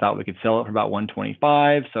deal. We thought we could sell it for about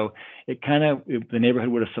 125. So it kind of, the neighborhood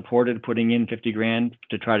would have supported putting in 50 grand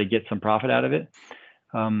to try to get some profit out of it.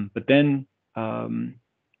 But then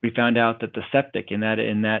we found out that the septic in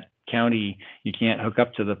that county, you can't hook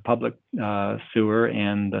up to the public sewer,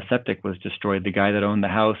 and the septic was destroyed. The guy that owned the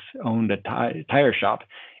house owned a tire shop,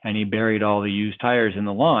 and he buried all the used tires in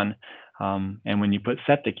the lawn. And when you put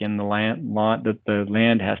septic in the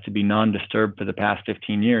land has to be non-disturbed for the past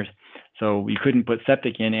 15 years. So we couldn't put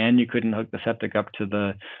septic in, and you couldn't hook the septic up to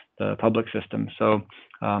the public system. So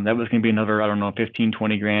that was going to be another, I don't know, 15,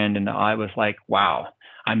 20 grand. And I was like, wow,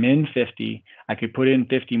 I'm in 50. I could put in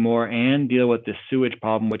 50 more and deal with this sewage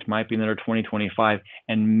problem, which might be another 20, 25,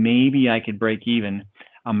 and maybe I could break even.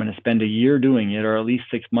 I'm going to spend a year doing it, or at least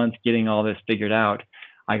 6 months getting all this figured out.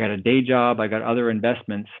 I got a day job. I got other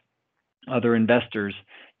investments, other investors.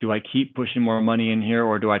 Do I keep pushing more money in here,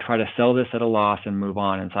 or do I try to sell this at a loss and move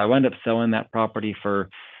on? And so I wound up selling that property for,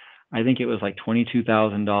 I think it was like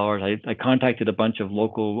 $22,000. I contacted a bunch of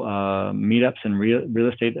local meetups and real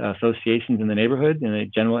estate associations in the neighborhood, in the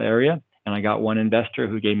general area, and I got one investor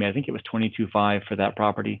who gave me, I think it was $22,500 for that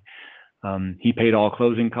property. He paid all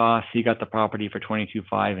closing costs. He got the property for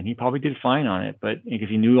 $22,500, and he probably did fine on it, but because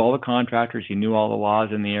he knew all the contractors, he knew all the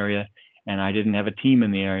laws in the area, and I didn't have a team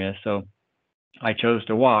in the area, so I chose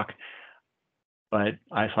to walk. But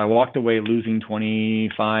I walked away losing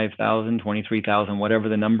 $25,000, $23,000, whatever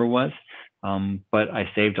the number was. But I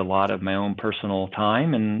saved a lot of my own personal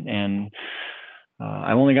time, and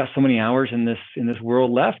I've only got so many hours in this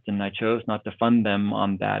world left, and I chose not to fund them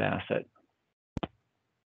on that asset.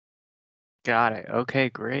 Got it. Okay,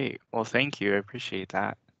 great. Well, thank you. I appreciate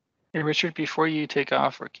that. Hey, Richard, before you take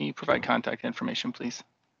off, or can you provide contact information, please?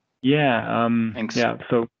 Yeah. Thanks. Yeah.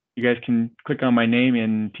 So you guys can click on my name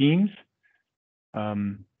in Teams. Let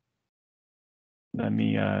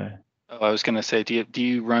me. Oh, I was gonna say, do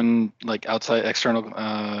you run like outside external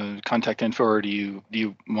contact info, or do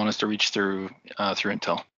you want us to reach through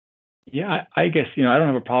Intel? Yeah, I guess, I don't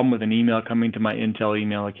have a problem with an email coming to my Intel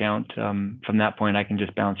email account. From that point, I can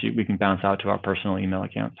just we can bounce out to our personal email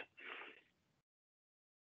accounts.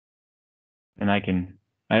 And I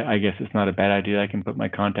guess it's not a bad idea. I can put my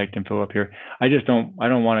contact info up here. I don't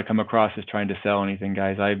want to come across as trying to sell anything,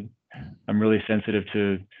 guys. I'm really sensitive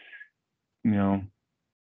to,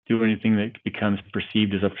 do anything that becomes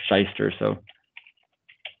perceived as a shyster. So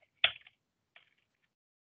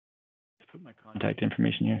let's put my contact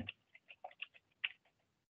information here.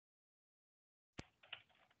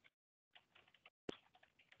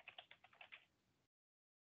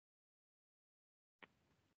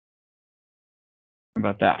 How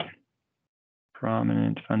about that?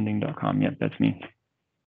 Prominentfunding.com. Yep, that's me.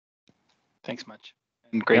 Thanks much.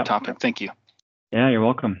 And great topic. Thank you. Yeah, you're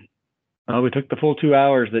welcome. We took the full 2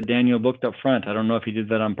 hours that Daniel booked up front. I don't know if he did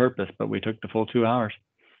that on purpose, but we took the full 2 hours.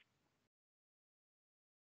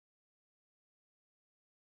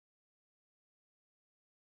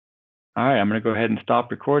 All right, I'm going to go ahead and stop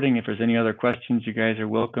recording. If there's any other questions, you guys are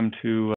welcome to